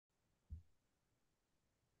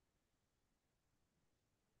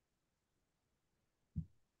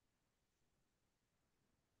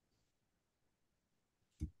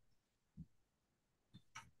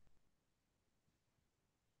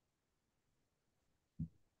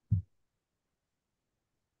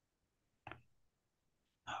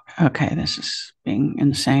Okay, this is being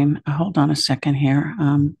insane. Hold on a second here.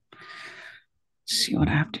 Let's see what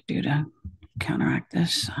I have to do to counteract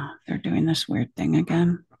this. They're doing this weird thing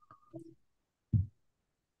again.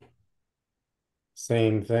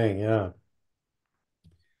 Same thing, yeah.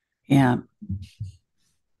 Yeah.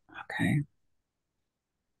 Okay.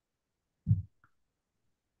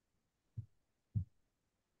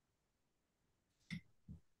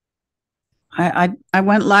 I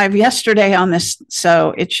went live yesterday on this,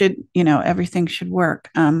 so it should, everything should work.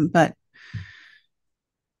 But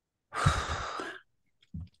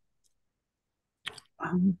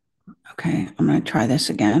okay, I'm going to try this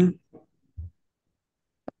again.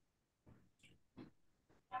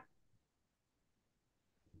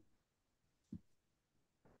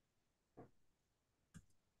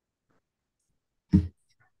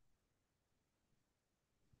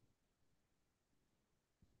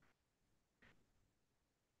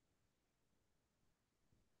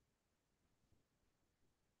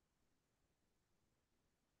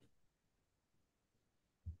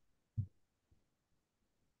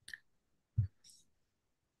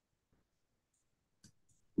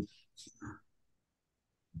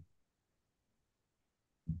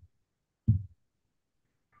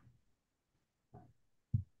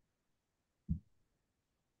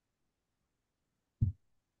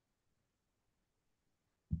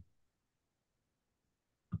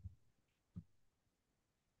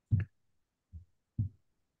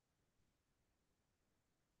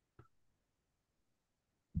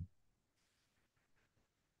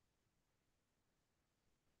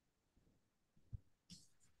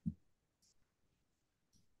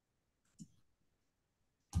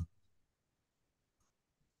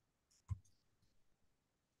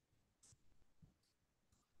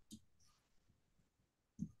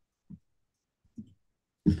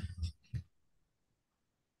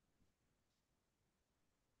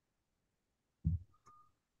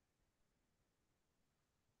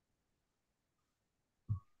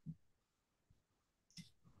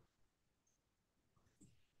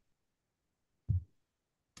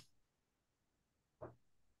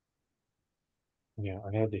 Yeah,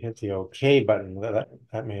 I had to hit the OK button.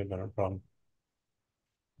 That may have been a problem.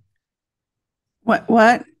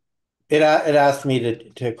 What? It asked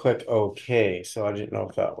me to click OK, so I didn't know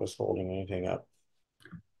if that was holding anything up.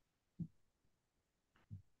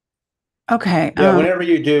 Okay. Yeah, whenever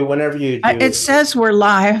you do. It says we're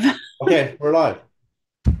live. Okay, we're live.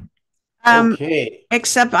 Um, Okay.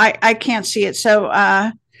 except I can't see it. So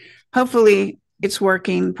hopefully it's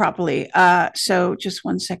working properly. So just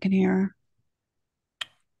one second here.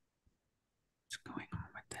 What's going on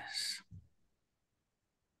with this?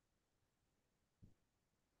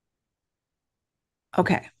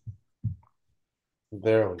 Okay.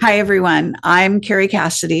 There we Hi, go. everyone. I'm Carrie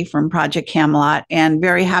Cassidy from Project Camelot and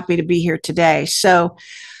very happy to be here today. So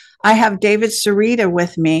I have David Sereda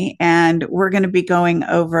with me, and we're going to be going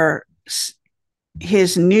over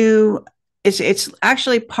his new. It's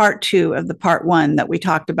actually part two of the part one that we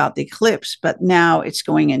talked about the eclipse, but now it's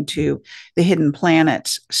going into the hidden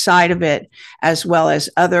planets side of it, as well as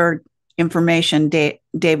other information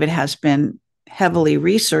David has been heavily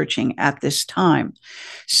researching at this time.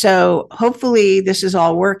 So hopefully this is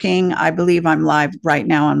all working. I believe I'm live right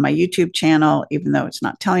now on my YouTube channel, even though it's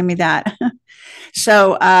not telling me that.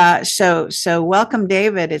 So welcome,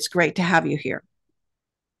 David. It's great to have you here.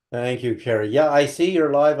 Thank you, Carrie. Yeah, I see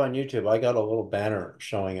you're live on YouTube. I got a little banner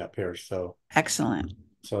showing up here, Excellent.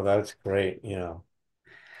 so that's great. Yeah.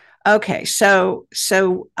 Okay, so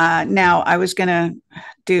now I was gonna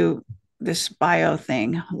do this bio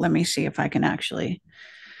thing. Let me see if I can actually.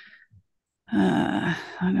 I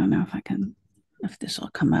don't know if I can, if this will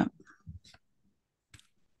come up.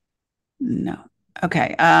 No.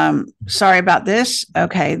 Okay. Sorry about this.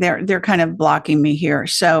 Okay, they're kind of blocking me here.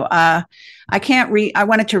 So I can't read. I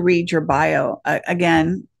wanted to read your bio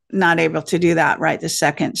again. Not able to do that right this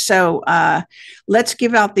second. So let's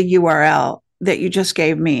give out the URL that you just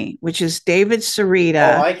gave me, which is David Oh,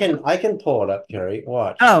 Sarita. I can pull it up, Carrie.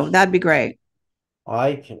 Watch. Oh, that'd be great.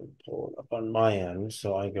 I can pull it up on my end.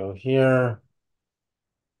 So I go here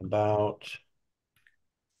about,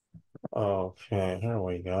 okay, here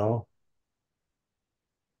we go.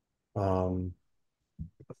 Um,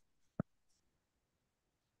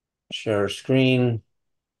 Share screen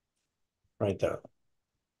right there.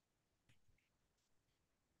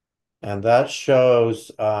 And that shows,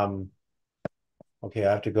 okay,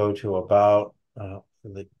 I have to go to about,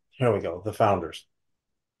 here we go, the founders.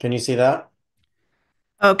 Can you see that?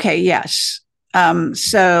 Okay, yes.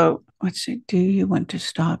 So let's see. Do you want to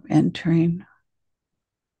stop entering?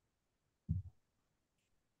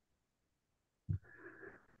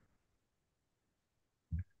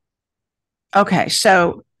 Okay,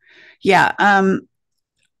 so yeah,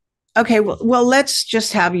 okay, well, let's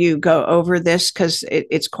just have you go over this because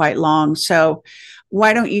it's quite long. So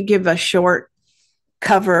why don't you give a short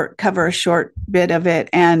cover a short bit of it,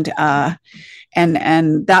 and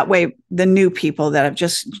that way the new people that have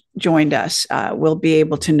just joined us will be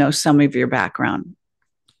able to know some of your background.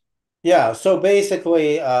 Yeah, so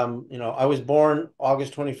basically, I was born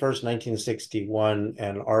August 21st, 1961,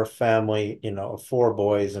 and our family, of four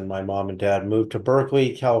boys and my mom and dad moved to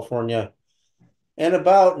Berkeley, California in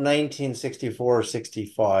about 1964,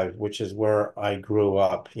 65, which is where I grew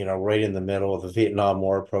up, right in the middle of the Vietnam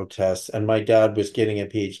War protests. And my dad was getting a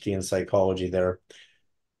PhD in psychology there.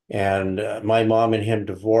 And my mom and him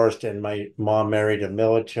divorced, and my mom married a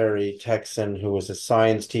military Texan who was a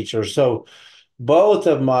science teacher. So both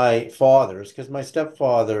of my fathers, because my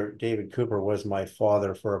stepfather, David Cooper, was my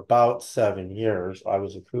father for about 7 years. I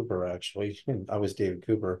was a Cooper, actually. I was David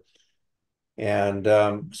Cooper. And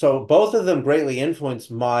so both of them greatly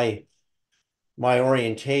influenced my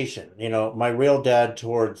orientation, my real dad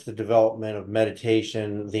towards the development of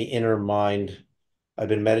meditation, the inner mind. I've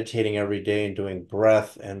been meditating every day and doing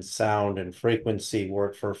breath and sound and frequency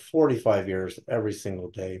work for 45 years every single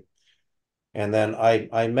day. And then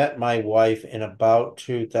I met my wife in about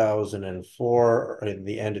 2004, or in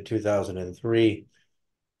the end of 2003.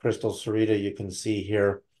 Crystal Sereda, you can see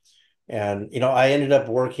here. And, I ended up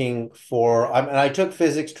working and I took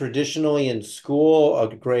physics traditionally in school,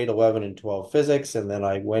 grade 11 and 12 physics. And then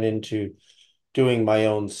I went into doing my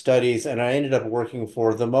own studies, and I ended up working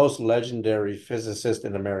for the most legendary physicist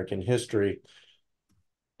in American history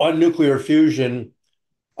on nuclear fusion.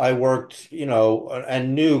 I worked,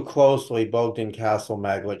 and knew closely Bogdan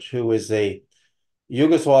Castle-Maglich, who is a former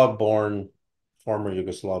Yugoslav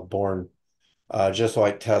born, just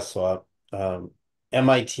like Tesla, um,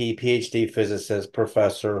 MIT PhD physicist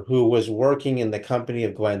professor who was working in the company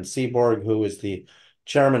of Glenn Seaborg, who was the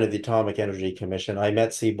chairman of the Atomic Energy Commission. I met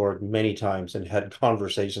Seaborg many times and had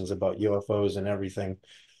conversations about UFOs and everything.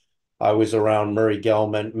 I was around Murray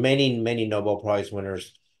Gell-Mann, many, many Nobel Prize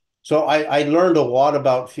winners. So I learned a lot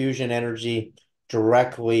about fusion energy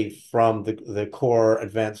directly from the core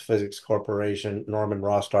Advanced Physics Corporation. Norman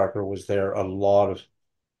Rostocker was there, a lot of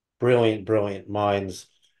brilliant, brilliant minds.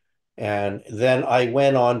 And then I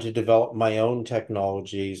went on to develop my own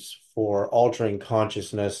technologies for altering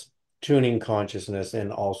consciousness, tuning consciousness,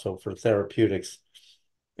 and also for therapeutics.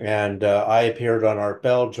 And I appeared on Art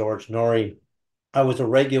Bell, George Norrie. I was a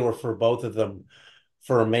regular for both of them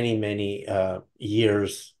for many, many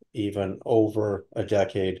years, even over a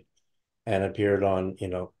decade, and appeared on,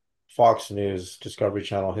 Fox News, Discovery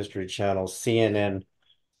Channel, History Channel, CNN,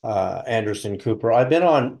 Anderson Cooper. I've been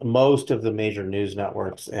on most of the major news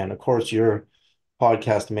networks, and of course, your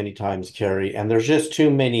podcast many times, Carrie. And there's just too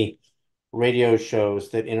many radio shows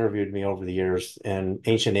that interviewed me over the years. And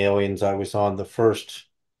Ancient Aliens, I was on the first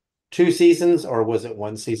two seasons, or was it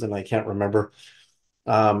one season? I can't remember.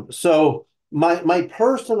 So my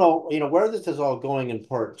personal, where this is all going in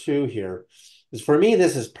part two here is, for me,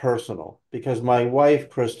 this is personal because my wife,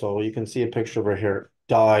 Crystal, you can see a picture of her here,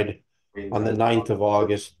 died on the 9th of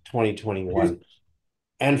August, 2021.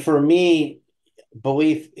 And for me,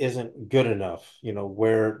 belief isn't good enough.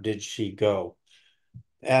 Where did she go?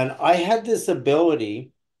 And I had this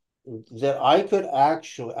ability that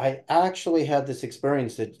I actually had this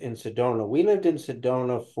experience in Sedona. We lived in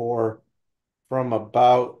Sedona from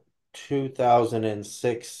about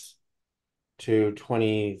 2006 to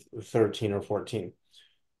 2013 or 14.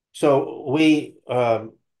 So we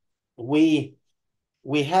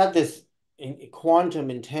we had this quantum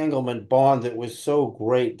entanglement bond that was so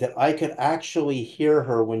great that I could actually hear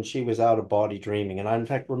her when she was out of body dreaming. And I, in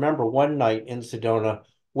fact, remember one night in Sedona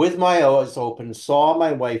with my eyes open, saw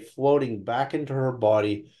my wife floating back into her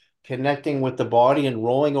body, connecting with the body and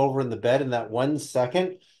rolling over in the bed in that 1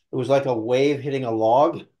 second. It was like a wave hitting a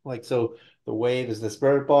log. Like, so the wave is the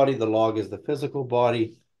spirit body, the log is the physical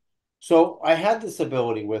body. So I had this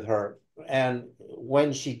ability with her. And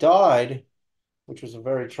when she died, which was a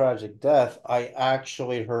very tragic death, I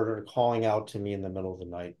actually heard her calling out to me in the middle of the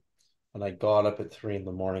night. And I got up at 3 in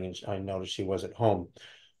the morning and I noticed she wasn't home.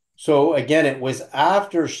 So again, it was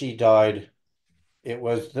after she died. It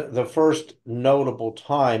was the first notable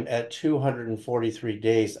time at 243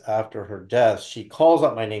 days after her death. She calls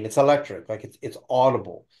out my name. It's electric, like it's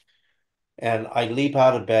audible. And I leap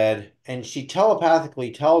out of bed and she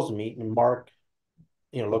telepathically tells me, Mark,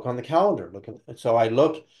 look on the calendar. So I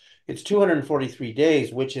look, it's 243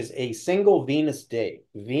 days, which is a single Venus day.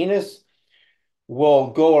 Venus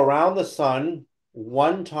will go around the sun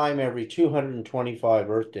one time every 225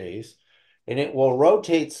 Earth days. and it will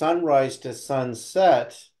rotate sunrise to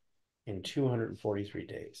sunset in 243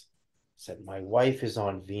 days. I said, my wife is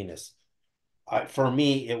on Venus. For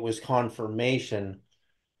me, it was confirmation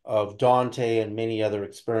of Dante and many other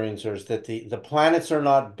experiencers that the planets are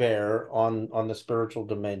not bare on the spiritual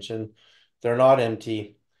dimension. They're not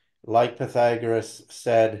empty. Like Pythagoras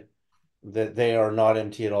said, that they are not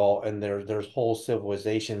empty at all, and there's whole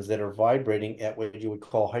civilizations that are vibrating at what you would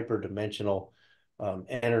call hyperdimensional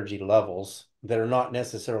energy levels that are not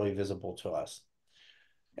necessarily visible to us.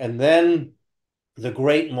 And then the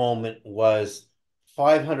great moment was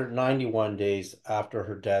 591 days after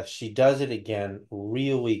her death. She does it again,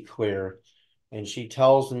 really clear, and she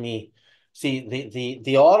tells me, see,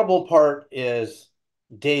 the audible part is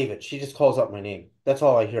David. She just calls out my name. That's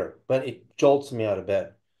all I hear, but it jolts me out of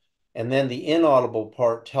bed. And then the inaudible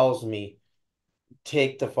part tells me,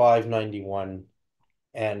 take the 591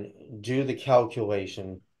 and do the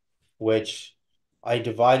calculation, which I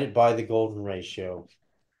divided by the golden ratio.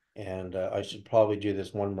 And I should probably do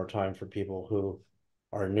this one more time for people who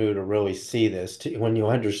are new to really see this, when you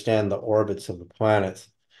understand the orbits of the planets.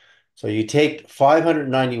 So you take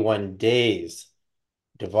 591 days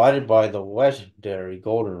divided by the legendary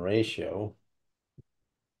golden ratio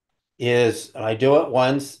is, and I do it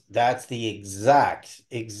once, that's the exact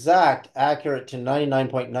accurate to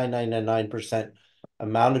 99.9999%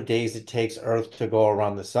 amount of days it takes Earth to go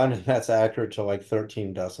around the sun. And that's accurate to like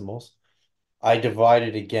 13 decimals. I divide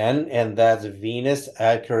it again, and that's Venus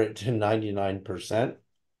accurate to 99%.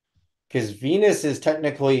 Because Venus is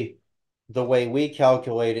technically, the way we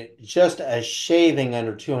calculate it, just a shaving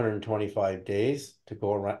under 225 days to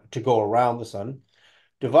go around the sun.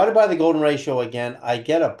 Divided by the golden ratio again, I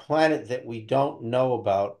get a planet that we don't know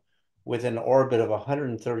about with an orbit of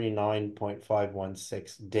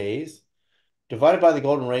 139.516 days. Divided by the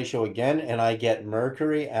golden ratio again, and I get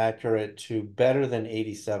Mercury accurate to better than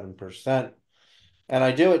 87%. And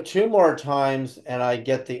I do it two more times, and I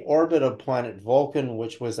get the orbit of planet Vulcan,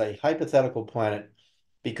 which was a hypothetical planet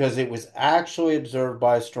because it was actually observed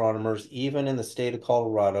by astronomers, even in the state of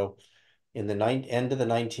Colorado, in the end of the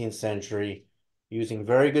 19th century, using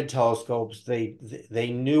very good telescopes.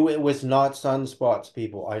 They knew it was not sunspots,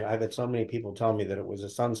 people. I've had so many people tell me that it was a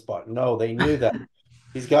sunspot. No, they knew that.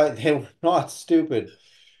 These guys, they were not stupid.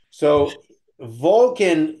 So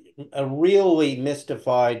Vulcan really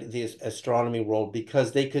mystified the astronomy world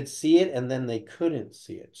because they could see it and then they couldn't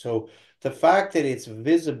see it. So the fact that its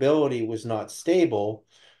visibility was not stable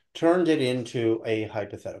turned it into a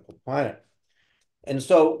hypothetical planet. And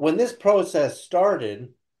so when this process started,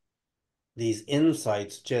 these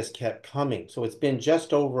insights just kept coming. So it's been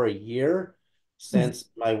just over a year since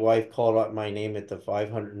my wife called out my name at the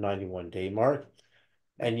 591 day mark.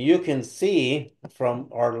 And you can see from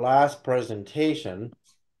our last presentation,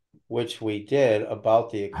 which we did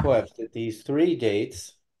about the eclipse, that these three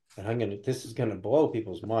dates, and this is gonna blow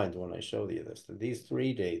people's minds when I show you this, that these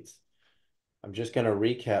three dates, I'm just gonna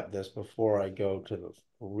recap this before I go to the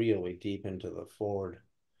really deep into the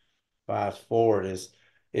fast forward, is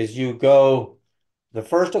you go, the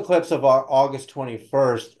first eclipse of August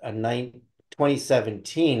 21st,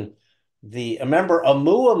 2017, remember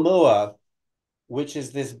Oumuamua, which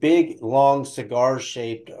is this big, long,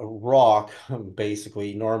 cigar-shaped rock,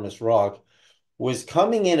 basically enormous rock, was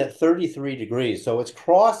coming in at 33 degrees. So it's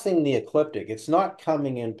crossing the ecliptic. It's not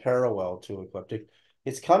coming in parallel to ecliptic.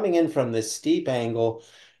 It's coming in from this steep angle.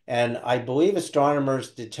 And I believe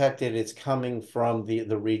astronomers detected it's coming from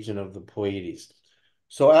the region of the Pleiades.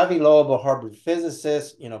 So Avi Loeb, a Harvard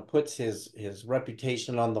physicist, puts his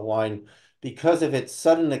reputation on the line because of its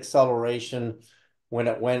sudden acceleration when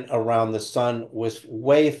it went around the sun was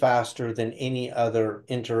way faster than any other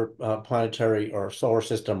interplanetary or solar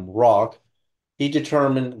system rock. He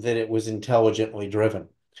determined that it was intelligently driven.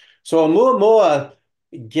 So Oumuamua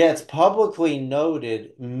gets publicly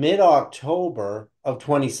noted mid-October of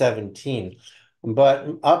 2017, but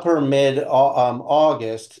upper mid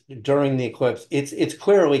August during the eclipse, it's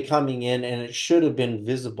clearly coming in, and it should have been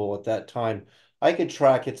visible at that time. I could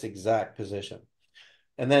track its exact position.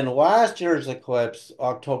 And then last year's eclipse,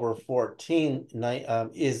 October 14,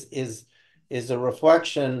 is a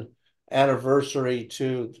reflection anniversary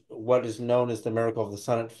to what is known as the miracle of the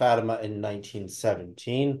sun at Fatima in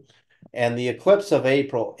 1917. And the eclipse of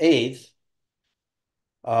April 8th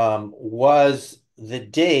was the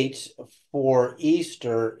date for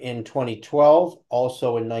Easter in 2012,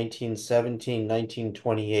 also in 1917,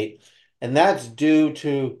 1928. And that's due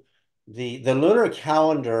to the lunar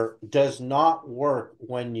calendar does not work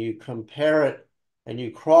when you compare it and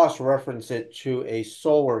you cross-reference it to a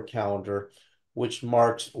solar calendar, which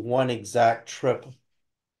marks one exact trip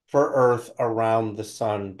for Earth around the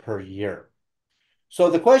sun per year.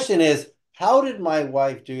 So the question is, how did my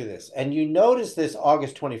wife do this? And you notice this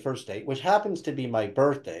August 21st date, which happens to be my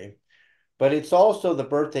birthday, but it's also the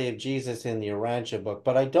birthday of Jesus in the Urantia book.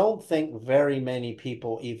 But I don't think very many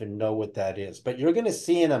people even know what that is. But you're going to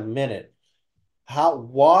see in a minute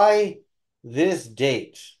why this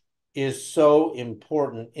date is so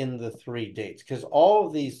important in the three dates, because all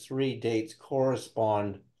of these three dates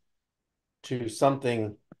correspond to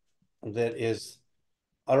something that is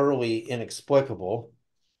utterly inexplicable.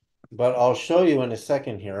 But I'll show you in a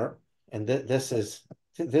second here, and this is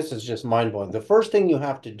just mind-blowing. The first thing you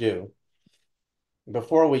have to do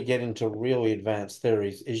before we get into really advanced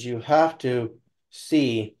theories is you have to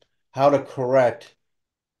see how to correct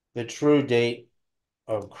the true date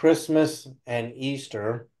of Christmas and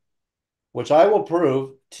Easter, which I will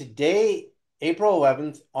prove today, April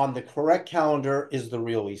 11th, on the correct calendar is the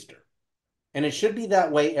real Easter. And it should be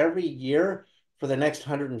that way every year for the next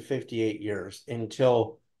 158 years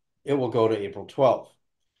until it will go to April 12th.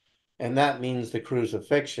 And that means the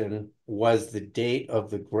crucifixion was the date of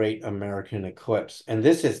the great American eclipse. And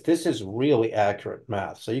this is really accurate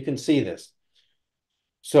math. So you can see this.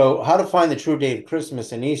 So how to find the true date of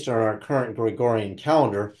Christmas and Easter on our current Gregorian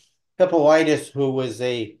calendar. Hippolytus, who was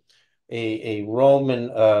a Roman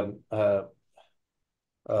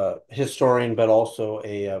historian, but also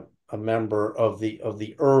a member of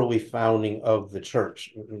the early founding of the church.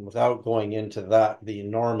 And without going into that, the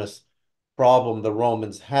enormous problem the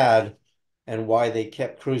Romans had and why they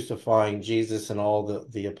kept crucifying Jesus and all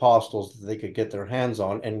the apostles that they could get their hands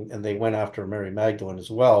on, and they went after Mary Magdalene as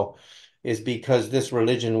well, is because this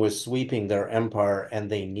religion was sweeping their empire and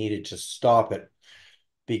they needed to stop it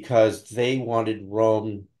because they wanted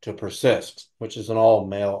Rome to persist, which is an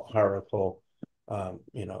all-male hierarchical,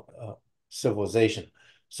 civilization.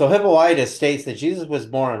 So Hippolytus states that Jesus was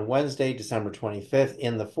born on Wednesday, December 25th,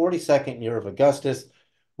 in the 42nd year of Augustus,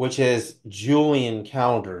 which is Julian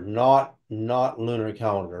calendar, not lunar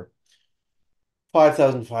calendar.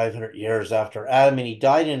 5,500 years after Adam, and he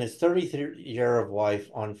died in his 33rd year of life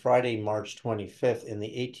on Friday, March 25th, in the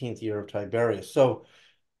 18th year of Tiberius. So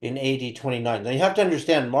in AD 29. Now you have to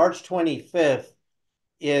understand, March 25th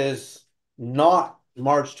is not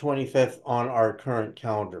March 25th on our current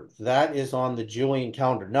calendar. That is on the Julian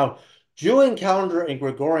calendar. Now, Julian calendar and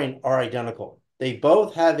Gregorian are identical. They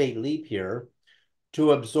both have a leap year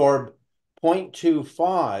to absorb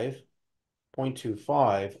 0.25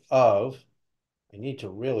 of, I need to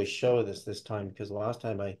really show this time because last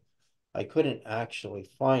time I couldn't actually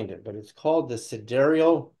find it, but it's called the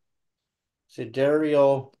sidereal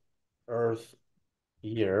Earth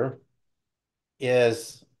year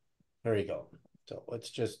is, there you go. So let's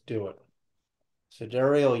just do it.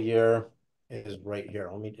 Sidereal year is right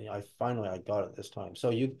here. I got it this time. So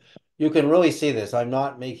you can really see this. I'm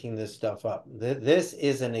not making this stuff up. This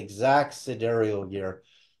is an exact sidereal year,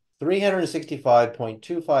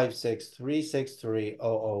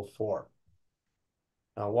 365.256,363,004.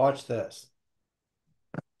 Now watch this.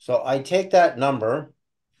 So I take that number,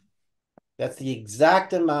 that's the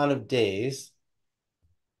exact amount of days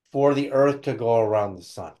for the Earth to go around the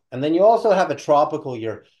sun. And then you also have a tropical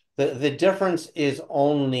year. The difference is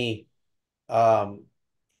only,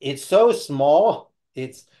 it's so small,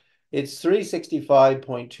 it's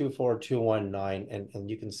 365.24219, and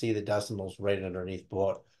you can see the decimals right underneath below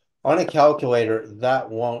it. On a calculator,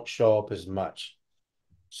 that won't show up as much.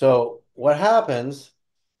 So what happens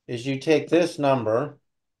is you take this number,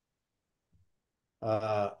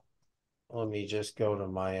 let me just go to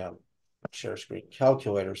my share screen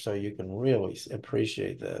calculator so you can really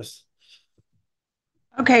appreciate this.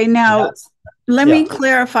 Okay, now let Yeah. me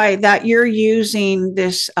clarify that you're using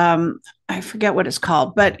this, I forget what it's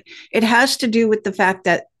called, but it has to do with the fact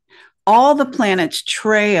that all the planets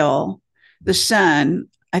trail the sun.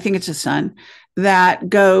 I think it's the sun that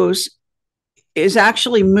is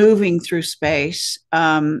actually moving through space,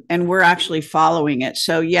 and we're actually following it.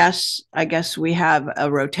 So yes, I guess we have a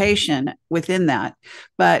rotation within that,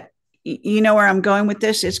 but you know where I'm going with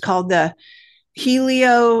this? It's called the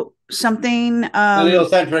helio something.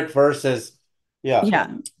 Heliocentric versus, yeah, Yeah.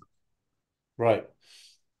 right.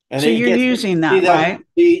 And So it you're gets, using see that, that right?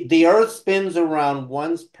 the Earth spins around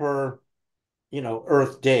once per,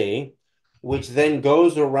 Earth day, which then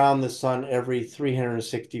goes around the sun every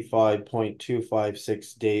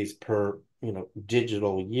 365.256 days per,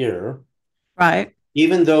 digital year. Right.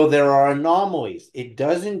 Even though there are anomalies, it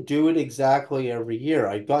doesn't do it exactly every year.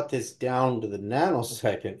 I got this down to the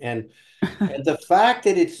nanosecond, and the fact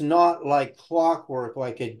that it's not like clockwork,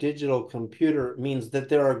 like a digital computer, means that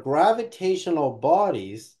there are gravitational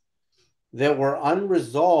bodies that were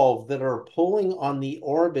unresolved that are pulling on the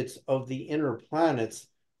orbits of the inner planets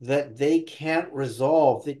that they can't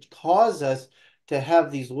resolve, that cause us to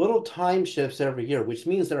have these little time shifts every year, which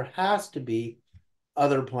means there has to be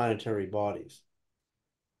other planetary bodies,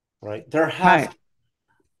 right? There has Right. to.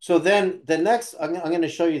 So then the next, I'm going to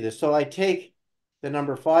show you this. So I take the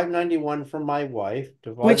number 591 from my wife, Which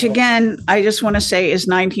divide by, again, I just want to say is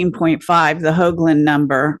 19.5, the Hoagland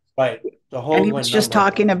number. right, the And he was Hoagland just number.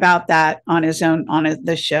 talking about that on his own, on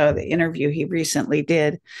the show, the interview he recently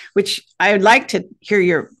did, which I would like to hear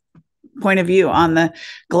your point of view on the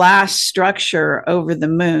glass structure over the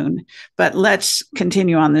moon. But let's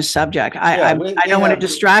continue on this subject. Yeah, I we don't want to have,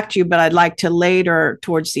 distract you, but I'd like to later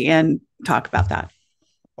towards the end talk about that.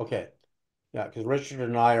 okay. Yeah, because Richard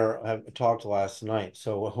and I have talked last night.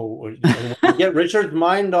 So, and when you get Richard's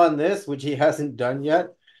mind on this, which he hasn't done yet,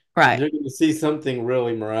 Right. you're going to see something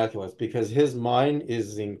really miraculous because his mind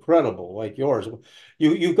is incredible, like yours.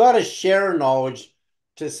 You've got to share knowledge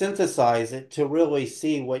to synthesize it to really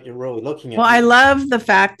see what you're really looking Well, at. I love the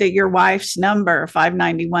fact that your wife's number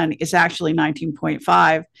 591 is actually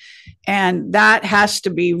 19.5. And that has to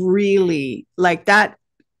be really like that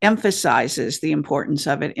emphasizes the importance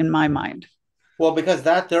of it in my mind. Well, because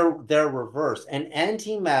that they're reverse. An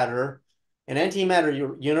antimatter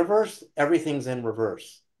universe, everything's in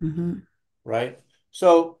reverse. Mm-hmm. Right?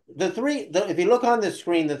 So if you look on the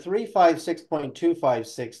screen, the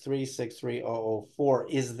 356.256363004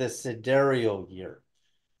 is the sidereal year.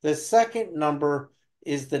 The second number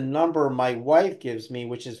is the number my wife gives me,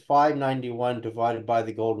 which is 591 divided by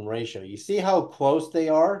the golden ratio. You see how close they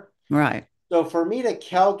are? Right. So for me to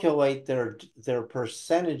calculate their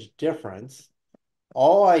percentage difference,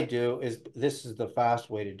 all I do is, this is the fast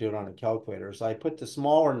way to do it on a calculator, is I put the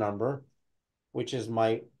smaller number, which is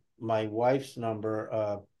my wife's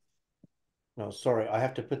number. No, sorry, I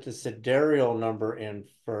have to put the sidereal number in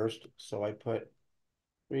first. So I put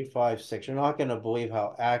 356. You're not going to believe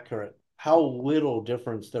how accurate, how little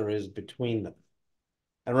difference there is between them.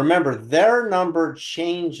 And remember, their number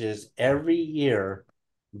changes every year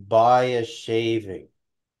by a shaving.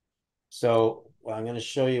 So what I'm going to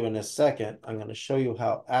show you in a second, I'm going to show you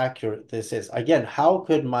how accurate this is. Again, how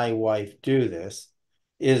could my wife do this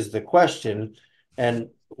is the question. And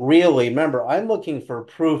really, remember, I'm looking for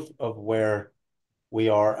proof of where we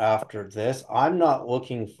are after this. I'm not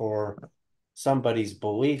looking for somebody's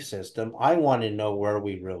belief system. I want to know where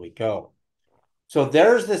we really go. So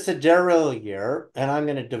there's the sidereal year, and I'm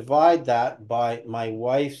going to divide that by my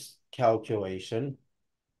wife's calculation.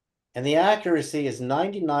 And the accuracy is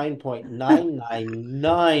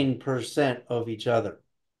 99.999% of each other.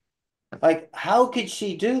 Like, how could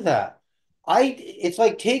she do that? It's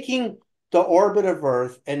like taking the orbit of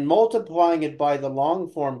Earth and multiplying it by the long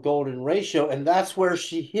form golden ratio, and that's where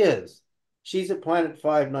she is. She's at planet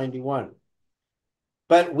 591.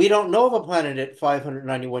 But we don't know of a planet at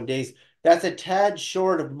 591 days. That's a tad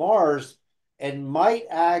short of Mars and might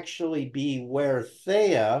actually be where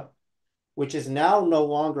Theia, which is now no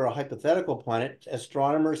longer a hypothetical planet.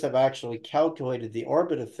 Astronomers have actually calculated the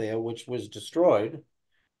orbit of Theia, which was destroyed,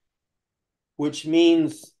 which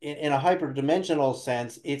means in a hyperdimensional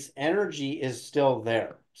sense, its energy is still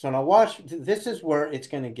there. So now watch, this is where it's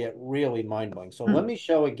going to get really mind-blowing. So let me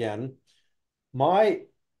show again my,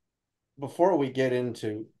 before we get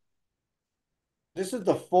into, this is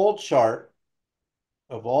the full chart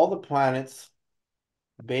of all the planets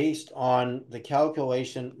based on the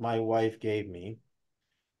calculation my wife gave me.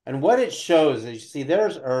 And what it shows is, you see,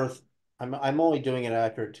 there's Earth. I'm only doing it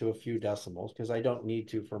accurate to a few decimals because I don't need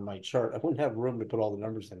to for my chart. I wouldn't have room to put all the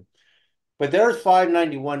numbers in. But there's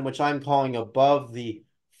 591, which I'm calling above the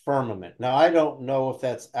firmament. Now, I don't know if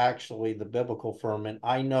that's actually the biblical firmament.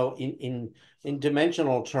 I know in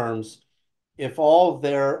dimensional terms, if all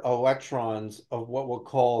their electrons of what we'll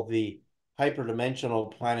call the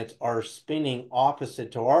hyperdimensional planets are spinning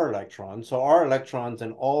opposite to our electrons, so our electrons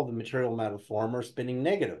and all the material matter form are spinning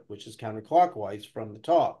negative, which is counterclockwise from the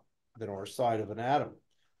top, the north side of an atom,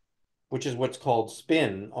 which is what's called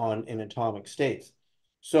spin in atomic states.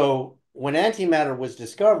 So when antimatter was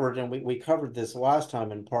discovered, and we covered this last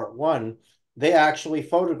time in part one, they actually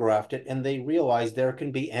photographed it and they realized there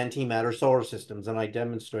can be antimatter solar systems. And I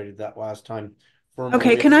demonstrated that last time for Okay,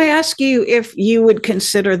 Maria. can I ask you if you would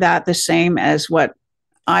consider that the same as what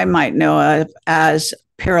I might know of as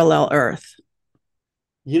parallel Earth?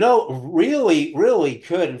 Really, really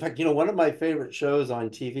could. In fact, one of my favorite shows on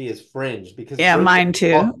TV is Fringe because Yeah, Fringe, mine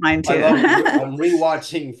too. Mine I too. love it. I'm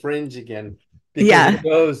rewatching Fringe again because Yeah. it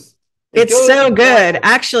goes It It's goes so good. exactly.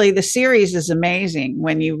 Actually, the series is amazing.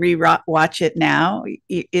 When you re-watch it now,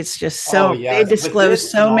 it's just Oh so, they yes, but disclose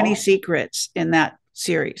this so many no. secrets in that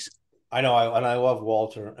series. I know, and I love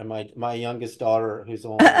Walter, and my youngest daughter, who's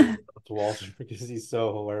only 8, loves Walter because he's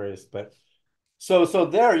so hilarious. But so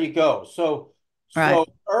there you go. Right. So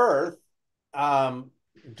Earth, um,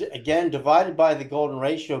 again divided by the golden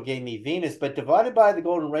ratio gave me Venus, but divided by the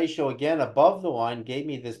golden ratio again above the line gave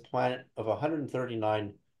me this planet of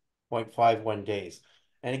 139.51 days.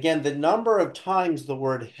 And again, the number of times the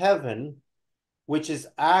word heaven, which is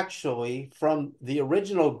actually from the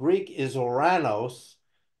original Greek is Oranos,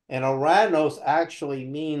 and Oranos actually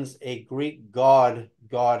means a Greek god,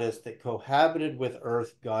 goddess that cohabited with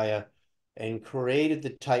Earth, Gaia, and created the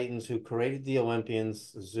Titans, who created the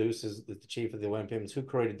Olympians. Zeus is the chief of the Olympians, who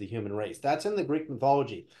created the human race. That's in the Greek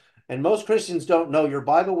mythology. And most Christians don't know your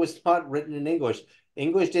Bible was not written in English.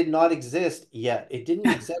 English did not exist yet. It didn't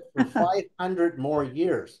exist for 500 more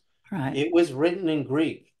years. Right. It was written in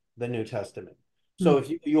Greek, the New Testament. So if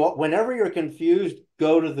you whenever you're confused,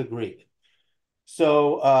 go to the Greek.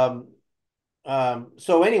 So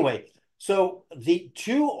so anyway, so the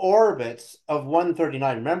two orbits of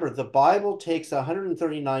 139. Remember, the Bible takes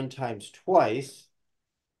 139 times twice,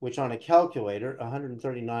 which on a calculator,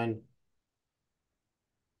 139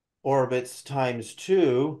 orbits times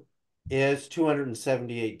 2 is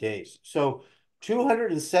 278 days. So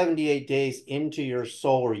 278 days into your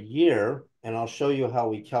solar year, and I'll show you how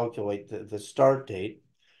we calculate the start date.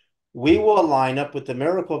 We will line up with the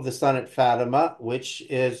miracle of the sun at Fatima, which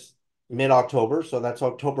is mid-October. So that's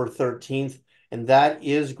October 13th. And that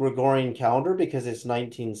is Gregorian calendar because it's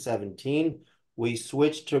 1917. We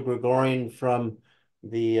switched to Gregorian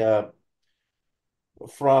the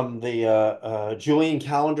Julian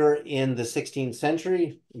calendar in the 16th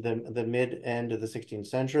century, the mid end of the 16th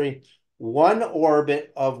century. One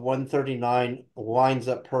orbit of 139 lines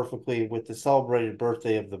up perfectly with the celebrated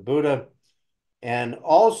birthday of the Buddha. And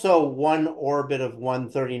also one orbit of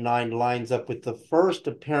 139 lines up with the first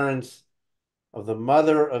appearance of the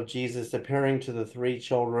mother of Jesus appearing to the three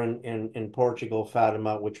children in Portugal,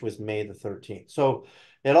 Fatima, which was May the 13th. So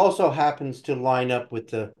it also happens to line up with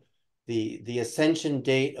the ascension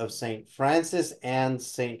date of St. Francis and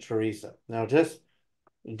St. Teresa. Now, just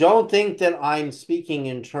don't think that I'm speaking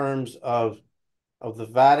in terms of the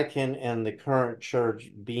Vatican and the current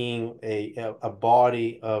church being a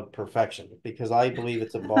body of perfection, because I believe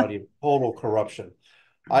it's a body of total corruption.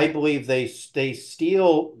 I believe they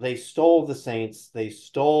stole the saints, they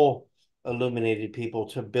stole illuminated people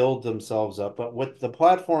to build themselves up, but with the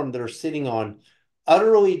platform they're sitting on,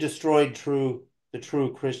 utterly destroyed the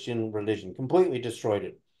true Christian religion, completely destroyed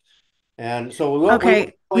it. And so we won't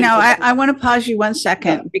Okay. go Now into I that. want to pause you one Yeah.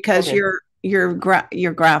 second because Okay. your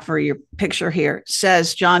graph or your picture here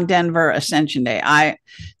says John Denver Ascension Day. I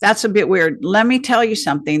That's a bit weird. Let me tell you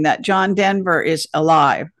something, that John Denver is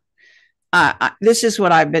alive. This is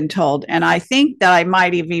what I've been told, and I think that I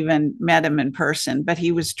might have even met him in person. But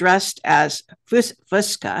he was dressed as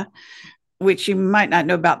Fusca, which you might not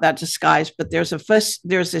know about that disguise, but there's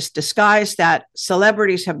this disguise that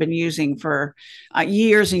celebrities have been using for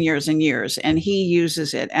years and years and years, and he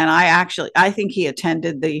uses it. And I think he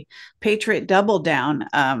attended the Patriot Double Down.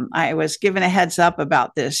 I was given a heads up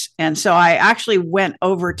about this, and so I actually went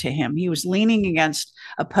over to him. He was leaning against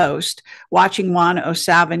a post, watching Juan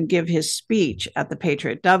O'Savin give his speech at the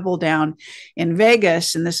Patriot Double Down in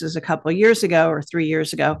Vegas, and this is a couple of years ago or 3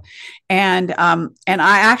 years ago, and I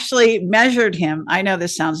actually measured him. I know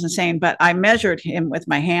this sounds insane, but I measured him with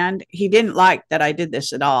my hand. He didn't like that I did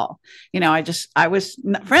this at all. I was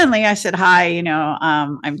friendly. I said, hi,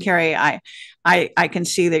 I'm Carrie. I can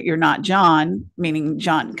see that you're not John, meaning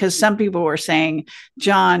John, because some people were saying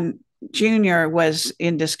John Jr. was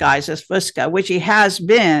in disguise as Fusca, which he has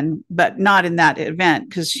been, but not in that event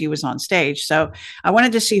because she was on stage. So I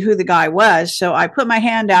wanted to see who the guy was. So I put my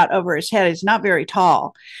hand out over his head. He's not very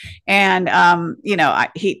tall. And,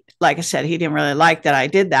 he, like I said, he didn't really like that I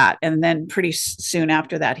did that. And then pretty soon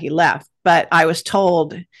after that, he left. But I was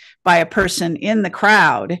told by a person in the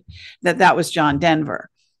crowd that that was John Denver.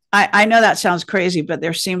 I know that sounds crazy, but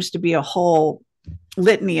there seems to be a whole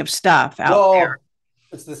litany of stuff out there. Well,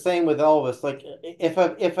 it's the same with Elvis. Like if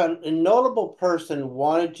a notable person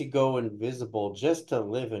wanted to go invisible just to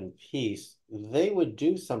live in peace, they would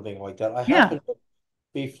do something like that. I Yeah. happen to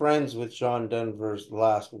be friends with John Denver's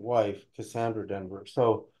last wife, Cassandra Denver.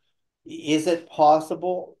 So is it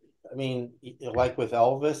possible? I mean, like with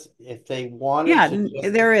Elvis, if they wanted Yeah, to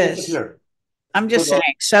just there is. disappear. I'm So just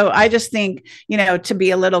saying. So I just think, to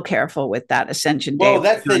be a little careful with that Ascension Day well, with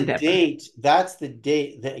that's the John Denver. date. That's the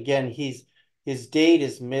date that again his date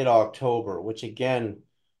is mid-October, which again,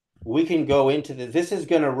 we can go into this is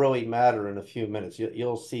going to really matter in a few minutes.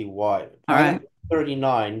 You'll see why. All Pineapple right.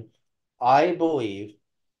 39, I believe.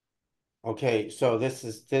 Okay, so this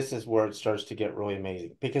is where it starts to get really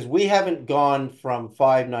amazing because we haven't gone from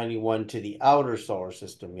 591 to the outer solar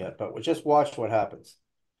system yet, but we just watch what happens.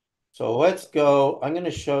 So let's go. I'm going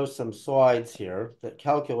to show some slides here, the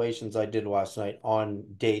calculations I did last night on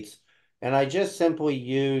dates, and I just simply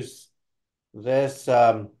use this.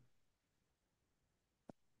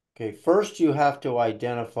 Okay, first you have to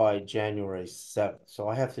identify January 7th. So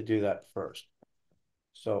I have to do that first.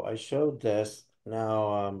 So I showed this.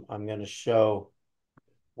 Now I'm going to show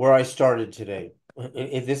where I started today.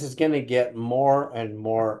 This is going to get more and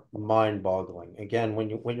more mind-boggling. Again,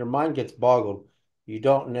 when your mind gets boggled, you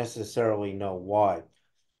don't necessarily know why.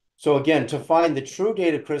 So again, to find the true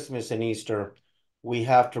date of Christmas and Easter, we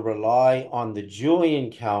have to rely on the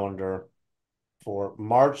Julian calendar for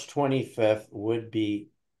March 25th would be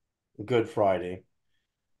Good Friday.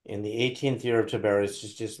 In the 18th year of Tiberius,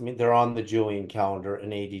 just they're on the Julian calendar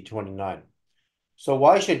in AD 29. So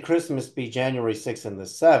why should Christmas be January 6th and the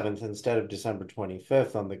 7th instead of December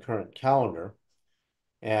 25th on the current calendar?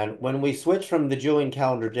 And when we switch from the Julian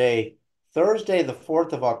calendar day, Thursday, the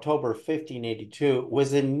 4th of October, 1582,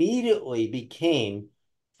 was immediately became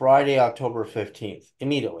Friday, October 15th,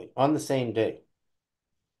 immediately on the same day.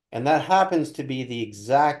 And that happens to be the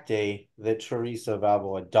exact day that Teresa of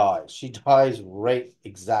Avila dies. She dies right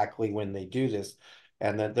exactly when they do this,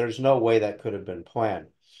 and that there's no way that could have been planned.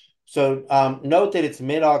 So note that it's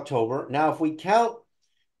mid-October. Now, if we count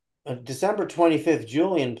December 25th,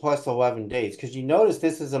 Julian plus 11 days, because you notice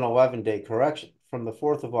this is an 11-day correction. From the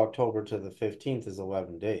 4th of October to the 15th is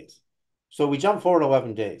 11 days. So we jump forward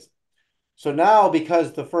 11 days. So now,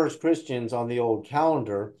 because the first Christians on the old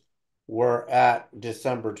calendar were at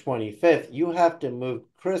December 25th, you have to move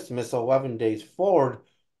Christmas 11 days forward,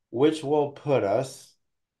 which will put us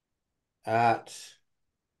at,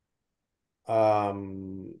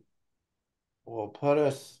 um, will put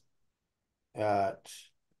us at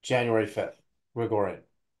January 5th, Gregorian.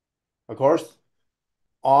 Of course,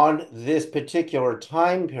 on this particular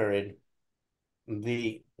time period,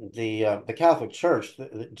 the Catholic Church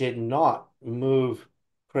did not move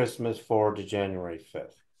Christmas forward to January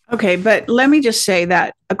 5th. Okay, but let me just say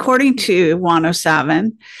that according to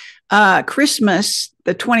 107, Christmas,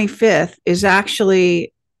 the 25th, is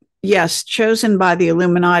actually, yes, chosen by the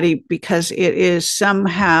Illuminati because it is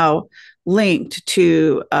somehow linked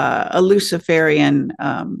to a Luciferian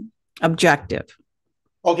objective.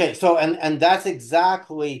 Okay, so and that's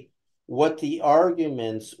exactly what the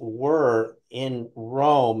arguments were in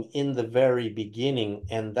Rome in the very beginning,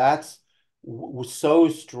 and that's so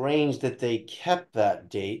strange that they kept that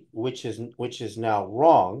date, which is now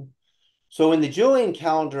wrong. So in the Julian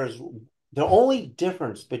calendars, the only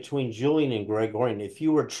difference between Julian and Gregorian, if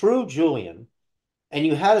you were true Julian and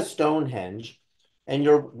you had a Stonehenge and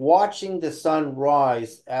you're watching the sun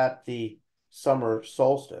rise at the summer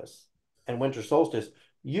solstice and winter solstice,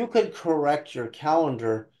 you could correct your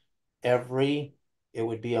calendar every, it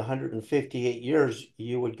would be 158 years,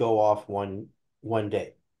 you would go off one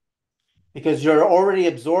day because you're already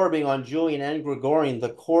absorbing on Julian and Gregorian the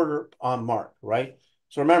quarter on mark, right?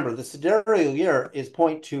 So remember, the sidereal year is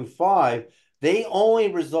 0.25. They only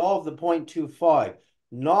resolve the 0.25,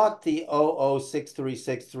 not the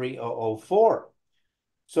 0063630004.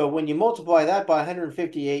 So when you multiply that by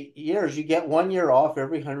 158 years, you get 1 year off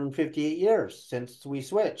every 158 years since we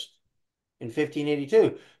switched in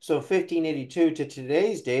 1582. So 1582 to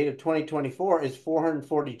today's date of 2024 is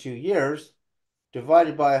 442 years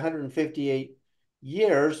divided by 158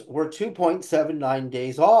 years, we're 2.79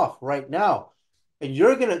 days off right now. And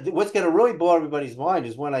what's gonna really blow everybody's mind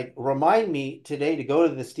is when I remind me today to go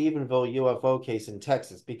to the Stephenville UFO case in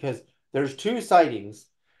Texas, because there's two sightings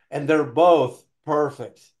and they're both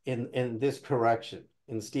perfect in this correction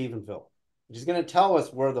in Stephenville. He's going to tell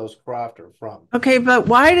us where those craft are from. Okay, but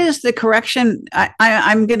why does the correction?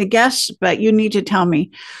 I'm going to guess, but you need to tell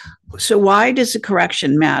me. So why does the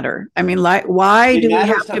correction matter? I mean, like, why It do we matters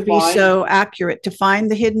have to to be find. so accurate to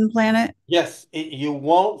find the hidden planet? Yes, you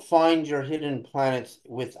won't find your hidden planets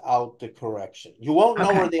without the correction. You won't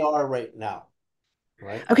know where Okay. they are right now,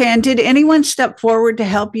 right? Okay. And did anyone step forward to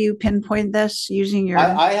help you pinpoint this using I, your?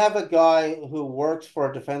 I have a guy who works for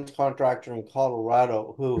a defense contractor in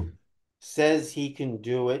Colorado who says he can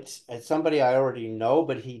do it. It's somebody I already know,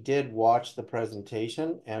 but he did watch the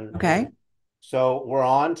presentation and Okay. so we're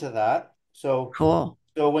on to that. So Cool.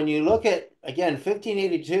 so when you look at again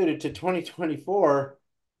 1582 to 2024,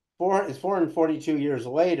 it's 442 years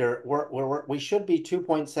later. We should be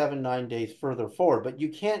 2.79 days further forward, but you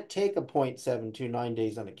can't take a 0.729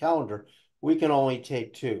 days on a calendar. We can only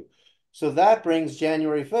take two. So that brings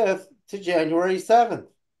January 5th to January 7th.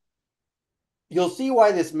 You'll see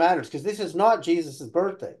why this matters, because this is not Jesus's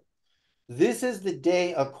birthday. This is the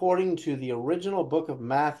day according to the original book of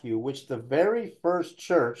Matthew, which the very first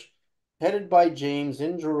church, headed by James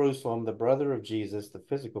in Jerusalem, the brother of Jesus, the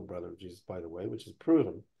physical brother of Jesus, by the way, which is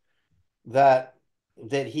proven, that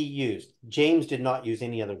he used. James did not use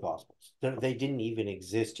any other gospels. They didn't even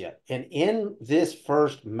exist yet. And in this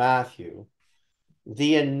first Matthew,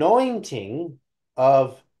 the anointing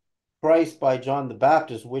of Christ by John the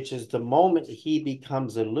Baptist, which is the moment he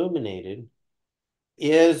becomes illuminated,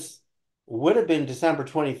 is would have been December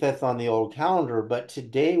 25th on the old calendar, but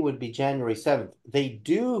today would be January 7th. They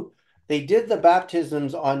did the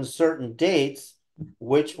baptisms on certain dates,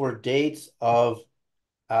 which were dates of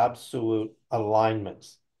absolute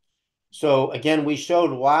alignments. So again, we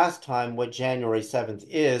showed last time what January 7th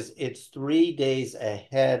is. It's 3 days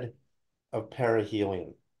ahead of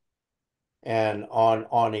perihelion. And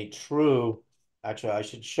on a true, actually, I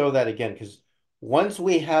should show that again, because once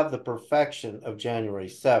we have the perfection of January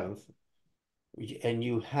 7th, and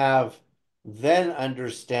you have then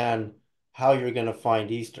understand how you're going to find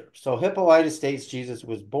Easter. So Hippolytus states Jesus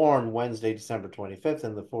was born Wednesday, December 25th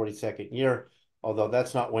in the 42nd year, although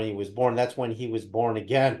that's not when he was born. That's when he was born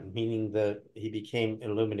again, meaning that he became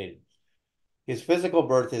illuminated. His physical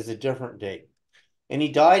birth is a different date. And he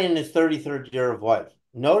died in his 33rd year of life.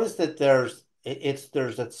 Notice that there's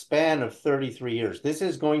a span of 33 years. This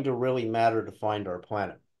is going to really matter to find our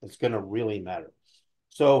planet. It's going to really matter.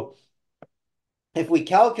 So if we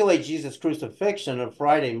calculate Jesus' crucifixion of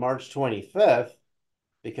Friday, March 25th,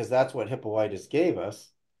 because that's what Hippolytus gave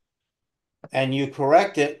us, and you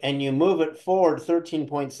correct it and you move it forward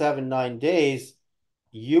 13.79 days,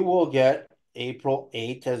 you will get April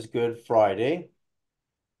 8th as Good Friday,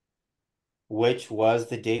 which was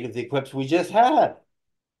the date of the eclipse we just had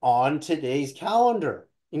on today's calendar.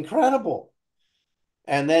 Incredible.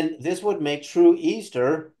 And then this would make true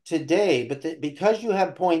Easter today. But because you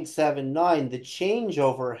have 0.79, the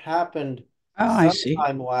changeover happened Oh, I see.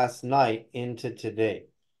 sometime last night into today,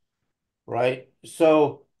 right?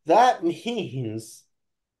 So that means,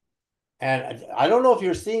 and I don't know if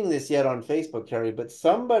you're seeing this yet on Facebook, Carrie, but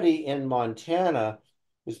somebody in Montana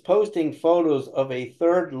was posting photos of a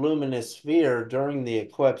third luminous sphere during the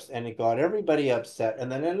eclipse, and it got everybody upset.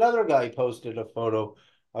 And then another guy posted a photo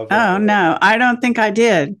of Oh, no, I don't think I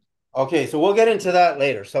did. Okay, so we'll get into that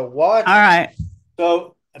later. So All watch. right.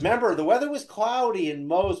 So remember, the weather was cloudy in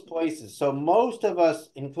most places. So most of us,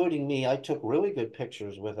 including me, I took really good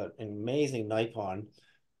pictures with an amazing Nikon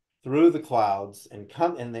through the clouds and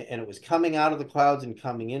it was coming out of the clouds and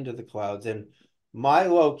coming into the clouds. And my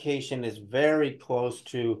location is very close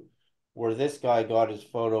to where this guy got his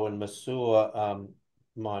photo in Missoula,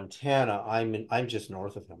 Montana. I'm just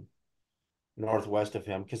north of him, northwest of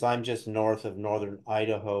him, because I'm just north of northern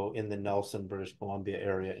Idaho in the Nelson, British Columbia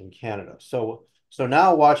area in Canada. So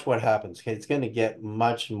now watch what happens. Okay, it's going to get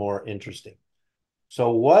much more interesting.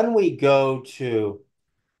 So when we go to,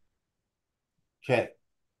 okay,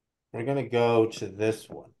 we're going to go to this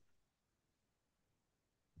one.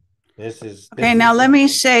 Okay, now let me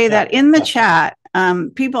say yeah, that in the yeah. chat,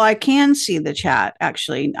 people, I can see the chat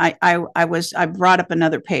actually. I brought up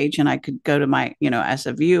another page and I could go to my, as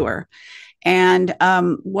a viewer. And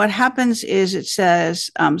what happens is it says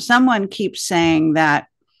someone keeps saying that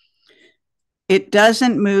it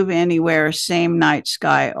doesn't move anywhere, same night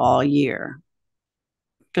sky all year.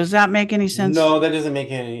 Does that make any sense? No, that doesn't make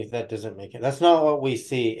it. That's not what we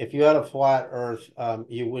see. If you had a flat Earth,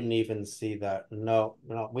 you wouldn't even see that. No,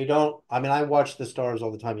 no, we don't. I mean, I watch the stars all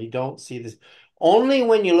the time. You don't see this. Only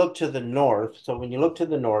when you look to the north. So when you look to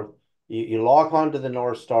the north, you lock onto the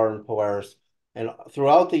North Star in Polaris, and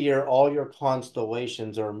throughout the year, all your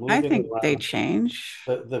constellations are I moving think they around change.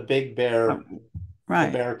 the Big Bear, the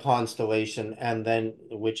Right. Bear constellation, and then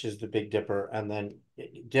which is the Big Dipper, and then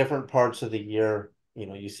different parts of the year,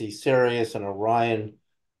 you see Sirius and Orion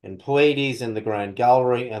and Pleiades in the Grand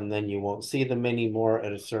Gallery, and then you won't see them anymore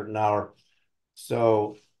at a certain hour.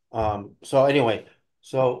 So, so anyway,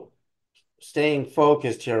 so staying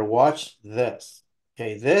focused here, watch this.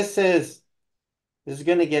 Okay, this is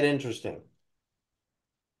going to get interesting.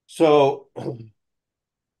 So,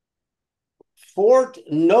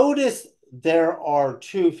 notice there are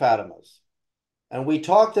two Fatimas. And we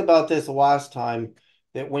talked about this last time,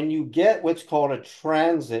 that when you get what's called a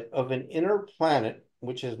transit of an inner planet,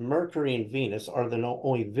 which is Mercury and Venus, are the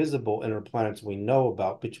only visible inner planets we know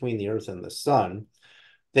about between the Earth and the Sun.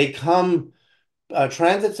 They come,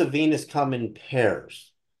 transits of Venus come in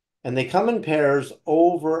pairs, and they come in pairs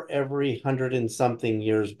over every 100 and something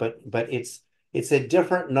years, but it's a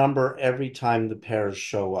different number every time the pairs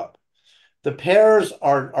show up. The pairs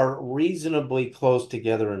are reasonably close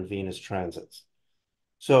together in Venus transits.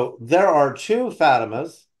 So there are two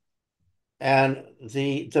Fatimas, and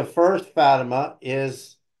the first Fatima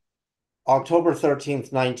is October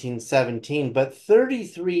 13th, 1917, but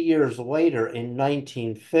 33 years later in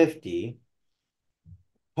 1950,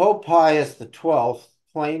 Pope Pius XII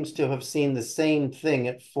claims to have seen the same thing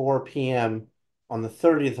at 4 p.m. on the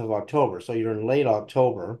 30th of October. So you're in late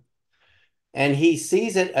October. And he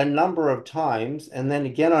sees it a number of times and then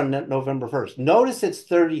again on November 1st. Notice it's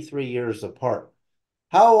 33 years apart.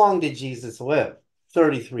 How long did Jesus live?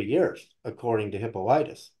 33 years, according to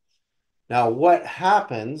Hippolytus. Now, what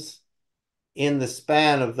happens in the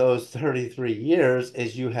span of those 33 years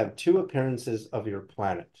is you have two appearances of your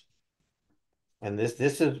planet. And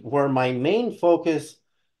this is where my main focus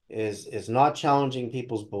is not challenging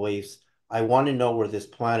people's beliefs. I want to know where this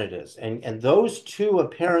planet is. And those two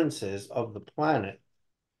appearances of the planet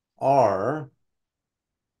are,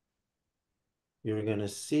 you're going to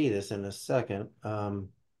see this in a second.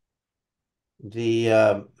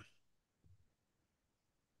 The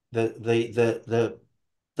the the the the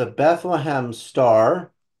the Bethlehem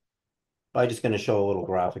star. I'm just going to show a little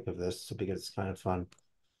graphic of this because it's kind of fun.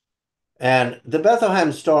 And the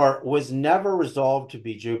Bethlehem star was never resolved to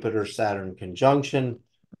be Jupiter-Saturn conjunction.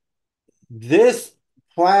 This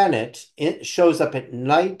planet, it shows up at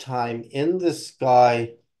nighttime in the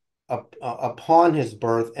sky upon his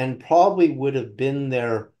birth, and probably would have been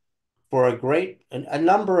there for a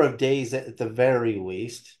number of days at the very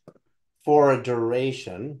least, for a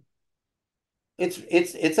duration.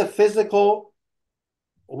 It's a physical,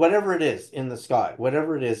 whatever it is in the sky,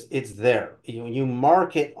 whatever it is, it's there. You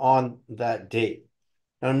mark it on that date.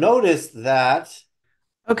 Now notice that.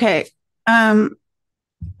 Okay. Um,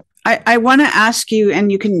 I want to ask you,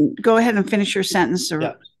 and you can go ahead and finish your sentence or Yeah,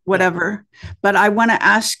 yeah. whatever, but I want to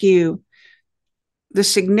ask you the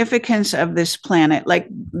significance of this planet, like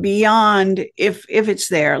beyond if it's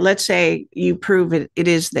there. Let's say you prove it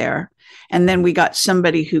is there, and then we got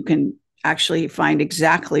somebody who can actually find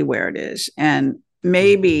exactly where it is, and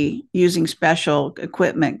maybe using special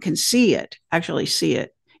equipment can actually see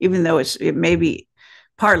it, even though it may be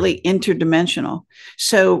partly interdimensional.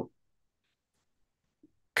 So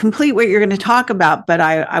complete what you're going to talk about, but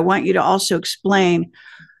I want you to also explain,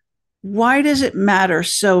 why does it matter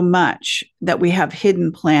so much that we have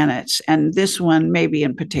hidden planets, and this one maybe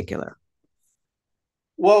in particular?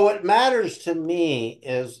 Well, what matters to me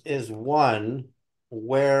is one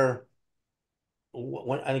where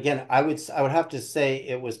and again, I would have to say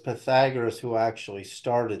it was Pythagoras who actually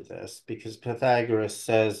started this, because Pythagoras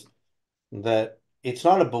says that it's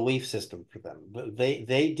not a belief system for them.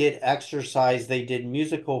 They did exercise, they did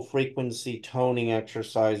musical frequency toning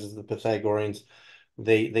exercises, the Pythagoreans.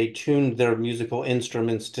 They tuned their musical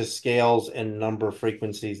instruments to scales and number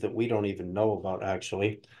frequencies that we don't even know about,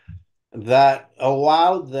 actually, that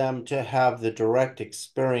allowed them to have the direct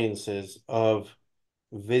experiences of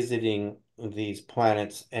visiting these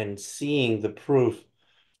planets and seeing the proof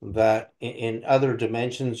that in other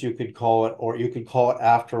dimensions, you could call it, or you could call it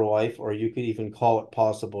afterlife, or you could even call it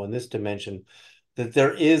possible in this dimension, that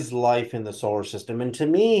there is life in the solar system. And to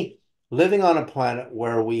me, living on a planet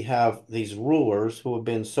where we have these rulers who have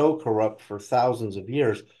been so corrupt for thousands of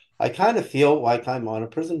years, I kind of feel like I'm on a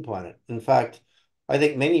prison planet. In fact, I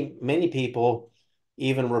think many people,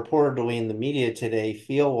 even reportedly in the media today,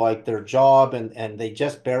 feel like their job and they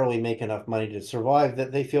just barely make enough money to survive,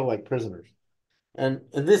 that they feel like prisoners. And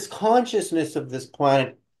this consciousness of this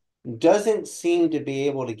planet doesn't seem to be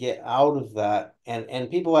able to get out of that.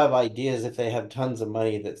 And people have ideas, if they have tons of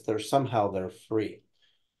money, that they're free.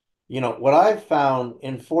 What I've found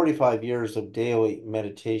in 45 years of daily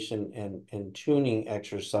meditation and tuning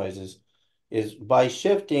exercises is, by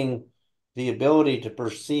shifting the ability to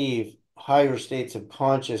perceive higher states of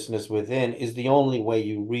consciousness within, is the only way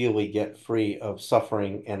you really get free of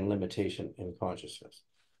suffering and limitation in consciousness.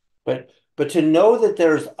 But to know that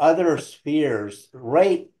there's other spheres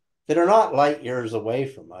that are not light years away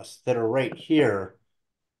from us, that are right here,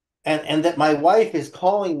 and that my wife is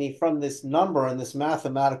calling me from this number and this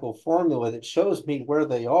mathematical formula that shows me where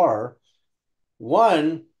they are,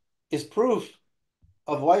 one is proof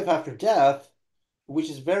of life after death, which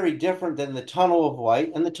is very different than the tunnel of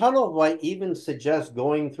light. And the tunnel of light even suggests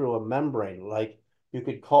going through a membrane, like you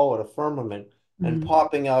could call it a firmament, and Mm.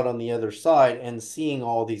 popping out on the other side and seeing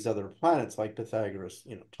all these other planets like Pythagoras,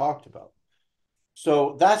 talked about.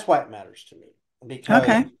 So that's why it matters to me. because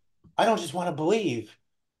Okay. I don't just want to believe.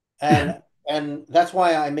 And that's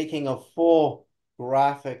why I'm making a full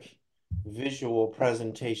graphic visual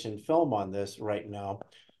presentation film on this right now.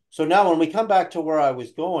 So now when we come back to where I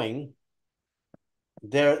was going,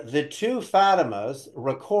 there the two Fatimas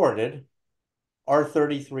recorded are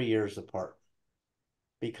 33 years apart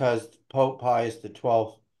because Pope Pius the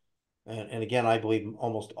 12th, and again, I believe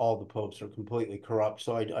almost all the popes are completely corrupt.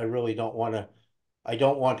 So I really don't want to, I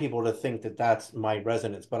don't want people to think that that's my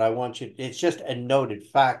resonance, but I want you, it's just a noted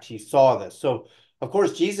fact. He saw this. So, of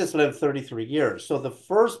course, Jesus lived 33 years. So the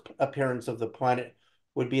first appearance of the planet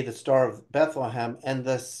would be the Star of Bethlehem, and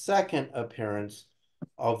the second appearance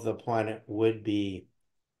of the planet would be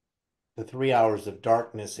the 3 hours of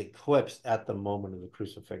darkness eclipse at the moment of the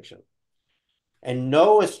crucifixion. And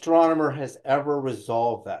no astronomer has ever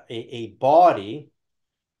resolved that. A body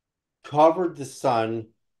covered the sun,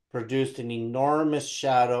 produced an enormous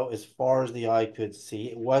shadow as far as the eye could see.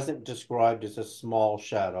 It wasn't described as a small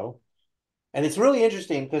shadow. And it's really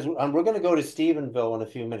interesting because we're going to go to Stephenville in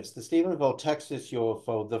a few minutes. The Stephenville, Texas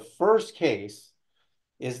UFO, the first case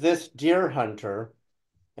is this deer hunter.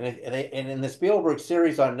 And in the Spielberg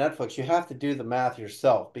series on Netflix, you have to do the math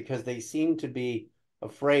yourself because they seem to be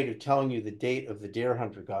afraid of telling you the date of the deer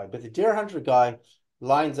hunter guy. But the deer hunter guy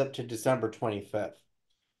lines up to December 25th.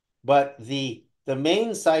 But the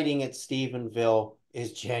main sighting at Stephenville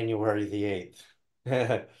is January the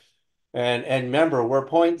 8th. And remember, we're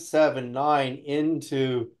 0.79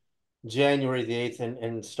 into January the 8th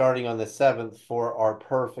and starting on the 7th for our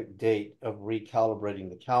perfect date of recalibrating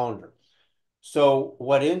the calendar. So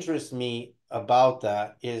what interests me about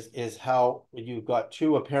that is how you've got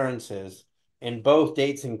two appearances in both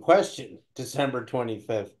dates in question, December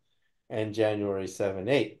 25th and January 7th,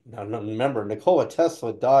 8th. Now remember, Nikola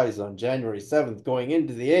Tesla dies on January 7th, going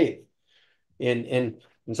into the 8th.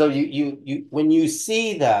 And so you when you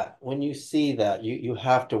see that, you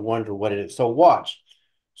have to wonder what it is. So watch.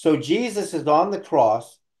 So Jesus is on the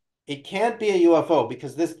cross. It can't be a UFO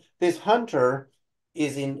because this hunter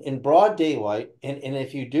is in broad daylight. And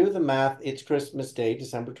if you do the math, it's Christmas Day,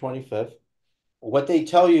 December 25th. What they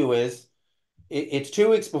tell you is it's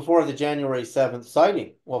 2 weeks before the January 7th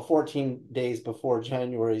sighting. Well, 14 days before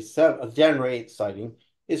January 7th, January 8th sighting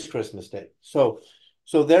is Christmas Day. So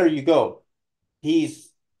there you go.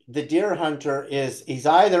 He's the deer hunter is he's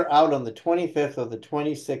either out on the 25th or the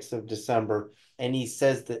 26th of December, and he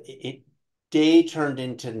says that it day turned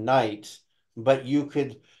into night, but you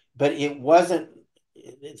could, but it wasn't,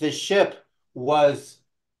 the ship was,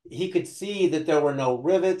 he could see that there were no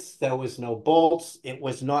rivets, there was no bolts, it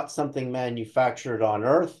was not something manufactured on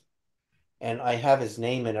Earth. And I have his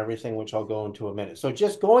name and everything, which I'll go into a minute. So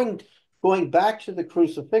just going back to the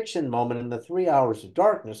crucifixion moment, and the 3 hours of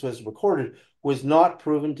darkness was recorded, was not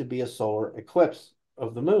proven to be a solar eclipse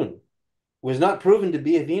of the moon, was not proven to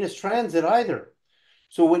be a Venus transit either.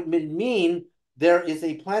 So what would mean there is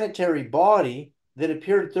a planetary body that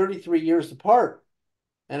appeared 33 years apart.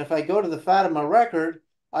 And if I go to the Fatima record,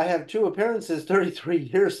 I have two appearances 33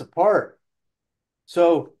 years apart.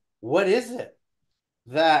 So what is it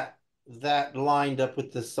that lined up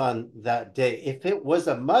with the sun that day? If it was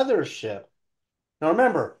a mothership, now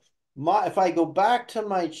remember, if I go back to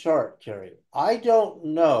my chart, Carrie, I don't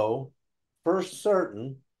know for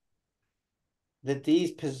certain that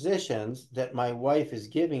these positions that my wife is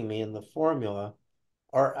giving me in the formula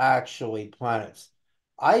are actually planets.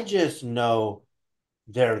 I just know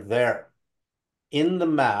they're there in the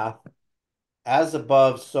math, as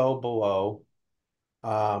above, so below.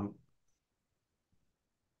 Um,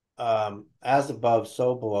 as above,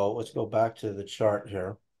 so below. Let's go back to the chart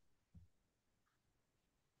here.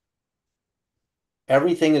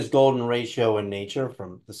 Everything is golden ratio in nature,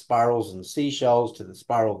 from the spirals and seashells to the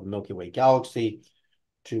spiral of the Milky Way galaxy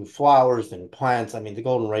to flowers and plants. I mean, the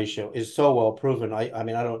golden ratio is so well proven. I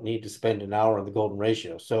mean, I don't need to spend an hour on the golden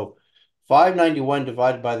ratio. So 591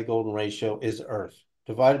 divided by the golden ratio is Earth.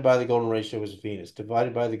 Divided by the golden ratio is Venus.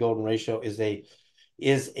 Divided by the golden ratio is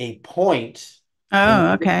a point in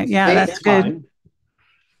Oh, okay. Yeah, that's good. space-time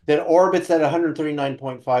that orbits at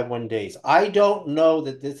 139.51 days. I don't know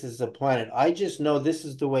that this is a planet. I just know this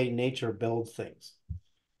is the way nature builds things.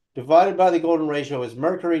 Divided by the golden ratio is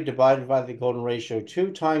Mercury. Divided by the golden ratio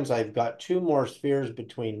 2 times, I've got two more spheres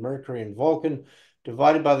between Mercury and Vulcan.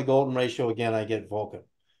 Divided by the golden ratio again, I get Vulcan.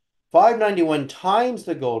 591 times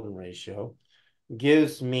the golden ratio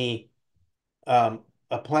gives me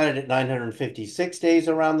a planet at 956 days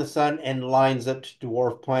around the sun, and lines up to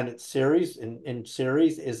dwarf planet Ceres. In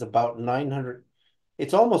Ceres is about 900,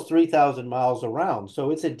 it's almost 3,000 miles around,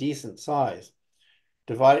 so it's a decent size.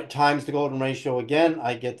 divide times the golden ratio again,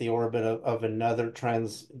 I get the orbit of another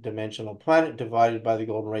trans-dimensional planet. Divided by the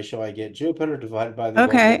golden ratio, I get Jupiter. Divided by the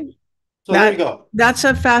golden Okay. ratio. So there you That go. that's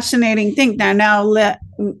a fascinating thing. Now let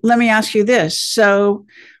me ask you this. So,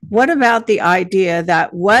 what about the idea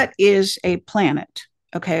that what is a planet?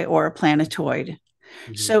 Okay, or a planetoid.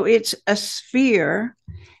 Mhm. So it's a sphere,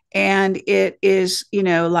 and it is,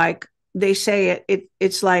 like they say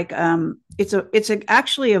it's like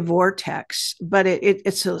actually a vortex, but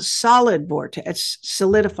it's a solid vortex. It's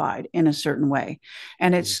solidified in a certain way,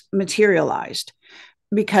 and Mhm. it's materialized,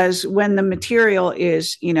 because when the material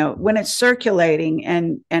is, when it's circulating,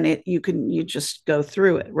 and you just go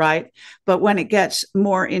through it, right? But when it gets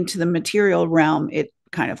more into the material realm, it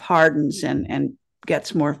kind of hardens and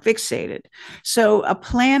gets more fixated. So a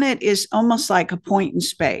planet is almost like a point in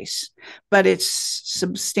space, but it's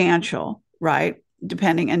substantial, right?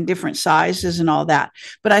 Depending on different sizes and all that.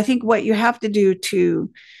 But I think what you have to do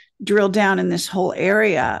to drill down in this whole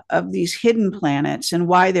area of these hidden planets and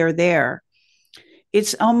why they're there,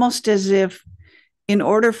 it's almost as if, in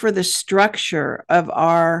order for the structure of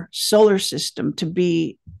our solar system to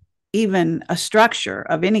be even a structure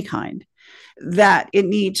of any kind, that it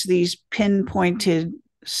needs these pinpointed,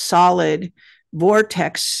 solid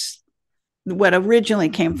vortex, what originally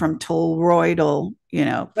came from toroidal,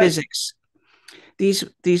 Right. physics.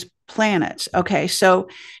 These planets. Okay, so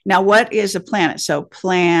now what is a planet? So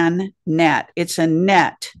planet. It's a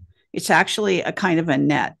net. It's actually a kind of a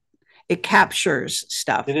net. It captures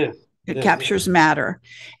stuff. It is. It It is. Yeah. captures matter,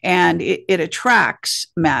 and it attracts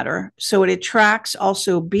matter. So it attracts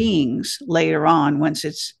also beings later on once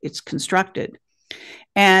it's constructed.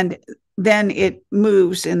 And then it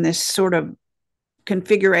moves in this sort of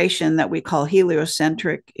configuration that we call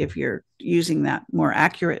heliocentric, if you're using that more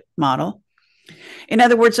accurate model. In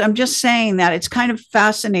other words, I'm just saying that it's kind of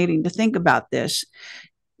fascinating to think about this.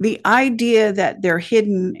 The idea that they're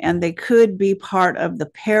hidden and they could be part of the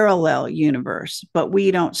parallel universe, but we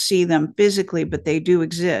don't see them physically, but they do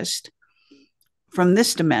exist from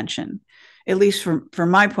this dimension, at least from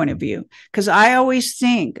my point of view. Because I always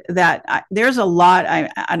think that there's a lot,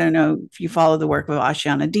 I don't know if you follow the work of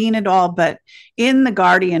Ashana Dean at all, but in the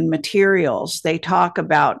Guardian materials, they talk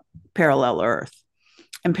about parallel Earth.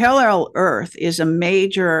 And parallel Earth is a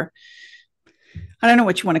major, I don't know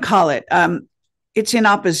what you want to call it. It's in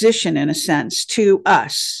opposition, in a sense, to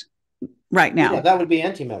us right Well, yeah, now. that would be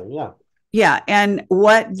antimatter. Yeah. Yeah. And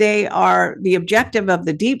what they are, the objective of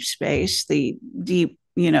the deep space, the deep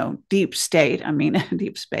state, I mean,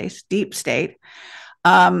 deep space, deep state,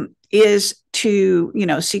 is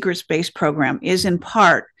to, secret space program is in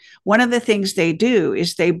part, one of the things they do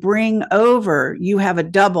is they bring over, you have a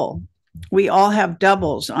double. We all have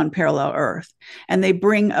doubles on parallel Earth, and they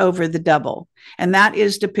bring over the double. And that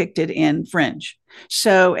is depicted in Fringe.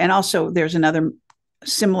 So, and also there's another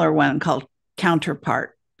similar one called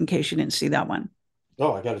Counterpart, in case you didn't see that one.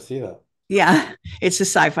 Oh, I got to see that. Yeah, it's a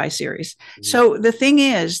sci-fi series. Mhm. So the thing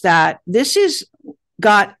is that this is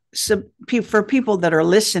got some, for people that are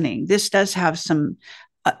listening, this does have some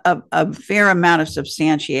a fair amount of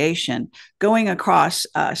substantiation going across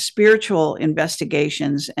spiritual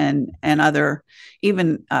investigations and other,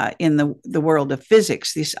 even in the world of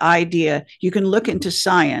physics. This idea, you can look into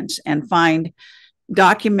science and find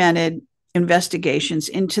documented investigations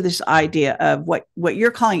into this idea of what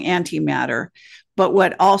you're calling antimatter, but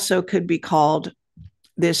what also could be called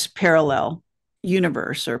this parallel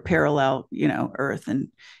universe or parallel, Earth, and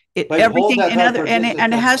it But hold everything that and thought other for just a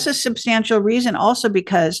and it has second. a substantial reason also,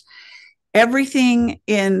 because everything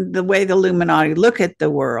in the way the Illuminati look at the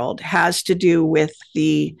world has to do with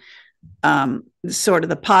the sort of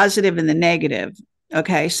the positive and the negative.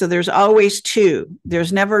 Okay, so there's always two.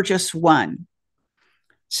 There's never just one.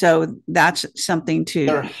 So that's something to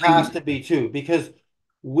There bring. has to be two because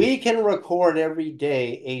we can record every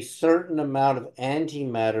day a certain amount of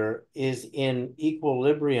antimatter is in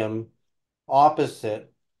equilibrium opposite,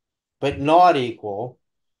 but not equal,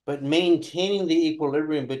 but maintaining the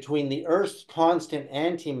equilibrium between the Earth's constant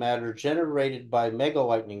antimatter generated by mega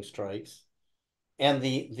lightning strikes and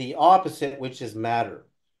the opposite, which is matter.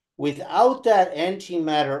 Without that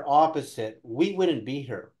antimatter opposite, we wouldn't be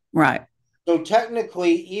here. Right. So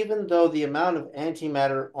technically, even though the amount of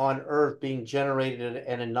antimatter on Earth being generated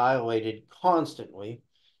and annihilated constantly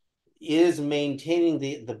is maintaining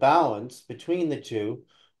the balance between the two,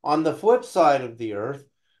 on the flip side of the Earth,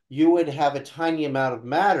 you would have a tiny amount of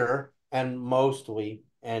matter and mostly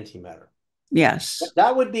antimatter. Yes.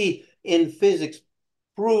 That would be in physics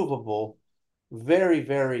provable very,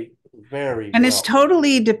 very, very And it's well.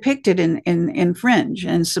 totally depicted in Fringe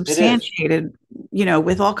and It is. substantiated,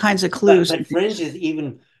 with all kinds of But clues and Fringe things. is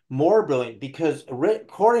even more brilliant because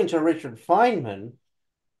according to Richard Feynman,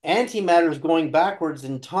 antimatter is going backwards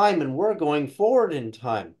in time and we're going forward in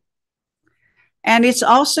time. And it's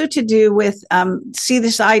also to do with see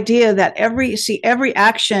this idea that every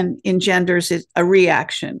action engenders a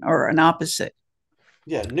reaction or an opposite.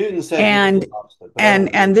 Yeah, Newton said there was And an opposite, but I don't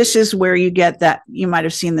agree. this is where you get that. You might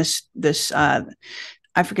have seen this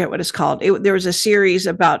I forget what it's called. There was a series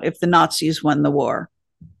about if the Nazis won the war,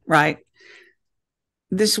 right?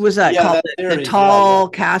 This was Yeah, called that the series. Yeah, yeah, Tall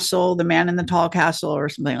Castle, the Man in the Tall Castle, or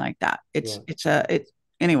something like that. yeah. It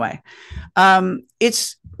anyway.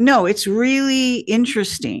 It's no, it's really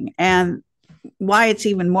interesting, and why it's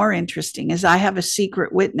even more interesting is I have a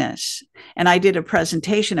secret witness, and I did a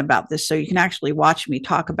presentation about this, so you can actually watch me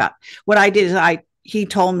talk about what I did. Is he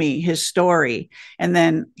told me his story, and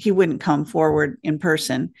then he wouldn't come forward in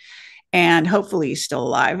person, and hopefully he's still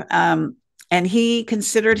alive. And he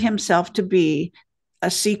considered himself to be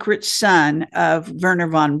a secret son of Werner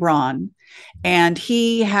von Braun, and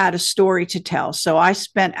he had a story to tell. So I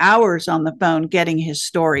spent hours on the phone getting his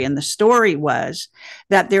story. And the story was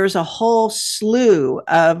that there's a whole slew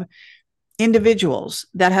of individuals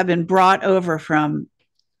that have been brought over from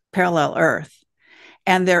parallel Earth.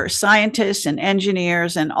 And there are scientists and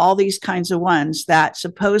engineers and all these kinds of ones that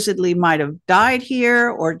supposedly might have died here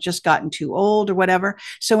or just gotten too old or whatever.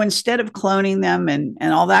 So instead of cloning them and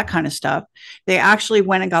all that kind of stuff, they actually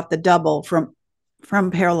went and got the double from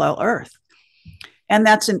parallel Earth. And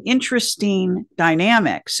that's an interesting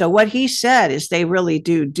dynamic. So what he said is they really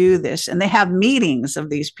do this, and they have meetings of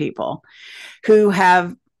these people who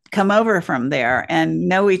have come over from there and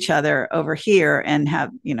know each other over here and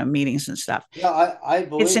have meetings and stuff. Yeah, I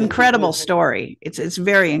It's believe an it incredible because story. It's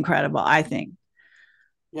very incredible, I think.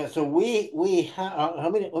 yeah. So we have.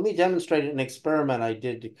 Let me demonstrate an experiment I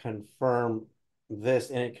did to confirm this,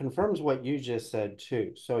 and it confirms what you just said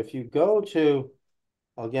too. So if you go to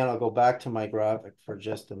again, I'll go back to my graphic for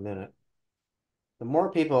just a minute. The more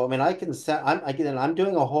people, I mean, I can set. I'm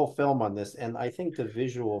doing a whole film on this, and I think the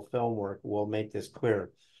visual film work will make this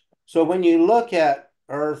clear. So when you look at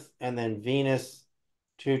Earth and then Venus,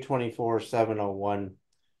 224,701,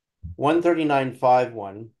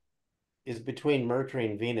 139,51 is between Mercury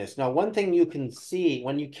and Venus. Now, one thing you can see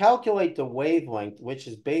when you calculate the wavelength, which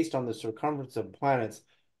is based on the circumference of planets,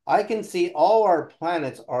 I can see all our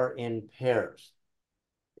planets are in pairs.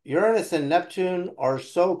 Uranus and Neptune are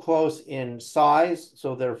so close in size,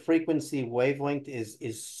 so their frequency wavelength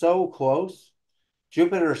is so close.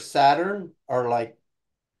 Jupiter, Saturn are like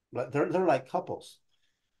they're like couples.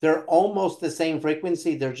 They're almost the same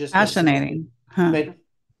frequency. They're just a Fascinating. Huh. but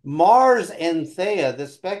Mars and Theia, the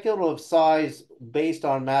speculative size based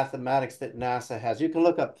on mathematics that NASA has, you can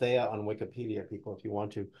look up Theia on Wikipedia, people, if you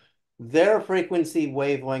want to. Their frequency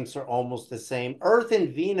wavelengths are almost the same. Earth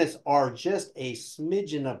and Venus are just a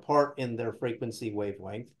smidgen apart in their frequency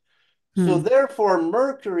wavelength. So Hmm. therefore,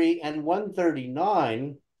 Mercury and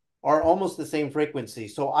 139 are almost the same frequency.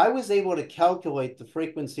 So I was able to calculate the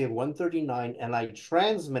frequency of 139 and I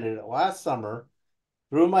transmitted it last summer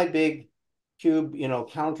through my big cube,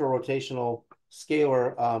 counter rotational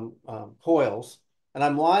scalar coils. And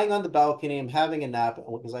I'm lying on the balcony. I'm having a nap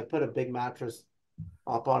because I put a big mattress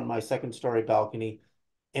up on my second story balcony.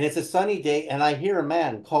 And it's a sunny day. And I hear a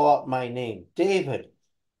man call out my name, David.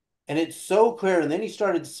 And it's so clear. And then he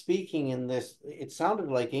started speaking in this, it sounded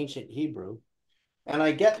like ancient Hebrew. And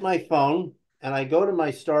I get my phone and I go to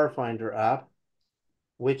my Starfinder app,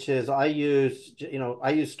 which is I use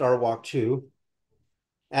Starwalk 2.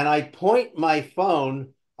 And I point my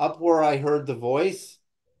phone up where I heard the voice,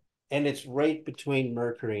 and it's right between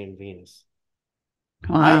Mercury and Venus.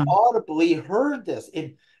 I Wow. audibly heard this.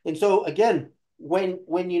 And so again,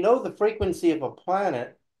 when you know the frequency of a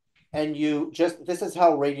planet, and this is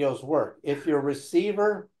how radios work. If your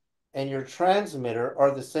receiver and your transmitter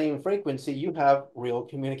are the same frequency, you have real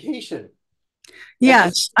communication. That's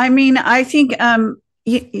just Yes. I mean, I think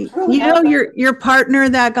it's really happening. your partner,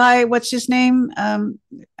 that guy, what's his name?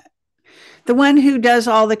 The one who does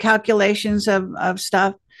all the calculations of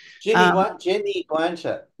stuff. Um, Jimmy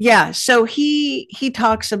Blanchett. yeah, so he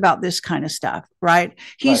talks about this kind of stuff, right?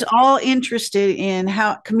 He's Right. all interested in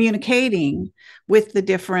how communicating with the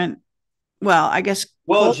different, well, I guess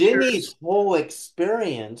Well, Jimmy's cultures. whole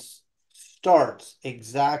experience starts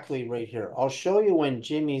exactly right here. I'll show you when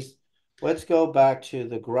let's go back to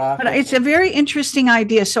the But graphic. it's a very interesting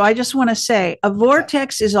idea. So I just want to say a Yeah,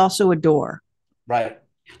 vortex is also a door. right.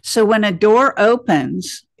 So when a door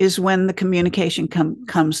opens is when the communication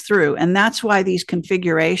comes through. And that's why these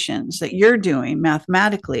configurations that you're doing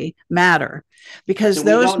mathematically matter, because So we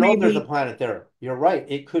those don't know may if there's a be, planet there. You're right.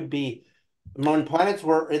 It could be when planets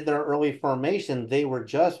were in their early formation, they were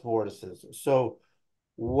just vortices. So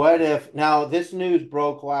what if now this news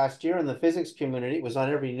broke last year in the physics community? It was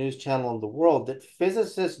on every news channel in the world that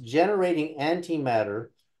physicists generating antimatter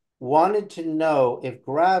wanted to know if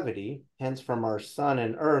gravity, hence from our sun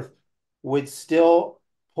and Earth, would still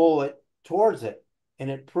pull it towards it.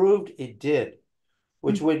 And it proved it did,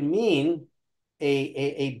 which would mean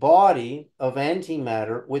a body of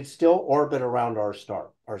antimatter would still orbit around our star,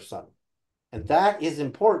 our sun. And that is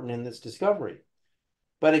important in this discovery.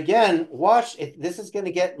 But again, watch it. This is going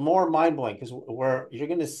to get more mind blowing because where you're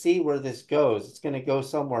going to see where this goes. It's going to go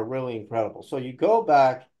somewhere really incredible. So you go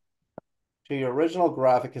back to your original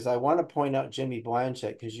graphic because I want to point out Jimmy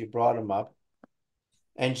Blanchett because you brought him up.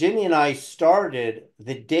 And Jimmy and I started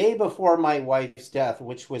the day before my wife's death,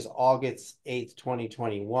 which was August 8th,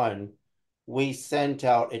 2021. We sent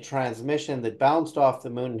out a transmission that bounced off the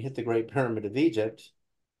moon and hit the Great Pyramid of Egypt.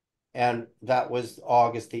 And that was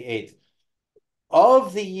August the 8th.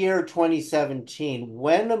 Of the year 2017,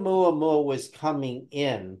 when Oumuamua was coming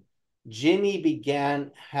in, Jimmy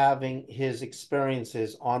began having his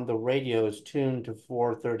experiences on the radios tuned to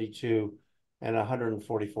 432 and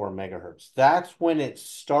 144 megahertz. That's when it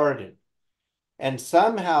started. And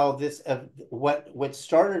somehow this what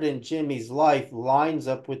started in Jimmy's life lines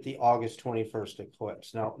up with the August 21st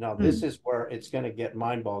eclipse. Now this is where it's going to get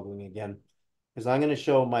mind-boggling again, because I'm going to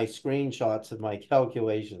show my screenshots of my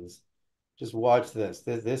calculations. Just watch this.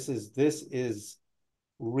 This is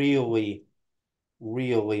really,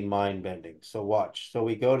 really mind-bending. So watch. So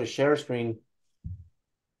we go to share screen.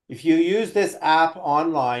 If you use this app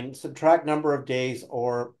online, subtract number of days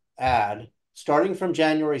or add, starting from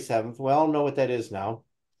January 7th, we all know what that is now.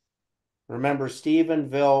 Remember,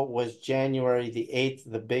 Stephenville was January the 8th,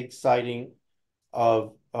 the big sighting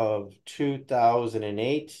of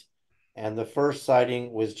 2008. And the first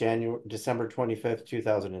sighting was December 25th,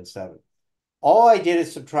 2007. All I did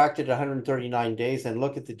is subtracted 139 days and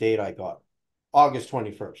look at the date I got, August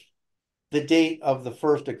 21st, the date of the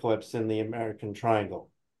first eclipse in the American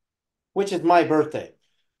Triangle, which is my birthday.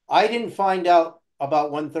 I didn't find out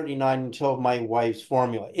about 139 until my wife's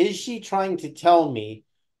formula. Is she trying to tell me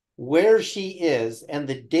where she is and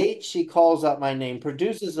the date she calls out my name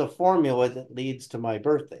produces a formula that leads to my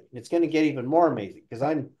birthday? It's going to get even more amazing because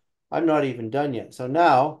I'm not even done yet. So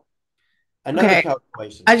now another okay.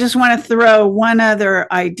 calculation. I just want to throw one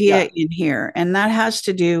other idea Yeah. in here, and that has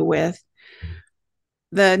to do with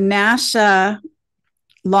the NASA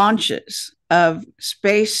launches of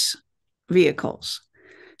space vehicles.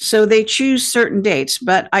 So they choose certain dates,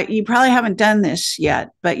 but you probably haven't done this yet,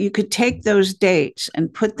 but you could take those dates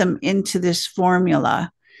and put them into this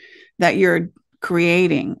formula that you're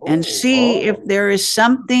creating and see if Oh. there is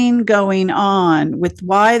something going on with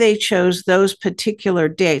why they chose those particular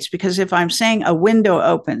dates. Because if I'm saying a window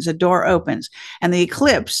opens, a door opens, and the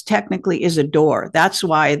eclipse technically is a door, that's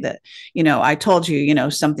why I told you,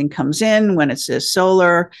 something comes in when it's a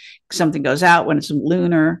solar, something goes out when it's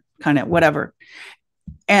lunar, kind of whatever.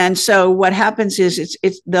 And so what happens is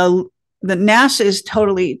it's the NASA is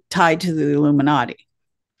totally tied to the Illuminati.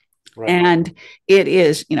 Right. And it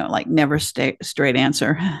is, like never straight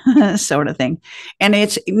answer sort of thing. And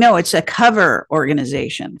it's a cover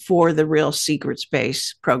organization for the real secret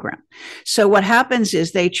space program. So what happens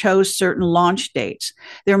is they chose certain launch dates.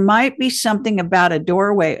 There might be something about a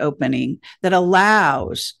doorway opening that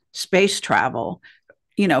allows space travel,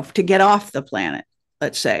 to get off the planet,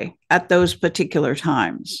 let's say, at those particular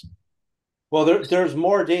times. Well, there's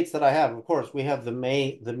more dates that I have. Of course, we have the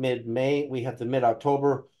mid-May, we have the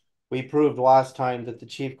mid-October. We proved last time that the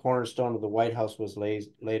chief cornerstone of the White House was laid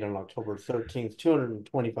on October 13th,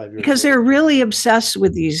 225 years Because later. they're really obsessed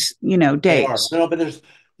with these, They are. dates. No, but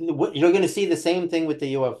you're going to see the same thing with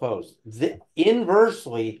the UFOs.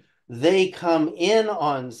 Inversely, they come in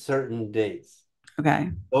on certain dates. Okay.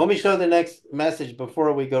 So let me show the next message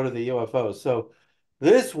before we go to the UFOs. So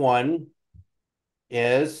this one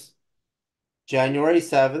is January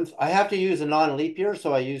 7th. I have to use a non-leap year,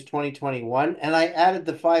 so I use 2021. And I added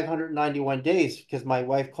the 591 days because my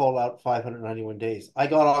wife called out 591 days. I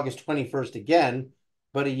got August 21st again,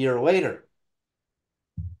 but a year later.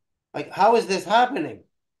 Like, how is this happening?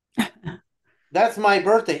 That's my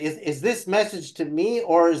birthday. Is this message to me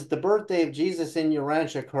or is the birthday of Jesus in your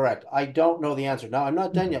rancho correct? I don't know the answer. Now, I'm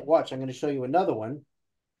not done yet. Watch, I'm going to show you another one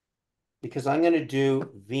because I'm going to do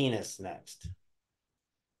Venus next.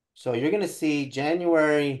 So you're going to see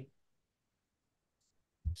January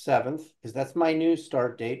 7th, because that's my new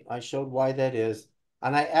start date. I showed why that is.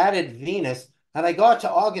 And I added Venus, and I got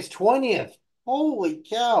to August 20th. Holy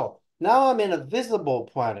cow. Now I'm in a visible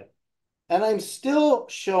planet, and I'm still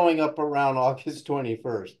showing up around August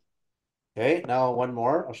 21st. Okay, now one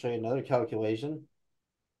more. I'll show you another calculation.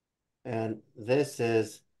 And this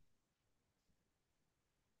is,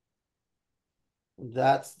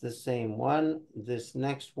 that's the same one. This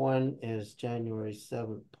next one is January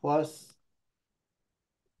 7th plus.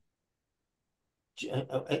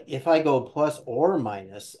 If I go plus or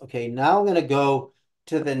minus, okay, now I'm going to go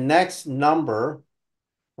to the next number.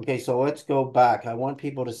 Okay, so let's go back. I want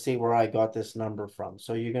people to see where I got this number from.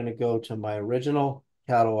 So you're going to go to my original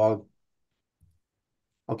catalog.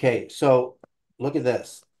 Okay, so look at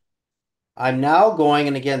this. I'm now going,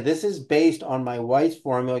 and again, this is based on my Weiss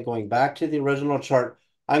formula, going back to the original chart.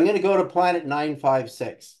 I'm going to go to planet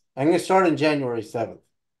 956. I'm going to start on January 7th.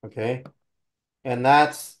 Okay. And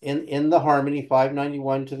that's in the harmony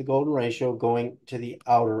 591 to the golden ratio going to the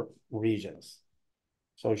outer regions.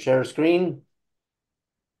 So share screen.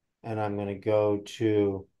 And I'm going to go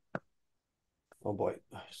to, oh boy,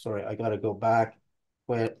 sorry, I got to go back,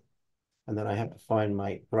 quit. And then I have to find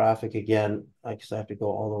my graphic again, because I have to go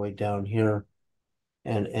all the way down here.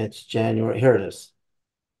 And it's January. Here it is.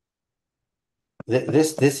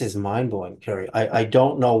 This is mind-blowing, Carrie. I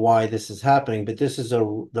don't know why this is happening, but this is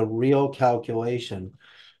the real calculation.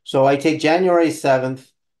 So I take January 7th.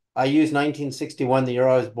 I use 1961, the year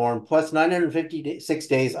I was born, plus 956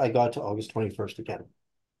 days. I got to August 21st again.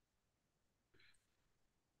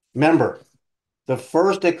 Remember, the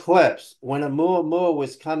first eclipse when Oumuamua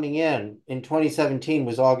was coming in 2017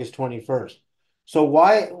 was August 21st. So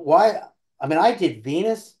why? I mean, I did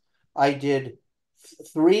Venus, I did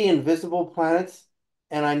 3 invisible planets,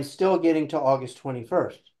 and I'm still getting to August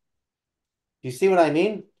 21st. You see what I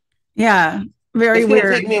mean? Yeah, very It's going to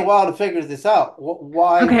weird. take me a while to figure this out.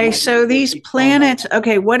 Why Okay, my so number these keeps going up. planets,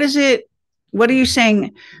 okay, what is it? What are you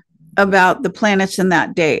saying about the planets in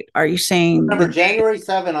that date? Are you saying Remember, the January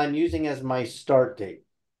 7, I'm using as my start date,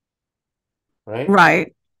 right?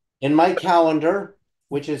 right? In my calendar,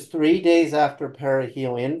 which is 3 days after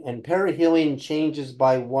perihelion, and perihelion changes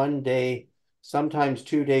by 1 day, sometimes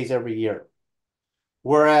 2 days every year.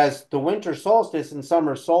 Whereas the winter solstice and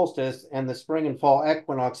summer solstice and the spring and fall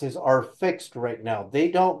equinoxes are fixed right now. They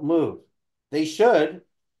don't move. They should,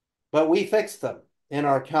 but we fix them in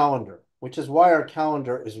our calendar, which is why our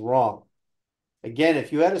calendar is wrong. Again,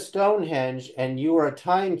 if you had a Stonehenge and you were a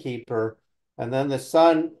timekeeper, and then the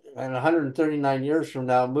sun, and 139 years from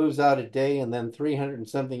now, moves out a day, and then 300 and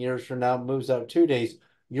something years from now, moves out 2 days,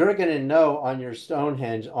 you're going to know on your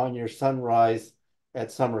Stonehenge, on your sunrise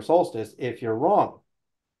at summer solstice, if you're wrong.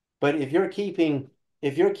 But if you're keeping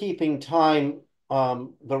time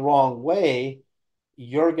the wrong way,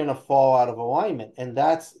 you're going to fall out of alignment. And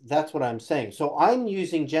that's what I'm saying. So I'm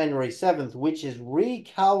using January 7th, which is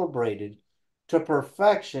recalibrated to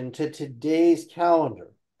perfection to today's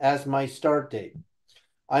calendar as my start date.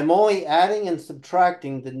 I'm only adding and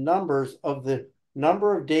subtracting the numbers of the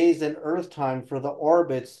number of days in Earth time for the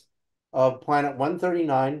orbits of planet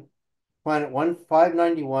 139, planet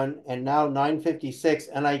 1591, and now 956.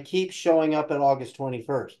 And I keep showing up at August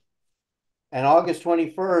 21st. And August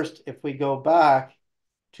 21st, if we go back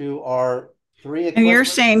to our three And you're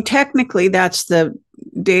eclipses. saying technically that's the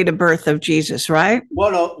date of birth of Jesus, right?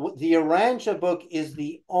 Well, no, the Urantia book is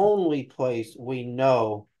the only place we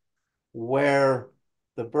know where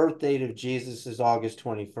the birth date of Jesus is August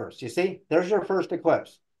 21st. You see, there's your first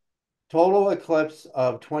eclipse. Total eclipse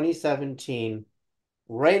of 2017,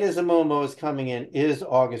 right as Oumuamua is coming in, is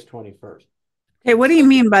August 21st. Okay, what do you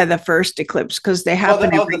mean by the first eclipse? Because they Well, happen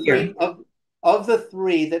the, of every the year. three of the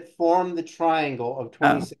three that form the triangle of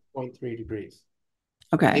Oh, 26.3 degrees.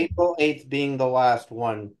 okay. April 8th being the last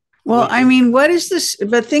one, Well, which I is mean, what is this?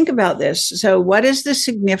 But think about this. So, what is the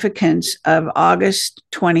significance of August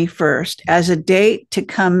 21st as a date to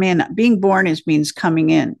come in? Being born is means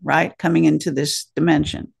coming in, right? Coming into this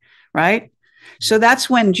dimension, right? So, that's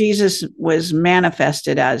when Jesus was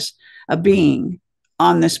manifested as a being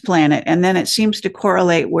on this planet. And then it seems to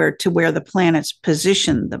correlate where the planets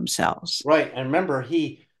position themselves. right. And remember,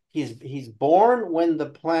 he's born when the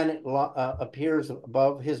planet appears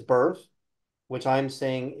above his birth, which I'm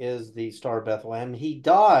saying is the star Bethlehem. He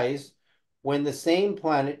dies when the same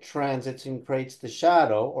planet transits and creates the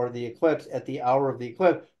shadow or the eclipse at the hour of the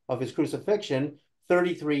eclipse of his crucifixion,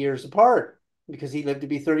 33 years apart, because he lived to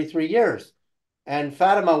be 33 years. And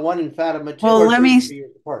Fatima 1 and Fatima 2 Well, are let me 33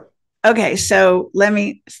 years apart. Okay, so let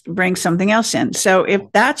me bring something else in. So if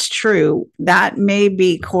that's true, that may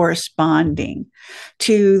be corresponding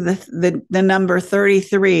to the number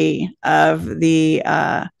 33 of the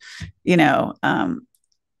you know,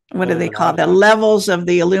 what do they call it? Illuminati. The levels of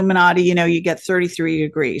the Illuminati, you get 33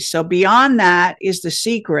 degrees. So beyond that is the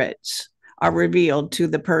secrets are revealed to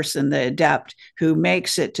the person, the adept, who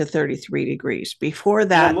makes it to 33 degrees. Before You know,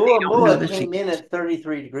 that, they don't know Mulamula the came in secrets. at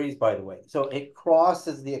 33 degrees, by the way. So it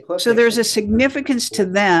crosses the So ecliptic. there's a significance to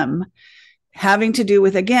them having to do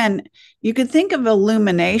with, again, you could think of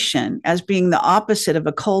illumination as being the opposite of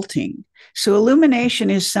occulting. So illumination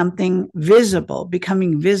is something visible,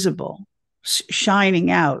 becoming visible, shining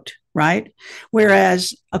out, right?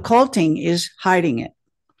 Whereas occulting is hiding it.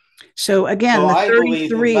 So So again, the I believe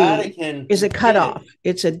the 33 Vatican is a hid cutoff.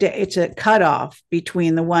 it. It's a cutoff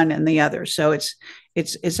between the one and the other. So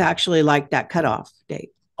it's actually like that cutoff date.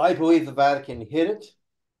 I believe the Vatican hid it.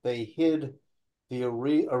 They hid a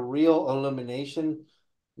real illumination.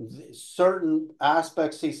 Certain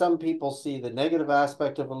aspects, see, some people see the negative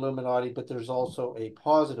aspect of Illuminati, but there's also a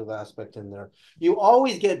positive aspect in there. You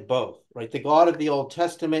always get both, right? The God of the Old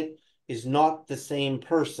Testament is not the same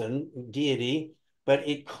person, deity, but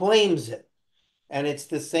it claims it. And it's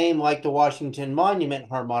the same like the Washington Monument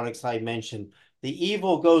harmonics I mentioned. The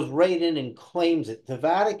evil goes right in and claims it. The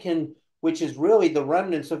Vatican, which is really the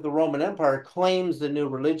remnants of the Roman Empire, claims the new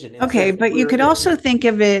religion and Okay, says, but you we're could it. also think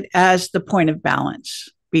of it as the point of balance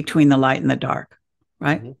between the light and the dark,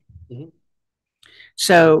 right? Mm-hmm. Mm-hmm.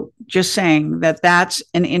 So just saying that that's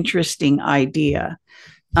an interesting idea,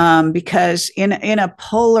 because in a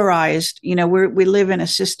polarized, we live in a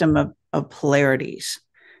system of polarities.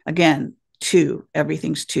 Again, two,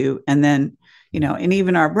 everything's two, and then and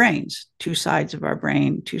even our brains, two sides of our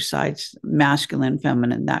brain, two sides, masculine,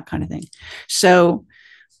 feminine, that kind of thing. So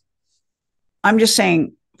I'm just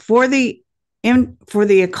saying for the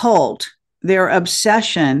occult, their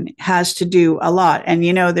obsession has to do a lot, and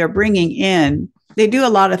they're bringing in. They do a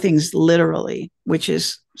lot of things literally, which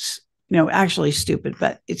is actually stupid,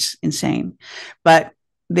 but it's insane. But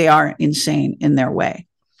they are insane in their way.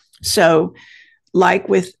 So, like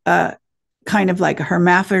with kind of like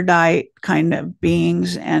hermaphrodite kind of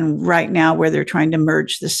beings, and right now where they're trying to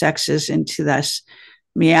merge the sexes into this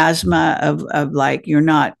miasma of like, you're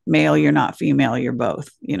not male, you're not female, you're both,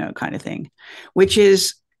 kind of thing, which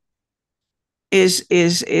is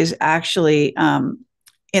actually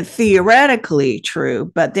theoretically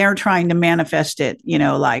true, but they're trying to manifest it,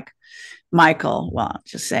 like Michael, well,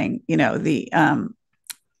 just saying, the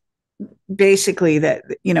basically that,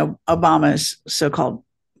 Obama's so-called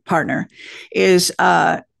partner is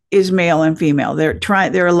male and female. There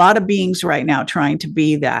are a lot of beings right now trying to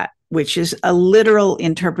be that, which is a literal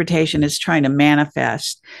interpretation, is trying to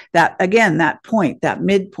manifest that, again, that point, that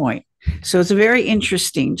midpoint. So it's very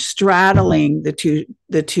interesting, straddling the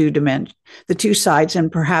two sides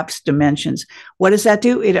and perhaps dimensions. What does that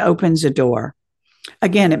do? It opens a door.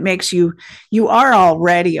 Again, it makes you are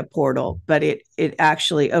already a portal, but it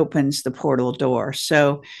actually opens the portal door.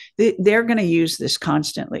 So they're going to use this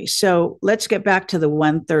constantly. So let's get back to the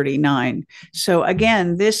 139. So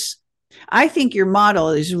again, this, I think your model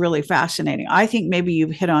is really fascinating. I think maybe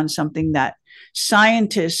you've hit on something that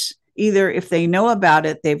scientists, either if they know about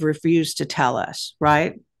it, they've refused to tell us,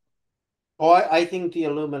 right? Oh, I think the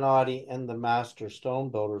Illuminati and the master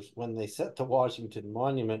stone builders, when they set the Washington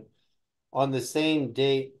Monument on the same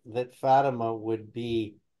date that Fatima would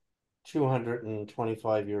be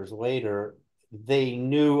 225 years later, they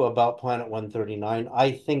knew about Planet 139.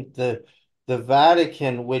 I think the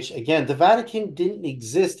Vatican, which again, the Vatican didn't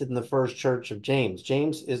exist in the first church of James.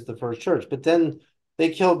 James is the first church, but then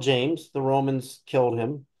they killed James. The Romans killed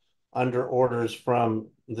him under orders from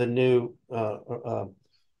the new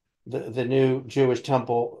Jewish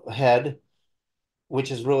temple head, which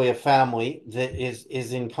is really a family that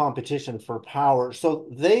is in competition for power. So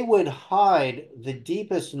they would hide the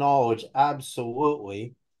deepest knowledge,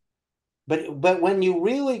 absolutely. But when you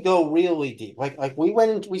really go really deep, like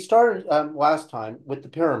we started last time with the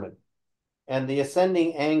pyramid and the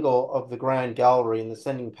ascending angle of the grand gallery and the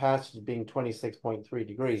ascending passage being 26.3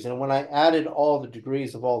 degrees. And when I added all the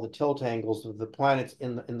degrees of all the tilt angles of the planets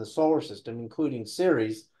in the solar system, including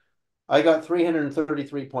Ceres, I got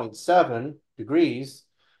 333.7 degrees.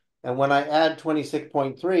 And when I add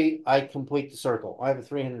 26.3, I complete the circle. I have a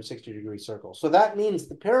 360-degree circle. So that means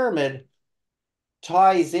the pyramid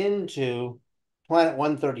ties into Planet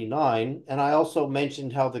 139. And I also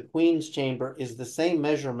mentioned how the Queen's Chamber is the same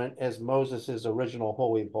measurement as Moses's original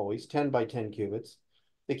Holy of Holies, 10 by 10 cubits.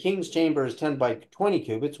 The King's Chamber is 10 by 20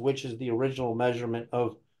 cubits, which is the original measurement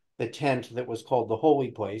of the tent that was called the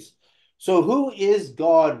holy place. So who is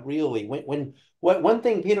God really? When what one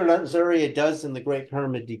thing Peter Lazaria does in the Great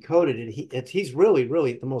Pyramid Decoded, he's really,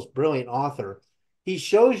 really the most brilliant author. He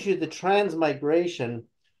shows you the transmigration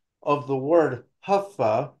of the word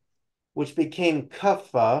huffa, which became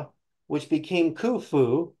kuffa, which became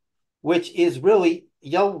kufu, which is really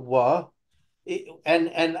Yahweh.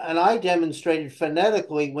 And I demonstrated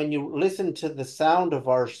phonetically when you listen to the sound of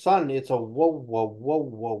our sun, it's a whoa whoa whoa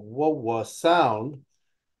whoa whoa whoa sound.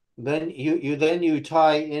 Then you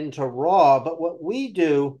tie into raw. But what we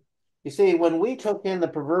do, you see, when we took in the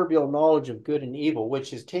proverbial knowledge of good and evil,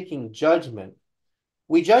 which is taking judgment,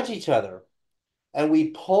 we judge each other and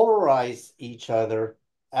we polarize each other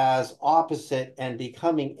as opposite and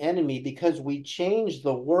becoming enemy because we change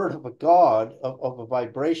the word of a God of a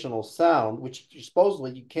vibrational sound, which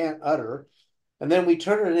supposedly you can't utter, and then we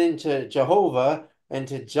turn it into Jehovah and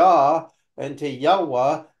to Jah and to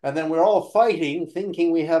Yahweh, and then we're all fighting,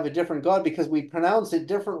 thinking we have a different God because we pronounce it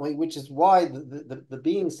differently, which is why the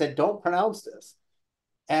being said, don't pronounce this.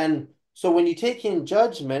 And so when you take in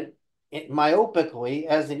judgment, myopically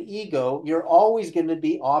as an ego, you're always going to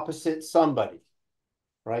be opposite somebody,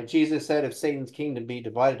 right? Jesus said, if Satan's kingdom be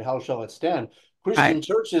divided, how shall it stand? Right. Christian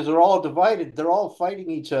churches are all divided. They're all fighting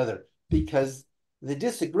each other because the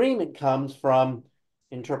disagreement comes from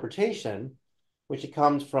interpretation, which it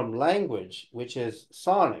comes from language, which is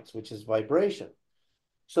sonics, which is vibration.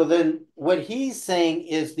 So then what he's saying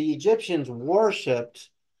is the Egyptians worshipped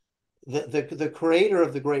the creator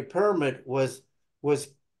of the Great Pyramid was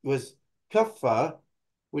Khufu,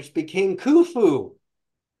 which became Khufu.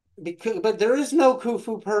 But there is no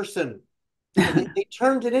Khufu person. They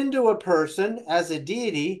turned it into a person as a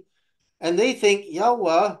deity, and they think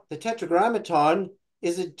Yahweh, the Tetragrammaton,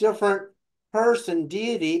 is a different person,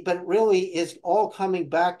 deity, but it really is all coming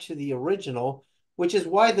back to the original, which is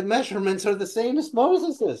why the measurements are the same as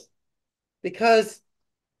Moses's. Because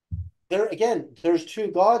there again, there's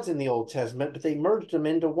two gods in the Old Testament, but they merged them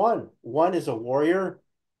into one. One is a warrior,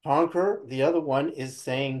 conquer. The other one is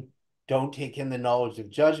saying, don't take in the knowledge of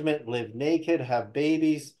judgment, live naked, have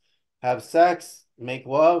babies, have sex, make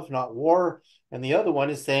love, not war. And the other one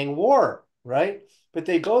is saying war, right? But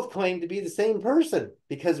they both claim to be the same person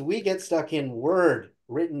because we get stuck in word,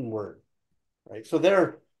 written word, right?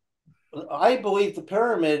 So I believe the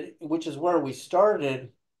pyramid, which is where we started,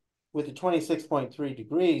 with the 26.3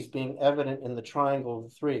 degrees being evident in the triangle of the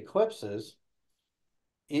three eclipses,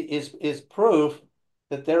 is proof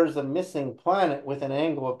that there is a missing planet with an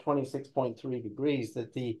angle of 26.3 degrees.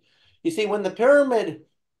 You see, when the pyramid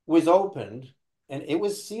was opened, and it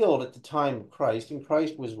was sealed at the time of Christ, and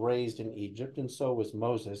Christ was raised in Egypt, and so was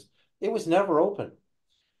Moses, it was never opened.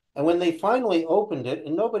 And when they finally opened it,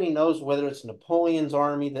 and nobody knows whether it's Napoleon's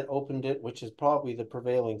army that opened it, which is probably the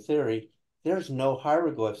prevailing theory, there's no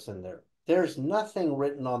hieroglyphs in there. There's nothing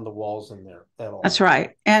written on the walls in there at all. That's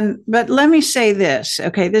right. But let me say this.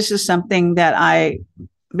 Okay, this is something that I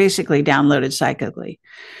basically downloaded psychically.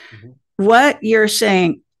 Mm-hmm. What you're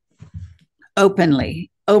saying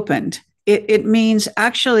opened, it means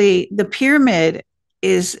actually the pyramid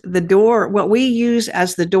is the door. What we use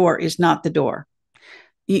as the door is not the door.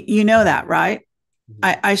 You know that, right?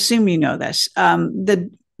 Mm-hmm. I assume you know this.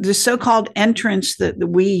 The so-called entrance that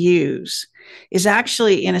we use is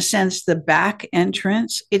actually, in a sense, the back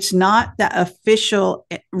entrance. It's not the official,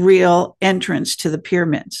 real entrance to the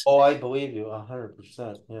pyramids. Oh, I believe you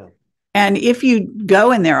 100%. Yeah. And if you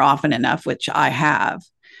go in there often enough, which I have,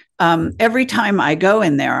 every time I go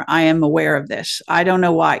in there, I am aware of this. I don't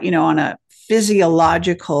know why, on a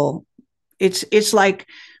physiological, it's like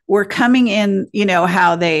we're coming in,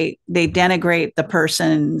 how they denigrate the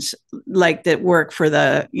persons like that work for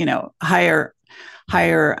the,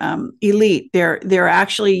 higher elite. They're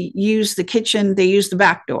actually use the kitchen. They use the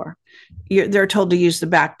back door. They're told to use the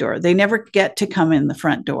back door. They never get to come in the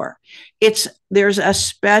front door. There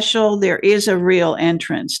is a real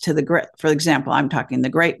entrance to for example, I'm talking the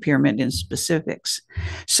Great Pyramid in specifics.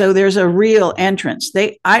 So there's a real entrance.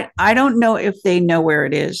 I don't know if they know where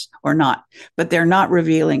it is or not, but they're not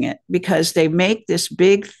revealing it because they make this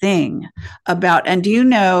big thing about, and do you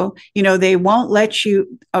know, they won't let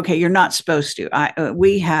you, okay, you're not supposed to.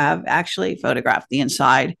 We have actually photographed the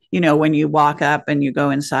inside, when you walk up and you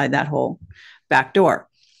go inside that whole back door.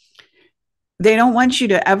 They don't want you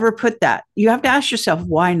to ever put that. You have to ask yourself,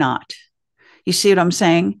 why not? You see what I'm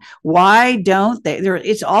saying? Why don't they?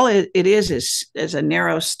 It's all it is a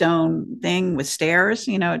narrow stone thing with stairs.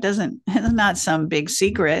 It's not some big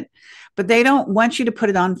secret, but they don't want you to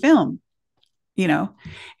put it on film.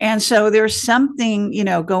 And so there's something,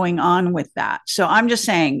 going on with that. So I'm just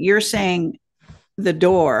saying, you're saying the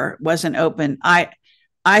door wasn't open.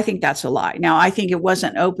 I think that's a lie. Now, I think it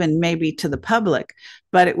wasn't open maybe to the public,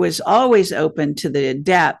 but it was always open to the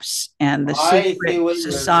adepts and the I see secret what you're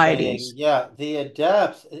saying. societies. Yeah, the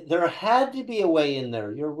adepts, there had to be a way in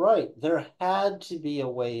there. You're right. There had to be a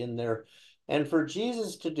way in there. And for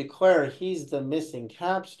Jesus to declare he's the missing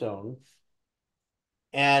capstone,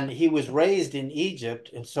 and he was raised in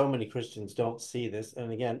Egypt, and so many Christians don't see this.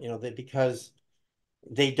 And again, because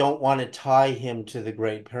they don't want to tie him to the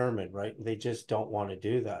Great Pyramid, right? They just don't want to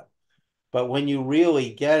do that. But when you really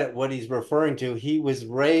get it, what he's referring to, he was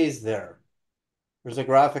raised there. There's a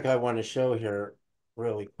graphic I want to show here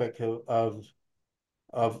really quick of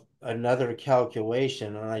another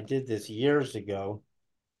calculation, and I did this years ago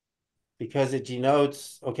because it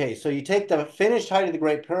denotes, okay, so you take the finished height of the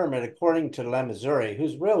Great Pyramid according to Le Mesurier,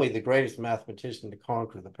 who's really the greatest mathematician to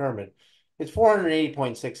conquer the pyramid. It's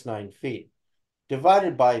 480.69 feet.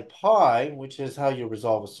 Divided by pi, which is how you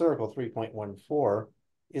resolve a circle, 3.14,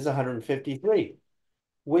 is 153,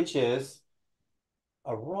 which is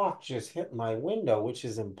a rock just hit my window, which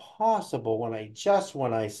is impossible when I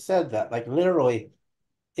said that. Like literally,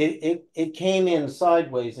 it came in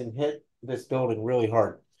sideways and hit this building really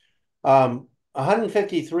hard.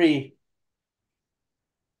 153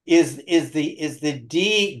 is the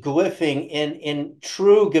deglyphing in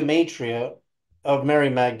true gematria of Mary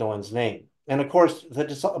Magdalene's name. And of course,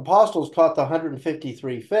 the apostles caught the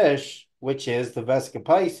 153 fish, which is the Vesica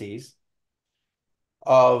Pisces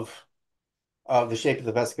of the shape of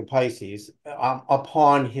the Vesica Pisces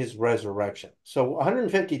upon his resurrection. So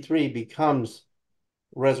 153 becomes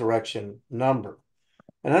resurrection number.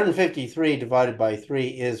 And 153 divided by 3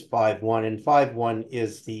 is 5.1, and 5.1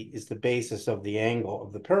 is the basis of the angle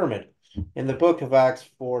of the pyramid. In the book of Acts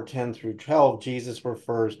 4:10 through 12, Jesus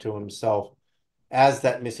refers to himself as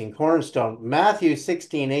that missing cornerstone. Matthew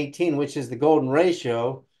 16:18, which is the golden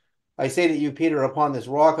ratio, I say to you, Peter, upon this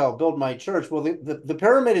rock I'll build my church. Well, the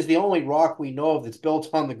pyramid is the only rock we know of that's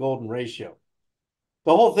built on the golden ratio.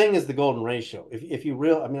 The whole thing is the golden ratio. If you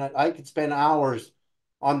real, I mean, I could spend hours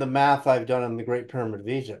on the math I've done on the Great Pyramid of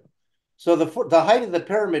Egypt. So the height of the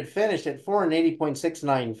pyramid finished at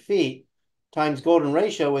 480.69 feet times golden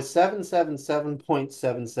ratio was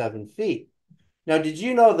 777.77 feet. Now, did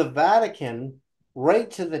you know the Vatican,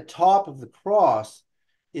 right to the top of the cross,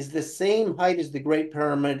 is the same height as the Great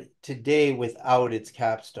Pyramid today without its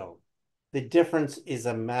capstone? The difference is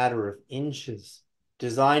a matter of inches,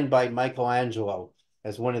 designed by Michelangelo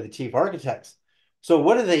as one of the chief architects. So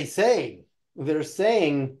what are they saying? They're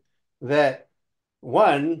saying that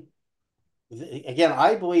one, again,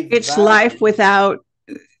 I believe the It's life Vatican,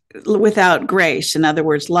 without grace. In other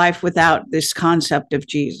words, life without this concept of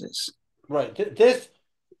Jesus, right?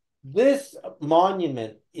 This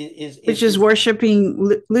monument which is is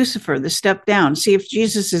worshiping Lucifer, the step down. See, if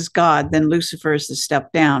Jesus is God, then Lucifer is the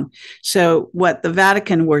step down. So what the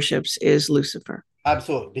Vatican worships is Lucifer.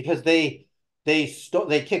 absolutely because they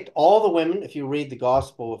kicked all the women. If you read the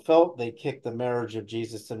Gospel of Philip, they kicked the marriage of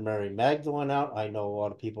Jesus and Mary Magdalene out. I know a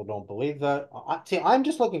lot of people don't believe that. I'm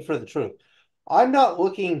just looking for the truth. I'm not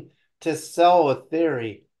looking to sell a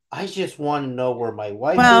theory. I just want to know where my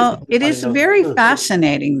wife is. I Well, it want to is know the very truth.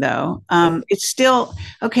 fascinating, though. It's still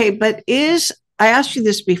okay, but I asked you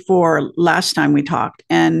this before last time we talked,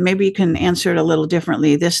 and maybe you can answer it a little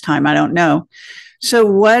differently this time. I don't know. So,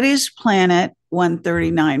 what is Planet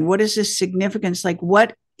 139? What is the significance? Like,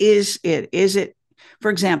 what is it? Is it,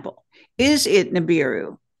 for example, is it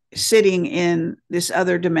Nibiru sitting in this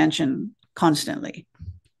other dimension constantly,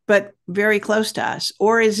 but very close to us?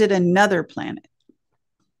 Or is it another planet?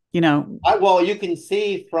 You know, Well, you can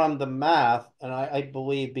see from the math, and I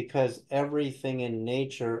believe because everything in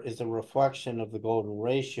nature is a reflection of the golden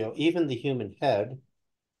ratio, even the human head,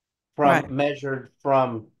 right. from measured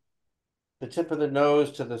from the tip of the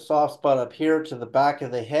nose to the soft spot up here to the back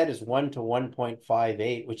of the head is 1 to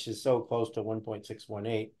 1.58, which is so close to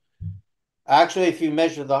 1.618. Actually, if you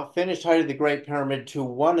measure the finished height of the Great Pyramid to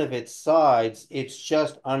one of its sides, it's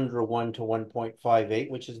just under 1 to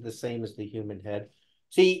 1.58, which is the same as the human head.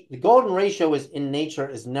 See, the golden ratio is in nature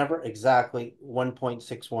is never exactly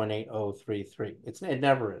 1.618033. It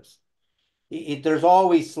never is. There's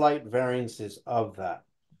always slight variances of that.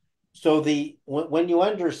 So when you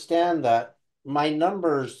understand that, my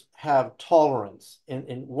numbers have tolerance,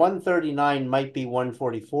 and 139 might be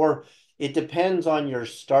 144. It depends on your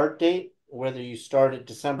start date, whether you start at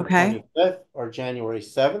December Okay. 25th or January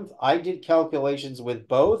 7th. I did calculations with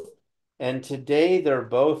both, and today they're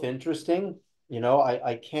both interesting.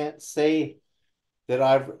 I can't say that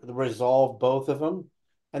I've resolved both of them.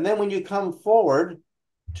 And then when you come forward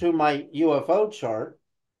to my UFO chart,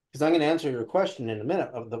 because I'm going to answer your question in a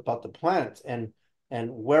minute about the planets and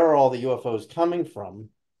where are all the UFOs coming from.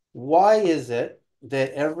 Why is it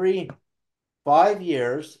that every 5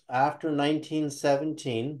 years after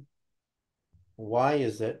 1917, why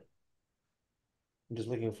is it? I'm just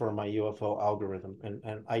looking for my UFO algorithm,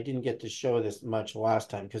 and I didn't get to show this much last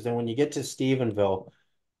time because then when you get to Stephenville,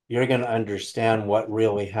 you're going to understand what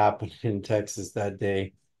really happened in Texas that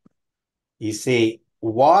day. You see,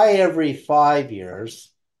 why every 5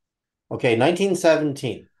 years? Okay,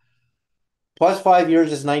 1917. Plus 5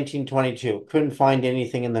 years is 1922. Couldn't find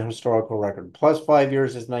anything in the historical record. Plus 5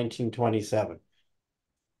 years is 1927.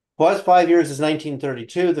 Plus 5 years is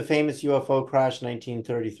 1932. The famous UFO crash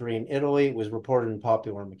 1933 in Italy was reported in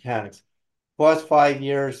Popular Mechanics. Plus 5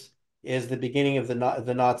 years is the beginning of the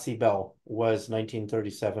Nazi Bell, was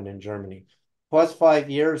 1937 in Germany. Plus 5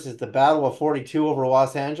 years is the Battle of 42 over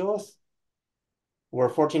Los Angeles, were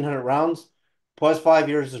 1,400 rounds. Plus 5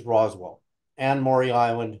 years is Roswell and Maury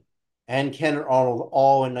Island and Kenneth Arnold,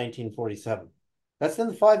 all in 1947. That's in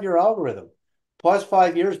the 5 year algorithm. Plus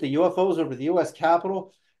 5 years, the UFOs over the US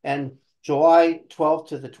Capitol and July 12th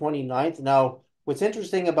to the 29th. Now, what's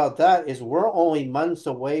interesting about that is we're only months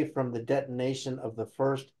away from the detonation of the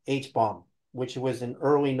first H bomb, which was in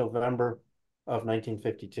early November of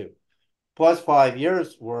 1952. Plus 5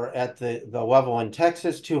 years, we're at the level in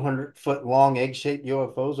Texas, 200-foot long egg-shaped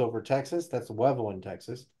UFOs over Texas. That's the level in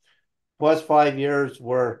Texas. Plus 5 years,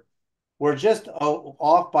 we're just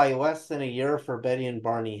off by less than a year for Betty and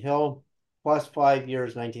Barney Hill. Plus 5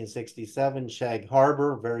 years, 1967, Shag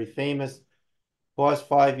Harbor, very famous. Plus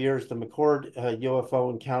 5 years, the McCord UFO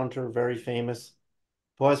encounter, very famous.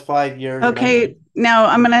 Plus 5 years, Okay, now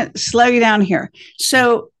I'm going to slow you down here.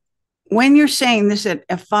 So when you're saying this at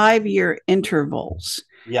a 5 year intervals,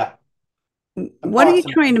 yeah, what are you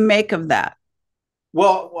approximately. trying to make of that?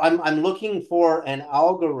 Well, I'm looking for an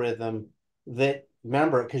algorithm that,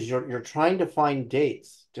 remember, because you're trying to find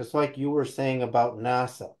dates, just like you were saying about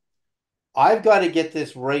NASA. I've got to get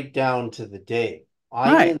this right down to the day.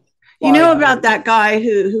 I'm Right. in You know 5 years. about that guy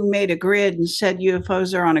who made a grid and said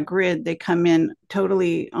UFOs are on a grid. They come in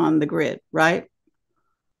totally on the grid, right?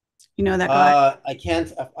 You know that guy? I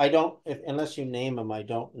can't. I don't. Unless you name him, I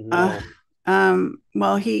don't Uh, know.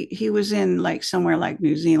 well, he was in like somewhere like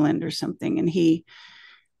New Zealand or something, and Oh, he's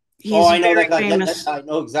I know very that guy. famous. I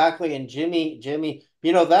know exactly. And Jimmy,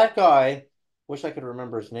 that guy. Wish I could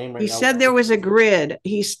remember his name right He now. said there was a grid.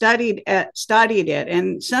 He studied it,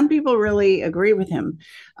 and some people really agree with him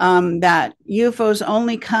that UFOs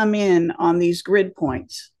only come in on these grid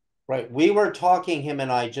points. Right. We were talking, him and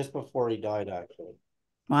I, just before he died, actually.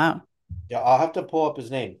 Wow. Yeah, I'll have to pull up his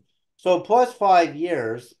name. So plus 5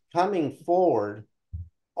 years coming forward,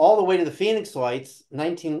 all the way to the Phoenix Lights,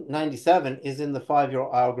 1997, is in the 5 year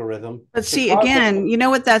algorithm. But see, Chicago, again, you know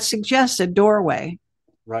what that suggests? A doorway.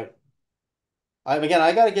 right. I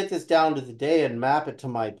got to get this down to the day and map it to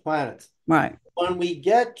my planets. Right. When we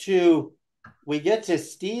get to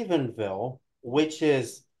Stephenville, which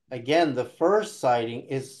is again the first sighting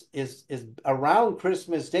is around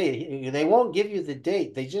Christmas Day. They won't give you the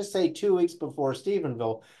date. They just say 2 weeks before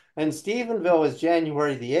Stephenville, and Stephenville is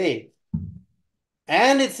January the 8th.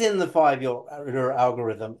 And it's in the 5 year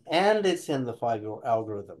algorithm, and it's in the 5 year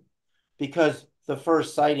algorithm because the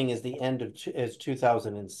first sighting is the end of is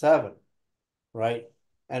 2007, right?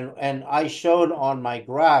 And I showed on my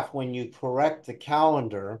graph when you correct the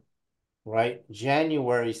calendar, right?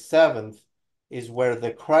 January 7th is where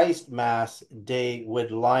the Christ Mass day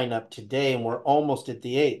would line up today, and we're almost at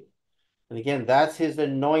the 8th. And again, that's his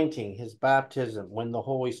anointing, his baptism, when the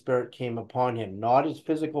Holy Spirit came upon him, not his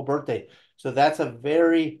physical birthday. So that's a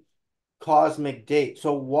very cosmic date.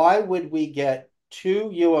 So why would we get two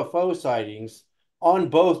UFO sightings on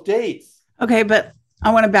both dates? Okay, but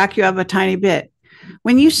I want to back you up a tiny bit.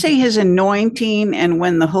 When you say his anointing and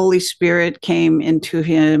when the Holy Spirit came into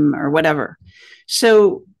him or whatever,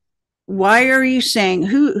 so why are you saying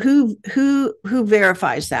who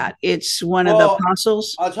verifies that? It's one of the Well,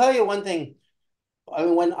 apostles. I'll tell you one thing. I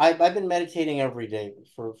mean, when I've been meditating every day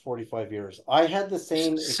for 45 years, I had the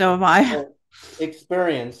same So have I.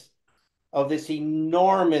 experience of this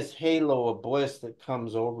enormous halo of bliss that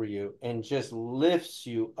comes over you and just lifts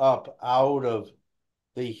you up out of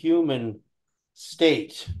the human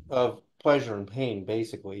state of pleasure and pain,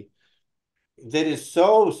 basically, that is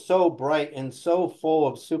so bright and so full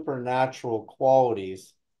of supernatural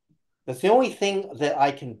qualities. That's the only thing that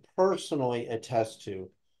I can personally attest to,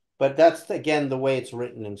 but that's again the way it's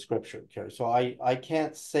written in scripture, Carrie. So I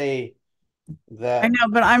can't say I that. know,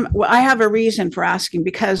 but I have a reason for asking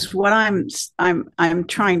because what I'm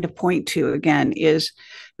trying to point to again is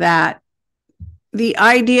that the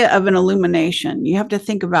idea of an illumination, you have to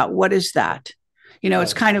think about what is that? It's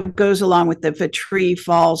Right. kind of goes along with if a tree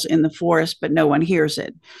falls in the forest, but no one hears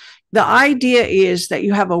it. The Mhm. idea is that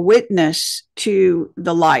you have a witness to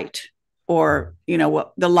the light, or,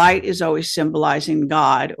 what the light is always symbolizing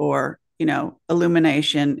God, or,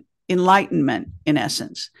 illumination, enlightenment, in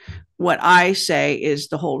essence. What I say is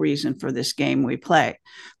the whole reason for this game we play.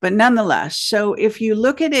 But nonetheless, so if you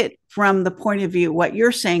look at it from the point of view, what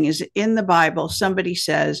you're saying is in the Bible, somebody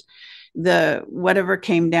says the whatever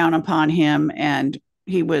came down upon him and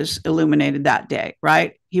he was illuminated that day,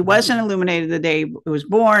 right? He Mhm. wasn't illuminated the day he was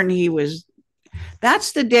born.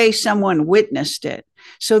 That's the day someone witnessed it.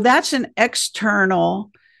 So that's an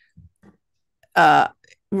external, uh,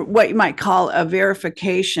 what you might call a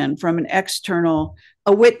verification from an external,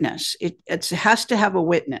 a witness. It has to have a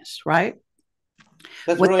witness, right?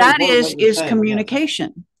 That's What really that important what you're is saying. Yes.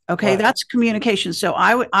 communication. Okay, Right. that's communication. So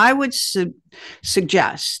I would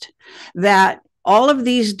suggest that all of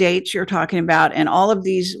these dates you're talking about, and all of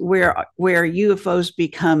these where UFOs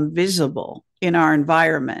become visible in our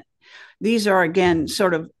environment, these are again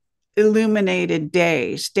sort of illuminated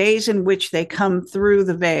days in which they come through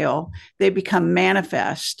the veil, they become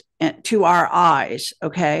manifest to our eyes.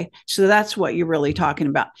 Okay, so that's what you're really talking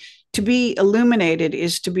about. To be illuminated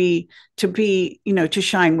is to be to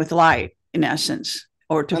shine with light, in essence,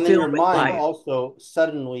 or to And then fill your with mind light. also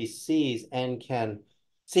suddenly sees and can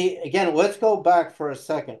see. Again, let's go back for a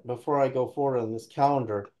second before I go forward on this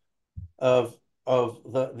calendar of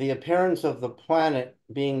the appearance of the planet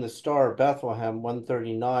being the star of Bethlehem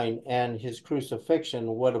 139, and his crucifixion,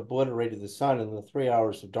 what obliterated the sun in the 3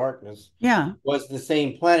 hours of darkness, Yeah. was the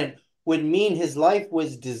same planet, would mean his life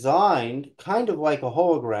was designed kind of like a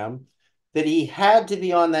hologram, that he had to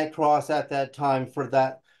be on that cross at that time for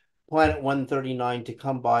that planet 139 to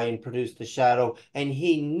come by and produce the shadow. And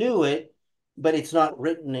he knew it, but it's not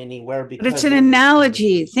written anywhere But it's because an it was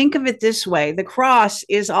analogy. Think of it this way: the cross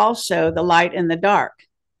is also the light and the dark,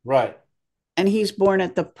 right. and he's born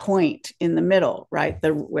at the point in the middle, right?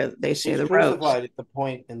 Where they say He's the rose. crucified at the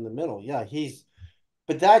point in the middle. Yeah, he's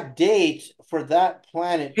but that date for that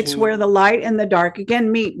planet It's to where the light and the dark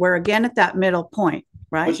again meet. We're again at that middle point,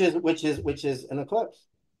 right? which is an eclipse,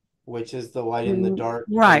 which is the light and the dark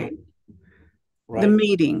and Right. The right.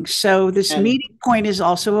 meeting. So this And meeting point is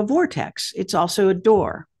also a vortex. It's also a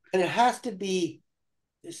door. and it has to be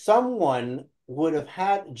someone would have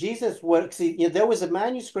had Jesus would see, there was a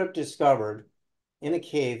manuscript discovered in a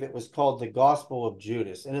cave. It was called the Gospel of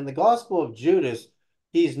Judas. And in the Gospel of Judas,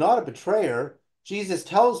 he's not a betrayer. Jesus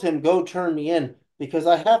tells him, "Go turn me in because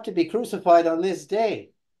I have to be crucified on this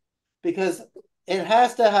day." Because it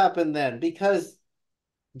has to happen then, because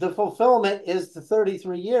the fulfillment is the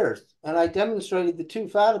 33 years. And I demonstrated the two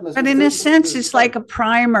Fatimas But with in a 33 sense, years it's apart. like a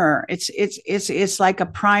primer. It's like a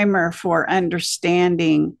primer for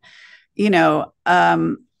understanding, you know,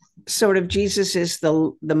 sort of Jesus is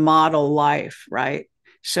the model life, right?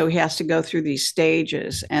 So he has to go through these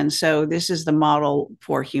stages. And so this is the model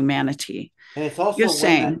for humanity. And it's You're also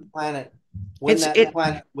saying when it's that it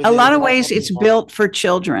planet a was in lot of ways Bethlehem. it's built for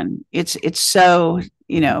children. It's so,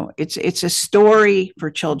 it's a story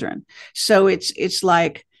for children. So it's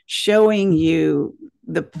like showing you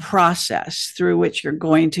the process through which you're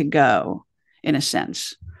going to go, in a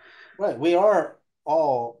sense. Right. We are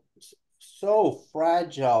all so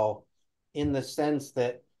fragile in the sense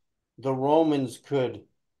that the Romans could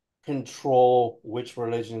control which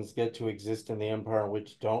religions get to exist in the empire and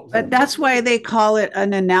which don't. But that's why they call it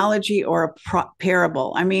an analogy or a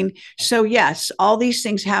parable. I mean, so yes, all these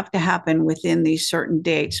things have to happen within these certain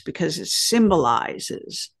dates because it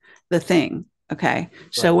symbolizes the thing. Okay.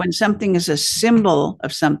 So Right. when something is a symbol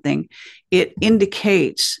of something, it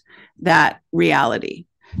indicates that reality.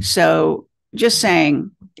 So just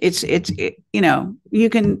saying you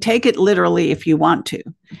can take it literally if you want to,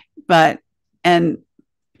 but, and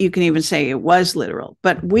you can even say it was literal,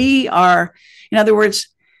 but we are, in other words,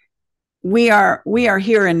 we are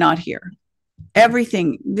here and not here.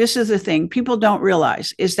 Everything, this is the thing people don't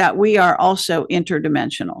realize, is that we are also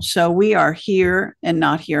interdimensional. So we are here and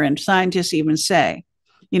not here, and scientists even say,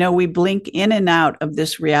 we blink in and out of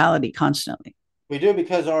this reality constantly. We do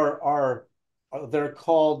because our they're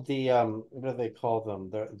called the what do they call them?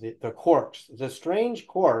 The quarks. The strange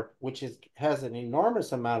quark, which has an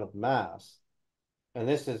enormous amount of mass. And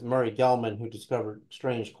this is Murray Gell-Mann who discovered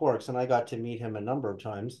strange quarks, and I got to meet him a number of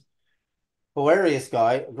times. Hilarious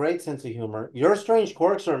guy, great sense of humor. Your strange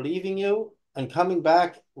quarks are leaving you and coming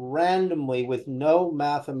back randomly with no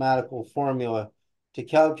mathematical formula to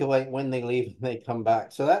calculate when they leave and they come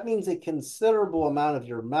back. So that means a considerable amount of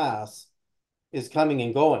your mass is coming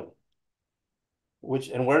and going. which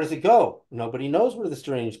and where does it go? Nobody knows where the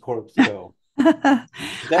strange corpse go. I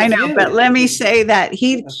That's know, but you. let me say that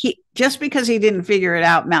he just because he didn't figure it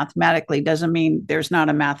out mathematically doesn't mean there's not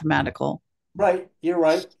a mathematical Right, you're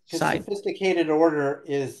right. Because side. sophisticated order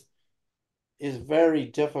is very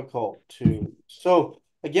difficult to. So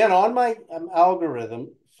again, on my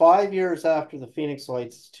algorithm, 5 years after the Phoenix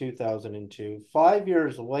Lights, 2002, 5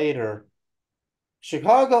 years later,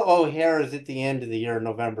 Chicago O'Hare is at the end of the year,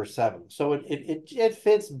 November 7th. So it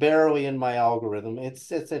fits barely in my algorithm.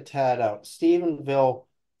 It's a tad out. Stephenville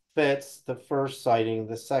fits the first sighting.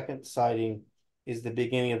 The second sighting is the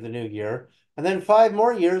beginning of the new year. And then 5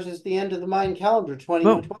 more years is the end of the Mayan calendar,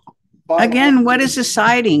 Well, 2112. 5 more again, what years. is a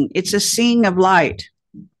sighting? It's a seeing of light,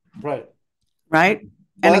 Right. right?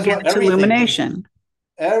 Well, And that's again, what it's illumination.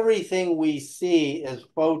 everything we see is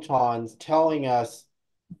photons telling us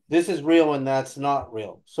this is real and that's not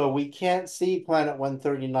real. So we can't see planet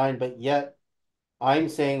 139, but yet I'm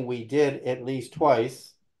saying we did at least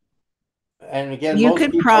twice. And again, You most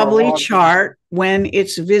could people are probably locked in. chart when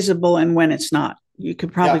it's visible and when it's not. You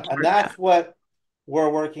could probably Yeah, and chart that. that's what we're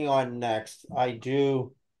working on next. I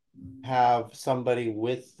do have somebody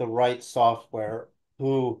with the right software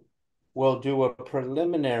who will do a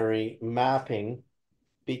preliminary mapping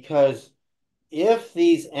because if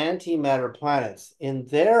these antimatter planets in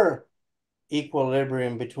their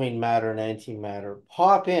equilibrium between matter and antimatter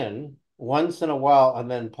pop in once in a while and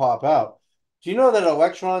then pop out. Do you know that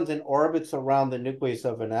electrons in orbits around the nucleus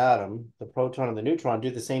of an atom, the proton and the neutron,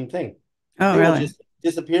 do the same thing? Oh, They will really? just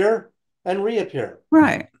disappear and reappear.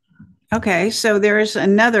 Right. Okay. So there's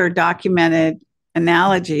another documented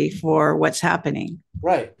analogy for what's happening.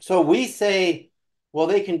 Right. So we say, well,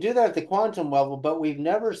 they can do that at the quantum level, but we've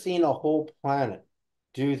never seen a whole planet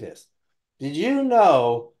do this. Did you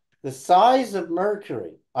know the size of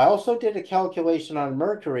Mercury? I also did a calculation on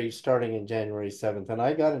Mercury starting in January 7th, and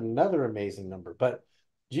I got another amazing number. But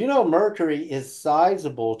do you know Mercury is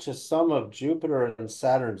sizable to some of Jupiter and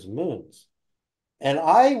Saturn's moons? And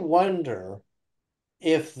I wonder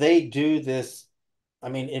if they do this, I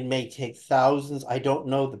mean, it may take thousands. I don't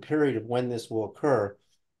know the period of when this will occur,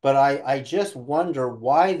 but I just wonder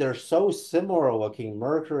why they're so similar looking,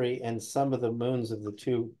 Mercury and some of the moons of the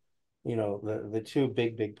two, the two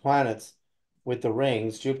big planets with the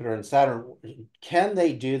rings, Jupiter and Saturn. Can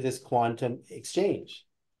they do this quantum exchange?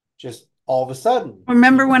 Just all of a sudden,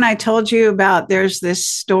 Remember when I told you about there's this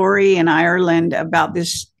story in Ireland about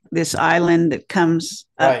this island that comes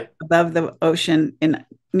up right, above the ocean in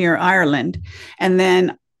near Ireland, and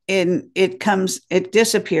then it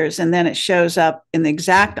disappears, and then it shows up in the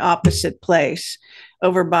exact opposite place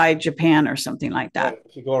over by Japan or something like that. right.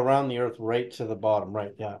 If you go around the Earth right to the bottom,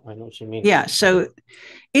 right? Yeah, I know what you mean. Yeah, so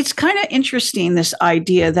it's kind of interesting this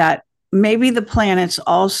idea that maybe the planets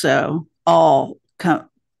also all come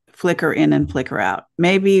flicker in and flicker out.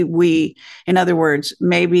 Maybe we, in other words,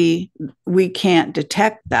 maybe we can't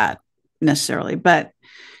detect that necessarily, but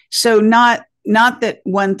so not that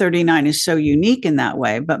 139 is so unique in that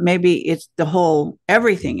way, but maybe it's the whole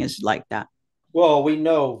everything is like that. Well, we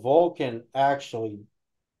know Vulcan actually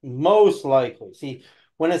most likely. See,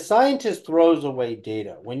 when a scientist throws away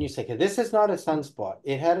data, when you say, okay, this is not a sunspot,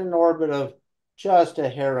 it had an orbit of just a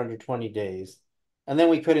hair under 20 days, and then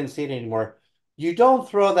we couldn't see it anymore. You don't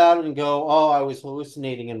throw that out and go, oh, I was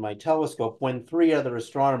hallucinating in my telescope when three other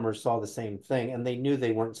astronomers saw the same thing and they knew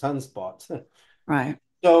they weren't sunspots. Right.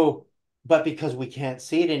 So, but because we can't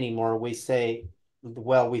see it anymore, we say,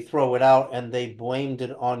 well, we throw it out and they blamed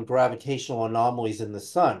it on gravitational anomalies in the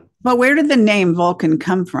sun. But where did the name Vulcan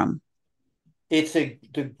come from? It's the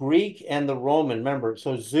Greek and the Roman. Remember,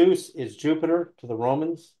 so Zeus is Jupiter to the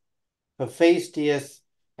Romans. Hephaestus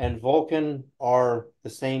and Vulcan are the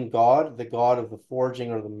same god, the god of the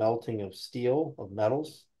forging or the melting of steel, of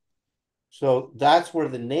metals. So that's where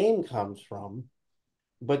the name comes from.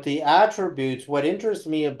 But the attributes, what interests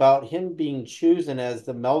me about him being chosen as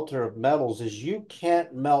the melter of metals is you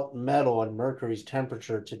can't melt metal in Mercury's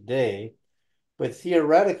temperature today. But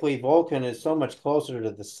theoretically, Vulcan is so much closer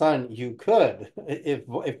to the sun, you could,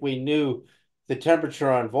 if we knew the temperature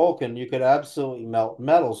on Vulcan, you could absolutely melt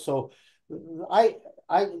metal. So I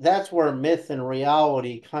that's where myth and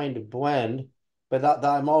reality kind of blend. But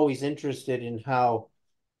I'm always interested in how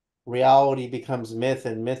reality becomes myth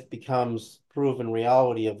and myth becomes proven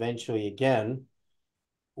reality eventually again.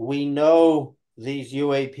 We know these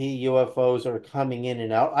UAP UFOs are coming in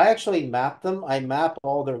and out. I actually map them. I map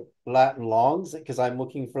all their Latin longs because I'm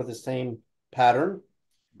looking for the same pattern.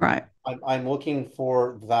 Right. I'm looking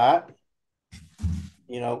for that.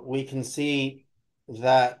 We can see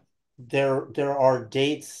that there are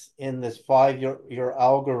dates in this 5 year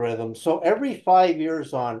algorithm. So every 5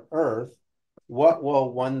 years on Earth, what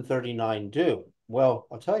will 139 do? Well,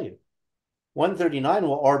 I'll tell you. 139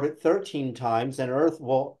 will orbit 13 times, and Earth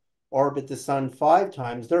will orbit the sun 5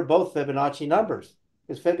 times. They're both Fibonacci numbers,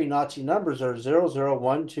 because Fibonacci numbers are 0, 0,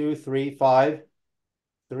 1, 2, 3, 5,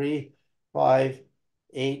 3, 5,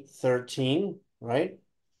 8, 13, right?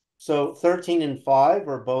 So 13 and 5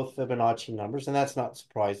 are both Fibonacci numbers, and that's not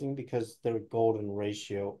surprising because they're golden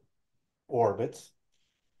ratio orbits.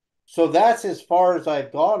 So that's as far as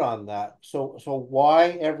I've got on that. So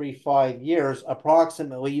why every 5 years,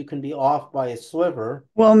 approximately, you can be off by a sliver?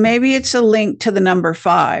 Well, maybe it's a link to the number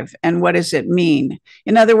five. And what does it mean?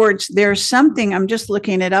 In other words, there's something, I'm just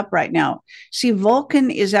looking it up right now. See, Vulcan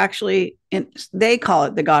is actually, they call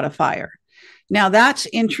it the god of fire. Now, that's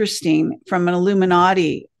interesting from an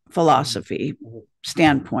Illuminati philosophy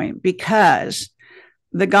standpoint because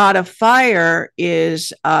the god of fire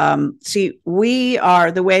is, see, we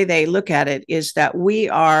are, the way they look at it is that we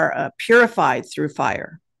are purified through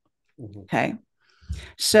fire. Mhm. Okay.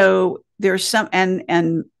 So there's some,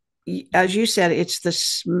 and as you said, it's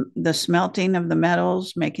the smelting of the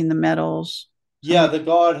metals, making the metals. Yeah, Something the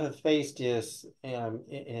god Hephaestus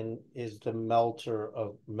is the melter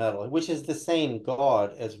of metal, which is the same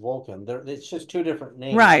god as Vulcan. It's just two different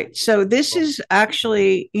names. right. So this is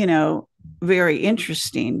actually, very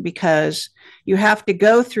interesting because you have to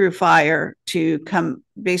go through fire to come,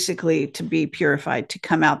 basically to be purified, to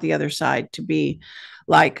come out the other side, to be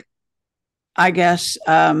like, I guess,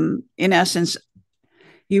 in essence,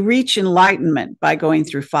 you reach enlightenment by going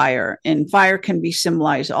through fire. And fire can be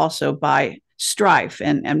symbolized also by strife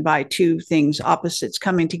and by two things, opposites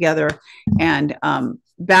coming together and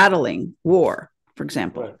battling war, for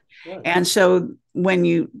example. Right, right. And so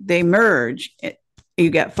when they merge, you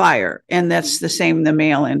get fire. And that's the same, the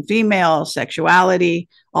male and female, sexuality,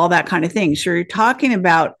 all that kind of thing. So you're talking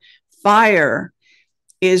about fire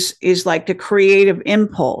is like the creative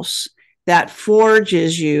impulse that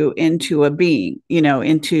forges you into a being,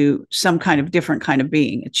 into some kind of different kind of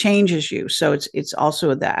being. It changes you. So it's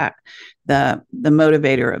also the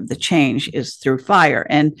motivator of the change is through fire.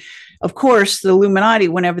 And of course, the Illuminati,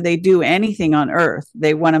 whenever they do anything on Earth,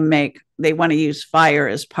 they want to use fire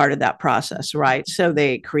as part of that process, right? So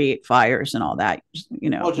they create fires and all that,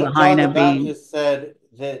 Well, John the Lahaina being. Baptist said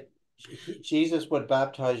that Jesus would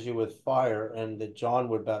baptize you with fire and that John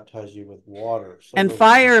would baptize you with water. So And those,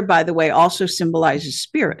 fire, by the way, also symbolizes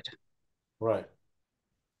spirit. right.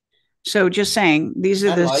 So just saying, these are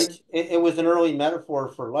And the light. It was an early metaphor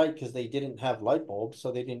for light because they didn't have light bulbs,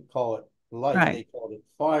 so they didn't call it light. right. They called it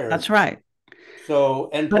fire. That's right. So,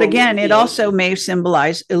 and But again, it Prometheus, also may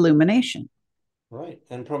symbolize illumination. right.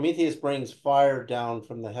 And Prometheus brings fire down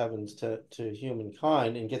from the heavens to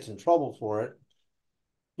humankind and gets in trouble for it.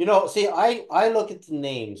 See, I look at the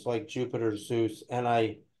names like Jupiter, Zeus, and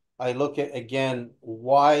I look at again,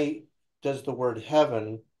 why does the word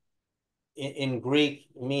heaven in Greek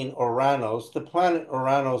mean Oranos? The planet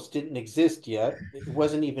Oranos didn't exist yet. It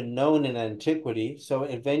wasn't even known in antiquity, so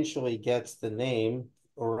it eventually gets the name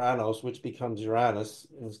Oranos, which becomes Uranus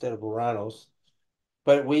instead of Oranos.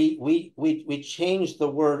 But we changed the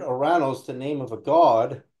word Oranos, the name of a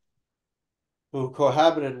god who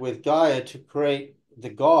cohabited with Gaia to create the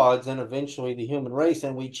gods and eventually the human race.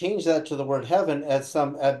 And we changed that to the word heaven as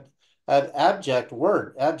some abject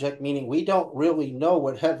word. Abject meaning we don't really know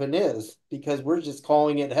what heaven is because we're just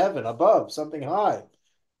calling it heaven above, something high.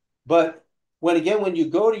 But when you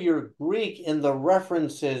go to your Greek in the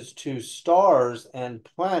references to stars and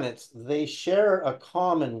planets, they share a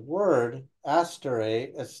common word,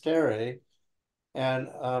 astere, and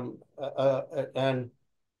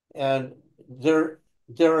and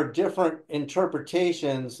there are different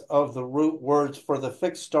interpretations of the root words for the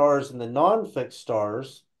fixed stars and the non-fixed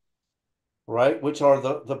stars, right? Which are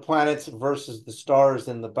the planets versus the stars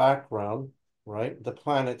in the background, right? The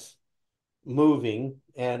planets moving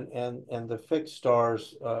and the fixed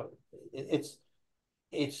stars. It's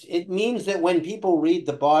it means that when people read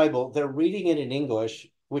the Bible, they're reading it in English,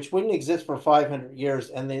 which wouldn't exist for 500 years,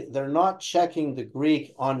 and they're not checking the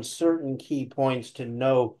Greek on certain key points to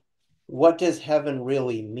know what does heaven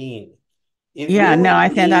really mean. It Yeah, no, really I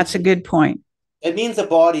think that's means a good point. it means a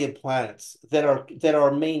body of planets that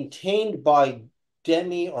are maintained by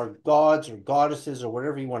demi or gods or goddesses or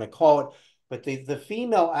whatever you want to call it. But the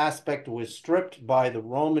female aspect was stripped by the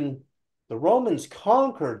Roman. The Romans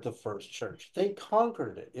conquered the first church. They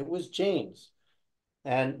conquered it. It was James.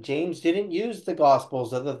 And James didn't use the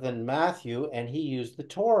Gospels other than Matthew, and he used the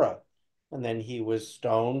Torah. And then he was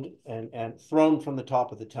stoned and thrown from the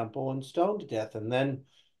top of the temple and stoned to death. And then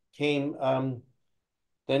came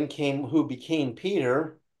then came who became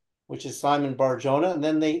Peter, which is Simon Bar-Jonah, and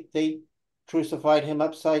then they crucified him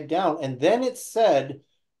upside down. And then it's said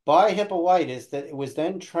by Hippolytus that it was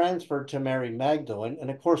then transferred to Mary Magdalene. And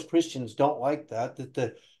of course, Christians don't like that, that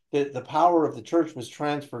the power of the church was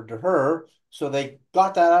transferred to her. So they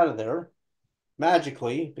got that out of there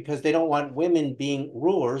magically because they don't want women being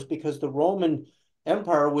rulers, because the Roman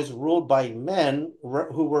Empire was ruled by men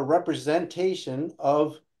who were representation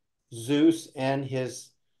of Zeus and his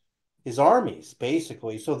armies,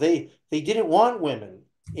 basically. So they didn't want women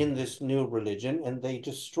in this new religion, and they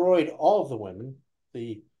destroyed all of the women.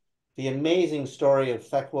 The amazing story of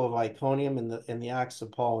Thecla of Iconium in the Acts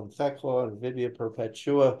of Paul and Thecla and Vivia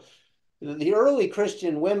Perpetua. The early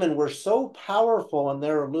Christian women were so powerful in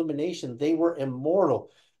their illumination, they were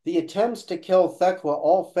immortal. The attempts to kill Thecla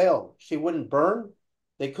all failed. She wouldn't burn.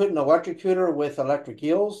 They couldn't electrocute her with electric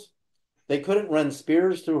eels. They couldn't run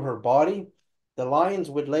spears through her body. The lions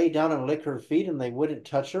would lay down and lick her feet and they wouldn't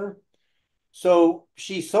touch her. So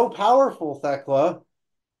she's so powerful, Thecla,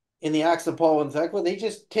 in the Acts of Paul and Thecla, they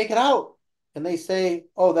just take it out and they say,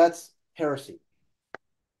 oh, that's heresy.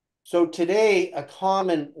 So today, a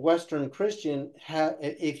common Western Christian,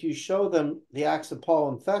 if you show them the Acts of Paul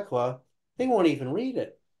and Thecla, they won't even read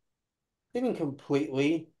it. They've been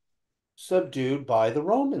completely subdued by the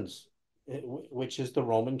Romans, which is the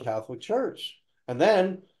Roman Catholic Church. And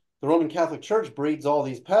then the Roman Catholic Church breeds all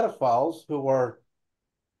these pedophiles who are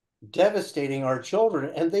devastating our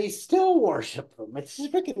children, and they still worship them. It's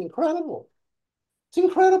freaking incredible. It's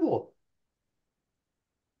incredible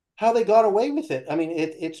how they got away with it. I mean,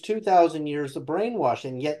 it's 2,000 years of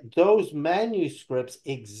brainwashing, yet those manuscripts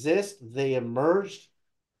exist. They emerged,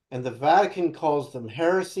 and the Vatican calls them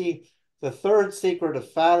heresy. The third secret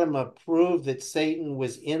of Fatima proved that Satan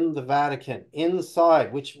was in the Vatican,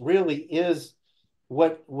 inside, which really is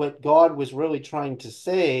what God was really trying to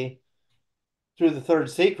say through the third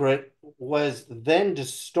secret, was then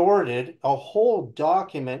distorted, a whole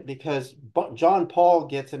document, because John Paul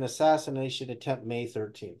gets an assassination attempt May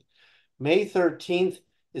 13th. May 13th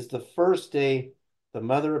is the first day the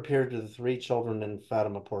mother appeared to the three children in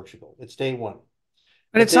Fatima, Portugal. It's day one.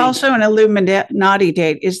 But it's also an Illuminati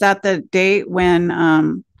date. Is that the date when I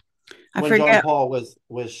when John forget? Paul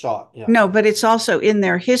was shot. Yeah. No, but it's also in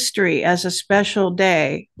their history as a special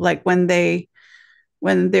day, like when their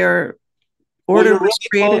Well, order you're was really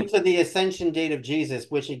created. close to the ascension date of Jesus,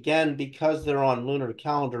 which again, because they're on lunar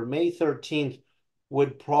calendar, May 13th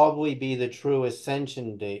would probably be the true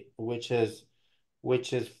ascension date, which is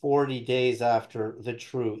 40 days after the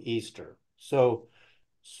true Easter. So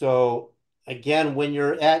again, when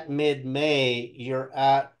you're at mid-May, you're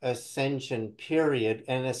at ascension period,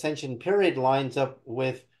 and ascension period lines up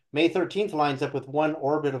with May 13th lines up with one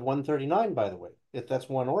orbit of 139, by the way, if that's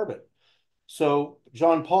one orbit. So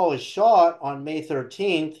John Paul is shot on May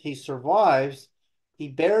 13th. He survives. He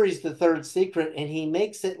buries the third secret, and he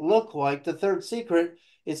makes it look like the third secret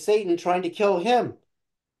is Satan trying to kill him.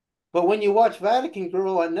 But when you watch Vatican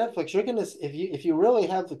Girl on Netflix, you're gonna, if you really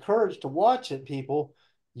have the courage to watch it, people,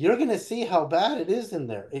 you're gonna see how bad it is in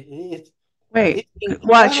there. Wait, It's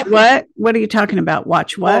watch incredible. what? What are you talking about?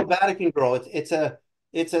 Watch It's what? called Vatican Girl. It's a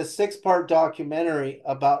 6-part documentary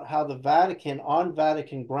about how the Vatican on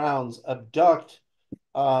Vatican grounds abduct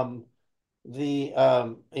um, the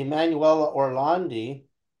Emanuela Orlandi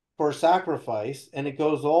for sacrifice, and it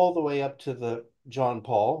goes all the way up to the John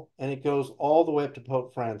Paul, and it goes all the way up to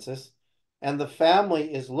Pope Francis, and the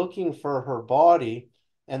family is looking for her body,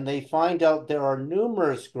 and they find out there are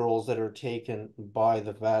numerous girls that are taken by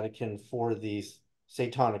the Vatican for these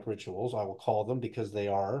satanic rituals, I will call them because they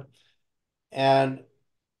are. And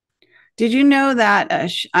Did you know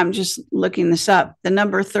that I'm just looking this up? The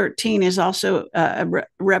number 13 is also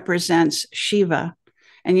represents Shiva.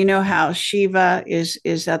 And you know how Shiva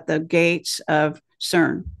is at the gates of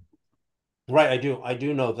CERN. right, I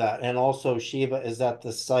do know that. And also Shiva is at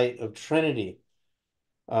the site of Trinity.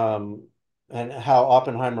 um, and how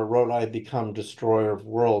Oppenheimer wrote, "I become destroyer of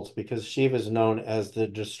worlds," because Shiva is known as the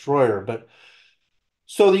destroyer. But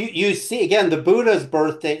so you see again, the Buddha's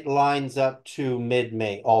birth date lines up to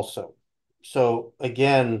mid-May also. So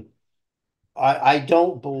again, I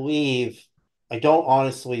don't believe, I don't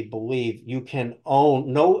honestly believe you can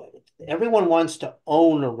own, no, everyone wants to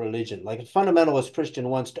own a religion. Like a fundamentalist Christian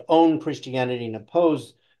wants to own Christianity and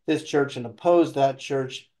oppose this church and oppose that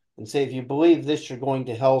church and say, if you believe this, you're going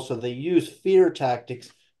to hell. So they use fear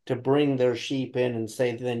tactics to bring their sheep in and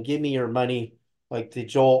say, then give me your money, like the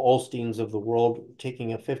Joel Osteens of the world,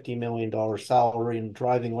 taking a $50 million salary and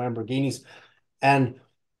driving Lamborghinis. And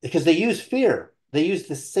because they use fear. they used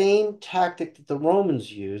the same tactic that the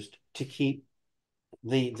Romans used to keep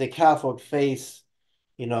the Catholic faith,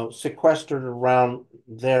 sequestered around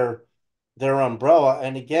their umbrella.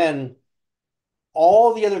 And again,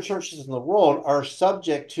 all the other churches in the world are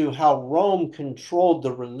subject to how Rome controlled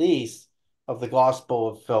the release of the Gospel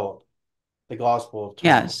of Philip, the Gospel of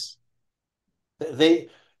Thomas. Yes. They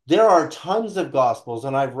there are tons of gospels,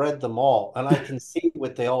 and I've read them all, and I can see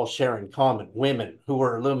what they all share in common. Women who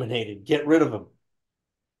were illuminated, get rid of them.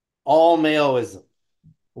 All maleism,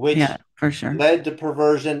 Yeah, which for sure. led to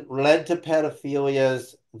perversion, led to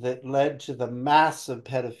pedophilias, that led to the massive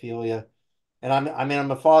pedophilia. And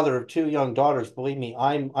I'm a father of two young daughters. Believe me,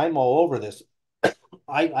 I'm all over this.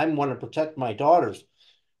 I want to protect my daughters.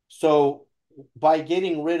 So by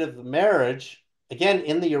getting rid of the marriage, again,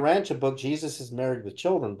 in the Urantia book, Jesus is married with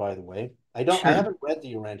children, by the way. I Sure. haven't read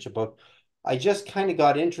the Urantia book. I just kind of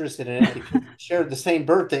got interested in it because he shared the same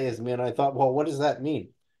birthday as me, and I thought, well, what does that mean?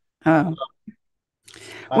 Oh,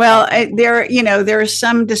 I well, there, there is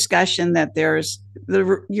some discussion that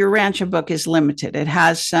your Rancho book is limited. It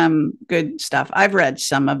has some good stuff. I've read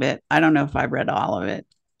some of it. I don't know if I read all of it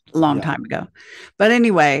a long yeah, time ago, but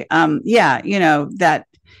anyway, yeah, that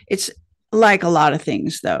it's like a lot of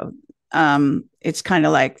things though. It's kind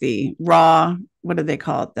of like the raw, what do they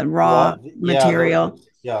call it? The raw yeah, material,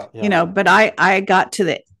 yeah. but I got to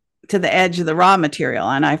the edge of the raw material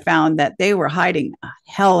and I found that they were hiding a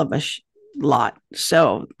hell of a lot.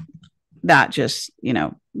 So that just,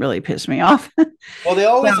 really pissed me off. Well, they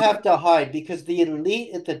So, always have to hide because the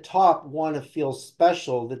elite at the top want to feel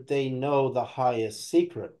special that they know the highest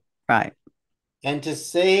secret. right. And to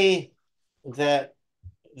say that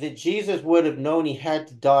Jesus would have known he had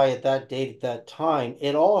to die at that date at that time,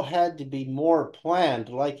 it all had to be more planned,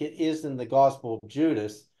 like it is in the Gospel of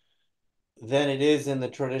Judas, than it is in the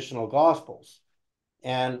traditional Gospels.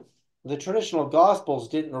 And the traditional Gospels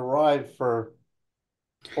didn't arrive for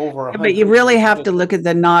over a But you hundred really have years. to look at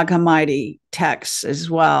the Nag Hammadi texts as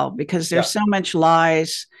well, because there's Yeah, so much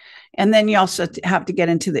lies. And then you also have to get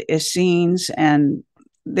into the Essenes, and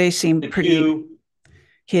they seem the pretty Q,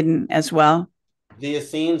 hidden as well. the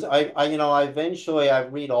Essenes. I eventually I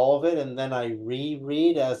read all of it, and then I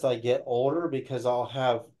reread as I get older because I'll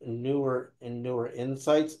have newer and newer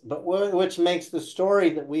insights. But which makes the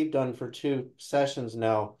story that we've done for two sessions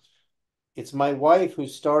now. It's my wife who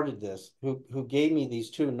started this, who gave me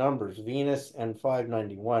these two numbers, Venus and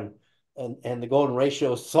 591, and the golden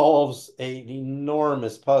ratio solves an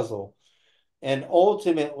enormous puzzle, and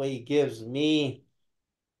ultimately gives me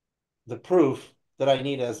the proof that I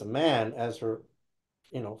need as a man, as her,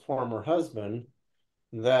 former husband,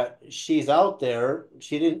 that she's out there.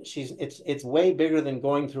 She didn't, she's, it's way bigger than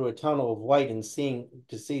going through a tunnel of light and seeing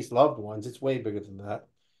deceased loved ones. It's way bigger than that.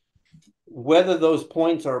 Whether those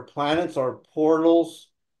points are planets or portals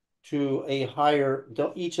to a higher,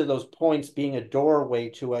 each of those points being a doorway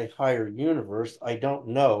to a higher universe, I don't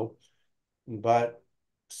know, but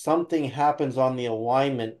something happens on the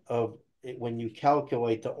alignment of it when you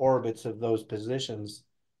calculate the orbits of those positions.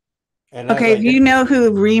 And as Okay, I do you get, know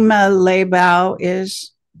who Rima Leibau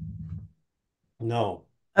is? no,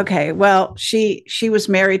 Okay, well, she was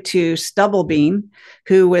married to Stubblebean,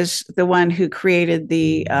 who was the one who created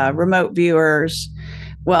the remote viewers.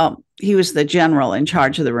 Well, he was the general in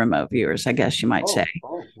charge of the remote viewers, I guess you might say.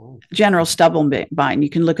 oh. General Stubblebean. You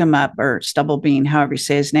can look him up, or Stubblebean, however you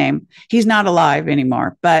say his name. He's not alive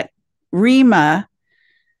anymore. But Rima,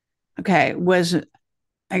 okay,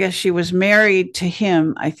 I guess she was married to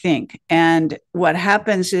him, I think. And what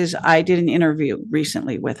happens is I did an interview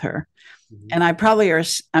recently with her, Mhm. and I probably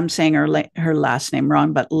I'm saying her last name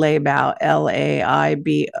wrong, but Leibau,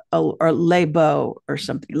 Laibo, or Leibo or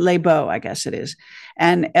something, Leibo, I guess it is,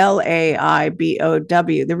 and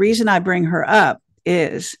Laibow. The reason I bring her up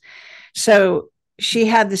is so she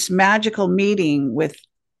had this magical meeting with,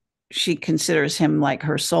 she considers him like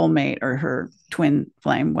her soulmate or her twin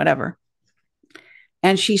flame, whatever.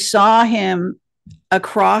 And she saw him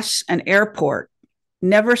across an airport,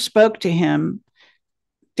 never spoke to him,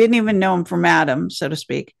 didn't even know him from Adam, so to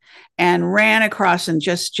speak, and ran across and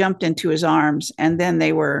just jumped into his arms. And then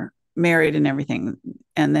they were married and everything.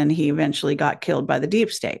 And then he eventually got killed by the deep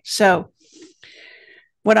state. So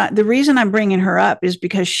the reason I'm bringing her up is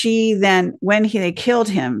because she then, when they killed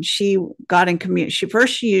him, she got in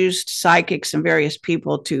she used psychics and various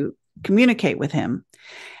people to communicate with him,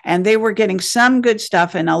 and they were getting some good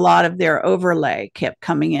stuff, and a lot of their overlay kept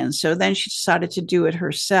coming in. So then she decided to do it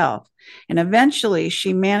herself, and eventually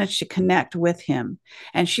she managed to connect with him,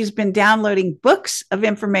 and she's been downloading books of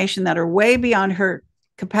information that are way beyond her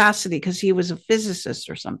capacity because he was a physicist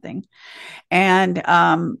or something. And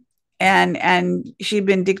and she'd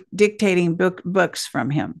been dictating books from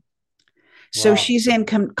him. So Wow. she's in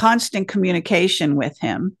constant communication with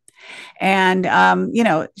him. And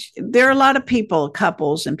there are a lot of people,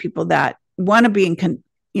 couples, and people that want to be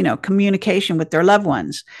in communication with their loved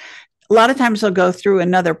ones. A lot of times they'll go through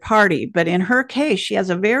another party, but in her case, she has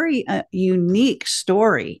a very unique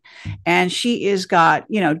story, and she has got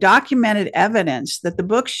documented evidence that the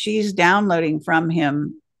books she's downloading from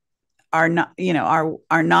him are not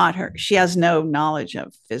are not her. She has no knowledge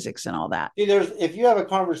of physics and all that. See, if you have a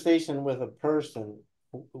conversation with a person,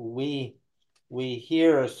 we we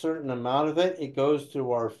hear a certain amount of it, it goes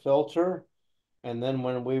through our filter, and then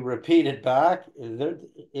when we repeat it back,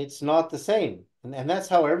 it's not the same. And that's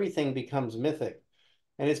how everything becomes mythic.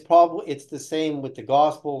 And it's the same with the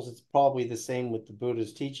Gospels. It's probably the same with the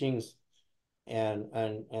Buddha's teachings, and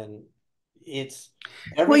it's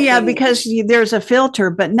Well, yeah, everything. because there's a filter,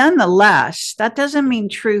 but nonetheless, that doesn't mean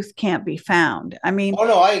truth can't be found. I mean, Oh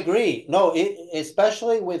no, I agree. No,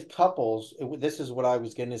 especially with couples, this is what I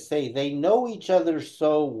was going to say. They know each other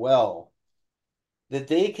so well that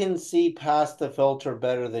they can see past the filter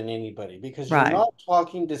better than anybody because you're right. not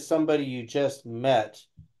talking to somebody you just met.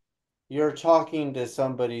 You're talking to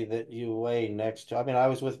somebody that you lay next to. I mean, I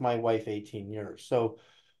was with my wife 18 years. So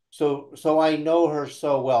I know her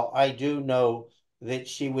so well. I do know that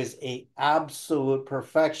she was a absolute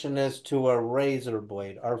perfectionist to a razor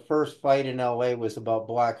blade. Our first fight in LA was about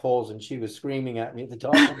black holes, and she was screaming at me at the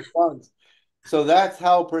top of her lungs. So that's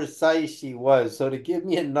how precise she was. So to give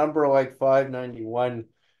me a number like 591,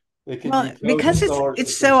 it could Well, be close to because solar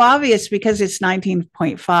it's so system. obvious because it's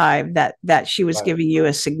 19.5 that she was Right. giving you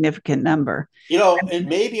a significant number. It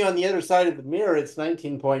may be on the other side of the mirror, it's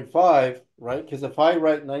 19.5, right? Because if I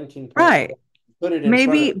write 19.5, Right. put it in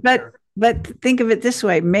front of Maybe, the but mirror. think of it this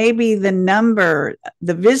way. Maybe the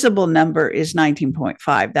visible number is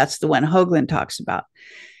 19.5. That's the one Hoagland talks about.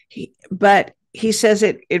 But he says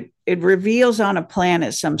it reveals on a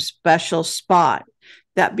planet some special spot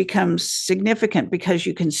that becomes significant because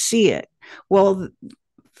you can see it. Well,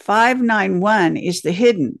 591 is the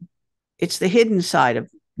hidden. It's the hidden side of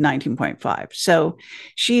 19.5. So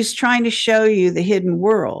she's trying to show you the hidden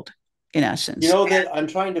world in You essence. know that I'm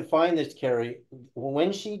trying to find this, Carrie.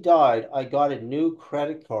 When she died, I got a new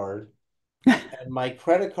credit card, and my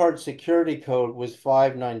credit card security code was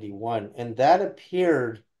 591, and that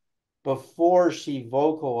appeared before she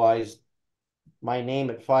vocalized my name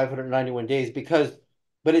at 591 days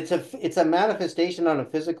but it's a manifestation on a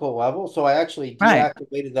physical level. So I actually Right.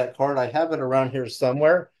 deactivated that card. I have it around here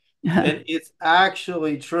somewhere, and it's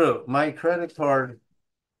actually true. My credit card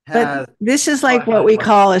But has this is like what we 591.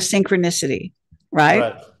 call a synchronicity, right?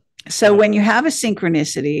 Right. So Yeah. when you have a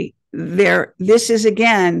synchronicity, this is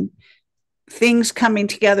again things coming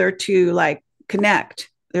together to like connect.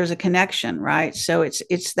 There's a connection, right? So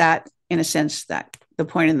it's that in a sense that the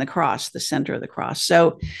point in the cross, the center of the cross.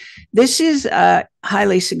 So this is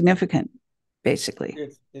highly significant, basically.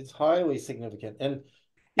 It's highly significant. And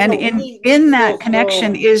And we in feel that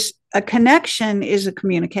connection so is a connection is a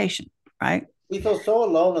communication, right? we feel so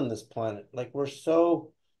alone on this planet. Like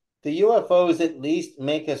the UFOs at least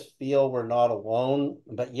make us feel we're not alone,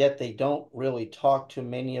 but yet they don't really talk to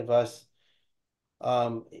many of us.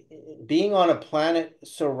 Um, Being on a planet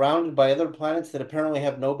surrounded by other planets that apparently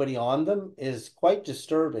have nobody on them is quite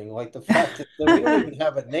disturbing. Like the fact that we don't even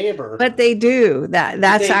have a neighbor, But they do that. but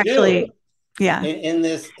That's they do actually, yeah. in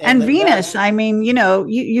this, and And that. Venus, I mean, you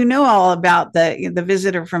know all about the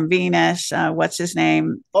visitor from Venus. What's his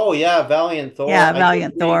name? Oh yeah, Valiant Thor. Yeah, I just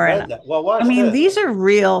Valiant Thor. And reread that. Well, I watch mean, this. these are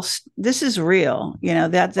real. This is real.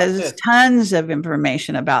 That Watch there's this. tons of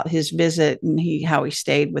information about his visit and how he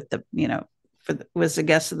stayed with was the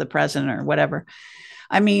guest of the president or whatever.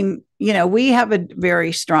 I mean, we have a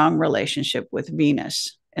very strong relationship with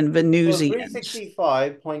Venus and So Venusians.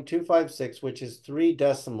 365.256, which is 3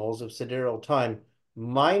 decimals of sidereal time,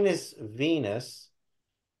 minus Venus,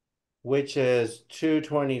 which is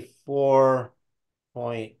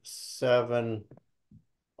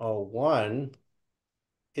 224.701,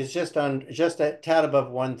 is just a tad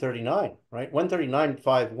above 139, right?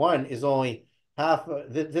 139.51 is only half,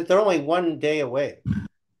 they're only 1 day away.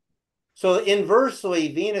 So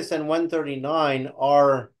inversely, Venus and 139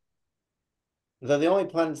 are they're the only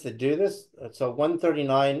planets that do this. So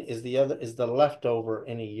 139 is the leftover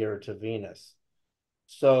in a year to Venus.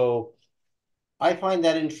 So I find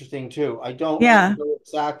that interesting too. I don't Yeah. know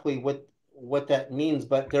exactly what that means,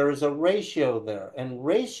 but there is a ratio there, and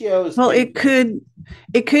ratios Well, can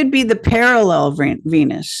it could be the parallel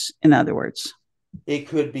Venus, in other words. it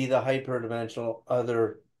could be the hyperdimensional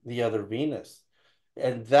the other Venus.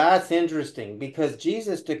 And that's interesting because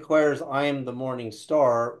Jesus declares, I am the morning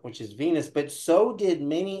star, which is Venus, but so did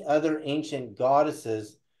many other ancient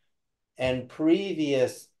goddesses and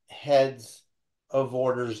previous heads of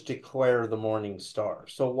orders declare the morning star.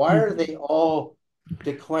 So why are Mhm. they all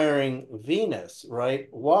declaring Venus, right?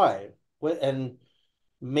 Why? And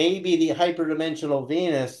maybe the hyperdimensional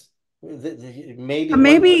Venus, maybe one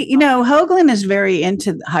Maybe, was, Hoagland is very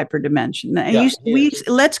into hyperdimension. yeah, he is.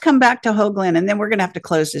 Let's come back to Hoagland and then we're going to have to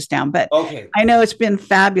close this down. But Okay. I know it's been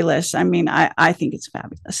fabulous. I mean, I think it's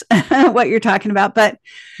fabulous what you're talking about. But,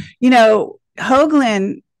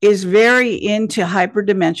 Hoagland is very into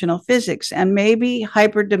hyperdimensional physics and maybe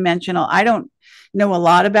hyperdimensional. I don't know a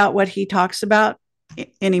lot about what he talks about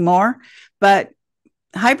anymore, but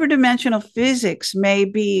hyperdimensional physics may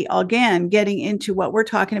be, again, getting into what we're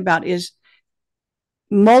talking about is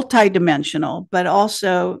multidimensional, but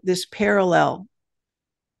also this parallel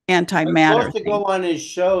I'm antimatter supposed to thing. go on his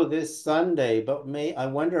show this Sunday, but I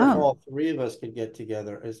wonder if Oh, all three of us could get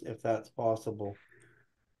together, if that's possible.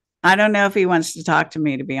 I don't know if he wants to talk to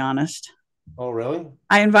me, to be honest. Oh, really?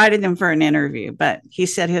 I invited him for an interview, but he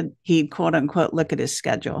said he'd quote unquote look at his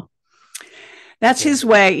schedule. That's Okay. his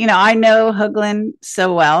way. I know Hooglin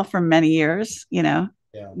so well for many years, Yeah.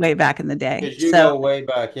 way back in the day. Because you So go way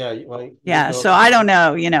back. Yeah. Well, you yeah, go. so I don't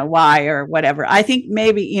know, why or whatever. I think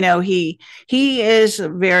maybe, he is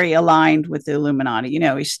very aligned with the Illuminati.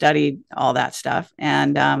 He studied all that stuff,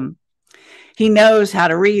 and he knows how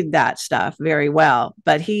to read that stuff very well,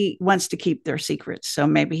 but he wants to keep their secrets. So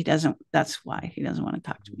maybe he doesn't. That's why he doesn't want to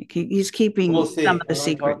talk to me. He's We'll keeping some see. of the When I talk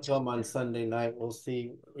secrets. to him on Sunday night, we'll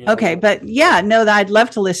see, Okay, what. but yeah, no, I'd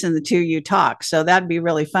love to listen to you talk. So that'd be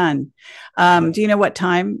really fun. Yeah. Do you know what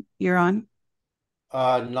time you're on?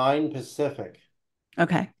 9 Pacific.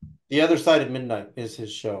 Okay. The other side of midnight is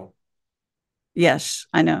his show. Yes,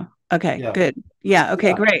 I know. Okay, Yeah. good. Yeah, okay,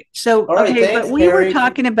 Yeah. great. So, All right. okay, but Thanks, we were Carrie.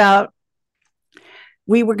 talking about,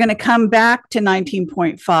 we were going to come back to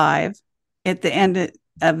 19.5 at the end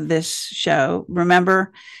of this show.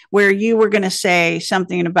 Remember where you were going to say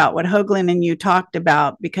something about what Hoagland and you talked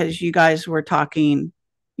about because you guys were talking,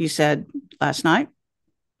 you said last night?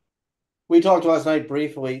 We talked last night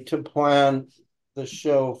briefly to plan the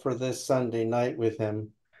show for this Sunday night with him.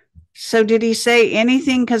 So did he say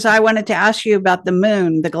anything? Because I wanted to ask you about the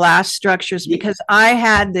moon, the glass structures, Ye- because I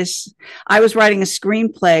was writing a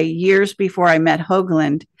screenplay years before I met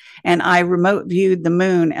Hoagland, and I remote viewed the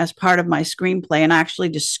moon as part of my screenplay and actually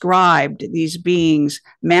described these beings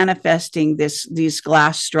manifesting these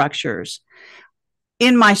glass structures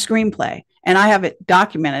in my screenplay. And I have it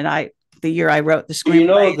documented. The year I wrote the You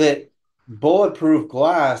know screenplay. that bulletproof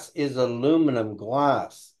glass is aluminum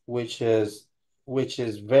glass, which is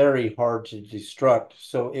very hard to destruct.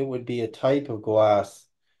 So it would be a type of glass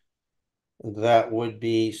that would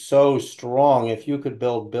be so strong. If you could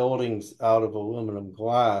build buildings out of aluminum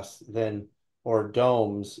glass, then or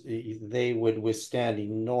domes, they would withstand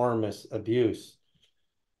enormous abuse.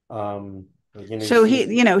 You So see,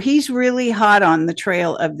 he's really hot on the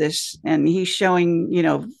trail of this, and he's showing,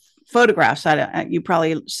 photographs. You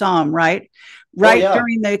probably saw him, right? oh Right yeah,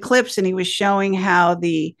 during the eclipse, and he was showing how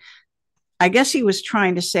I guess he was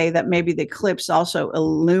trying to say that maybe the eclipse also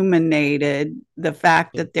illuminated the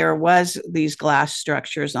fact that there was these glass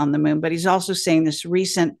structures on the moon. But he's also saying this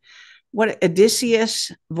recent, what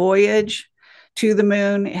Odysseus voyage to the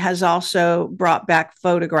moon has also brought back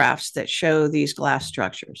photographs that show these glass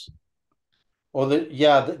structures. well,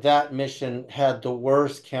 that mission had the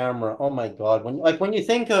worst camera. Oh my God. When you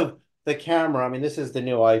think of the camera, I mean, this is the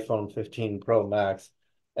new iPhone 15 Pro Max,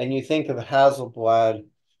 and you think of Hasselblad,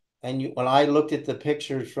 and when I looked at the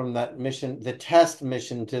pictures from that mission, the test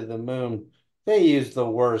mission to the moon, they used the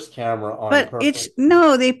worst camera on But it's purpose.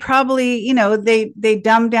 no, they probably, they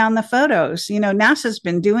dumb down the photos. NASA's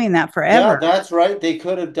been doing that Yeah, forever. that's right. They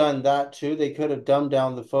could have done that too. They could have dumbed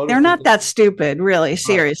down the photos They're because not that stupid, really, right,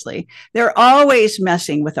 seriously. They're always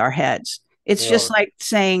messing with our heads. It's they just are. like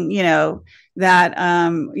saying,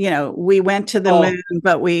 that we went to the moon, Oh,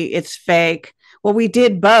 but it's fake. Well, we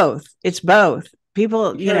did both. It's both.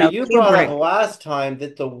 People, Carrie, you brought up Kubrick. last time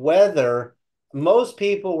that the weather, most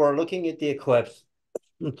people were looking at the eclipse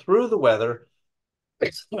through the weather.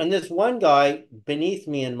 And this one guy beneath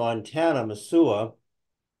me in Montana, Missoula,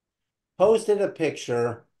 posted a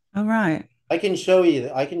picture. All right. I can show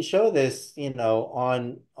you, I can show this,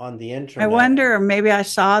 on the I internet. wonder, maybe I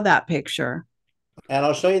saw that picture. And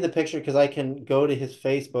I'll show you the picture because I can go to his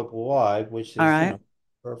Facebook Live, which All is, right.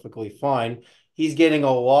 perfectly fine. He's getting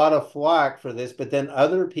a lot of flack for this, but then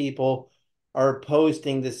other people are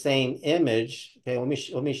posting the same image. Okay,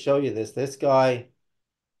 let me show you this. This guy,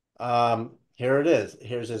 here it is.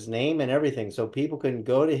 Here's his name and everything. So people can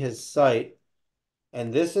go to his site.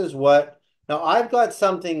 And this is what, now I've got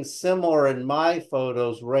something similar in my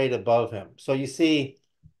photos right above him. So you see,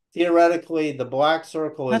 theoretically, the black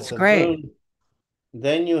circle is That's the great. moon.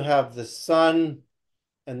 Then you have the sun,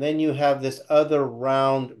 and then you have this other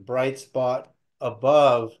round bright spot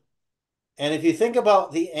above. And if you think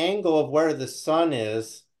about the angle of where the sun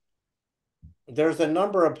is, there's a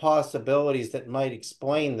number of possibilities that might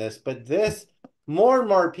explain this, but this, more and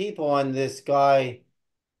more people on this guy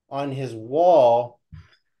on his wall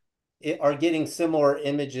are getting similar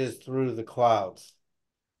images through the clouds.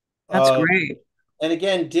 That's Uh, great. and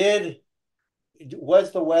again,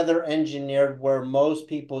 was the weather engineered where most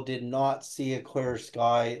people did not see a clear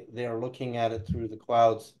sky? They're looking at it through the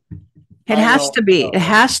clouds. It I has don't to be. It know.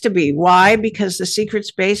 has to be. Why? Because the secret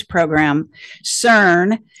space program,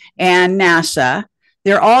 CERN and NASA,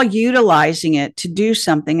 they're all utilizing it to do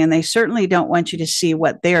something, and they certainly don't want you to see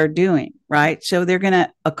what they're doing, right? So they're going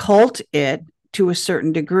to occult it to a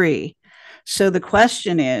certain degree. So the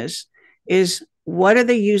question is what are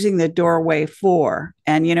they using the doorway for?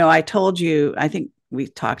 And I told you, I think we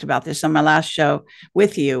talked about this on my last show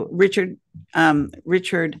with you, Richard um,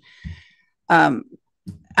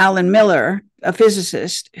 Alan Miller, a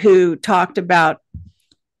physicist who talked about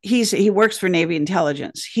he works for Navy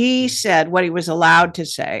intelligence. He said what he was allowed to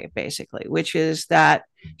say, basically, which is that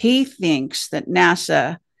he thinks that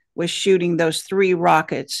NASA was shooting those three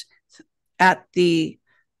rockets at the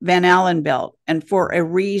Van Allen belt and for a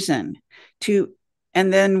reason to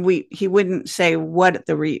and then he wouldn't say what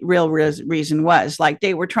the real reason was. Like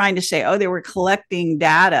they were trying to say, oh, they were collecting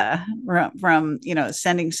data from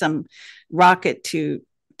sending some rocket to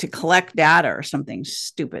collect data or something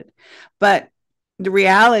stupid. But the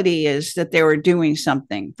reality is that they were doing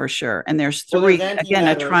something for sure. And there's Well, there's three, again,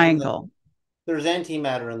 a antimatter in the triangle. there's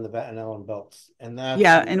antimatter in the Van Allen belts, and that's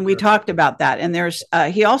Yeah, and we where. talked about that. And there's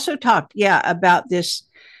he also talked, yeah, about this.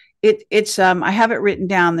 It's I have it written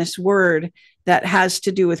down, this word that has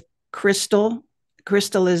to do with crystallization.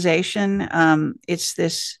 It's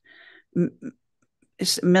this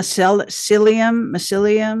it's mycelium,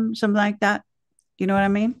 something like that. You know what I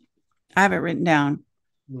mean? I have it written down.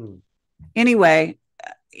 Hmm. Anyway,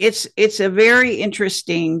 it's a very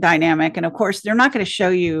interesting dynamic, and of course they're not going to show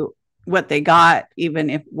you what they got. Even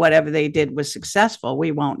if whatever they did was successful,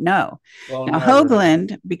 we won't know. Well, Now never.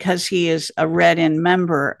 Hoagland, because he is a read-in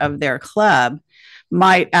member of their club,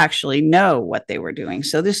 might actually know what they were doing.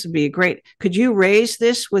 So this would be a great. Could you raise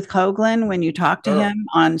this with Hoagland when you talk to Sure. him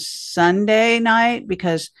on Sunday night?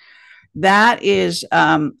 Because that is,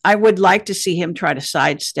 I would like to see him try to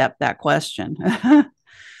sidestep that question.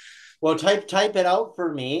 Well, type it out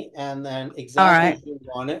for me, and then All exactly right. as you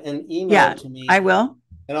want it, and email Yeah, it to I me, will.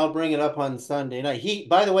 and I'll bring it up on Sunday night.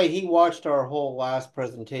 By the way, he watched our whole last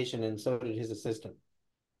presentation, and so did his assistant.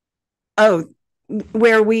 Oh,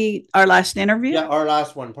 where our last interview? Yeah, our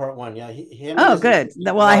last one, part one. Yeah, him and Oh, his good. assistant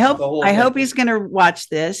Well, I watched hope the whole I thing. hope he's going to watch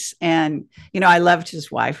this. And I loved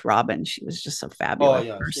his wife, Robin. She was just a Oh fabulous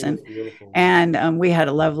yeah, she was person. beautiful. And we had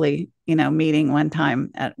a lovely, meeting one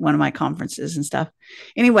time at one of my conferences and stuff.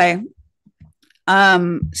 Anyway,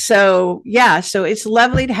 so yeah, so it's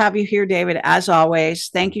lovely to have you here, David. As always,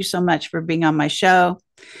 thank you so much for being on my show.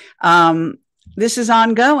 Um, this is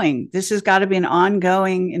ongoing. This has got to be an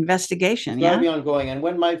ongoing It's investigation. got to Yeah. be ongoing. And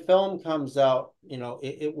when my film comes out,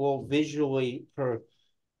 it will visually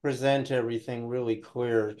present everything really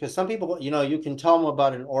clear. Because some people, you can tell them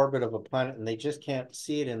about an orbit of a planet and they just can't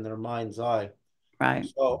see it in their mind's eye. Right.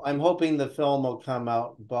 So I'm hoping the film will come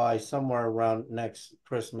out by somewhere around next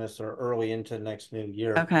Christmas or early into next new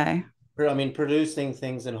year. Okay. I mean, producing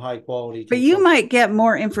things in high quality But takes a you lot. might get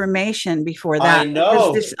more information before I that because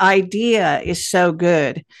know. this idea is so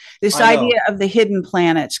good. This I idea know. of the hidden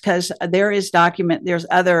planets, because there's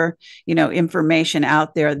other, information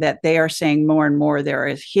out there that they are saying more and more there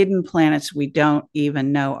is hidden planets we don't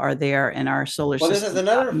even know are there in our solar Well, this is system.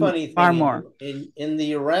 another funny Far thing more. in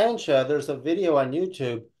the Urantia. There's a video on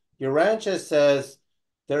YouTube. Urantia says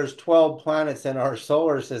there's 12 planets in our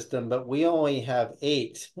solar system, but we only have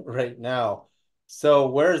 8 right now. So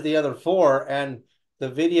where's the other 4? And the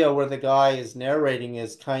video where the guy is narrating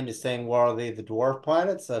is kind of saying, well, are they the dwarf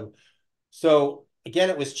planets? So again,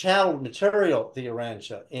 it was channeled material, the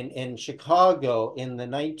Urantia, in Chicago in the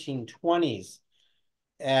 1920s.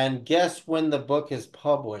 And guess when the book is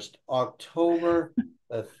published? October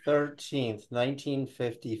the 13th,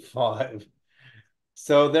 1955.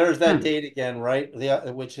 So there's that Hmm. date again, right?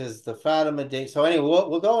 Which is the Fatima date. So anyway,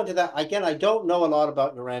 we'll go into that. Again, I don't know a lot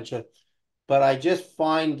about Urantia, but I just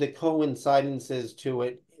find the coincidences to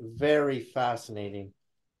it very fascinating.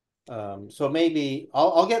 So maybe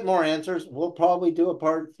I'll get more answers. We'll probably do a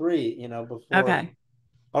part three, before. Okay.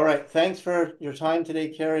 All right. Thanks for your time today,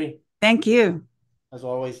 Carrie. Thank you. As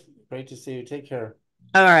always, great to see you. Take care.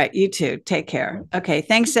 All right. You too. Take care. Bye. Okay.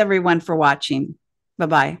 Thanks everyone for watching. Bye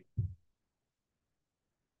bye.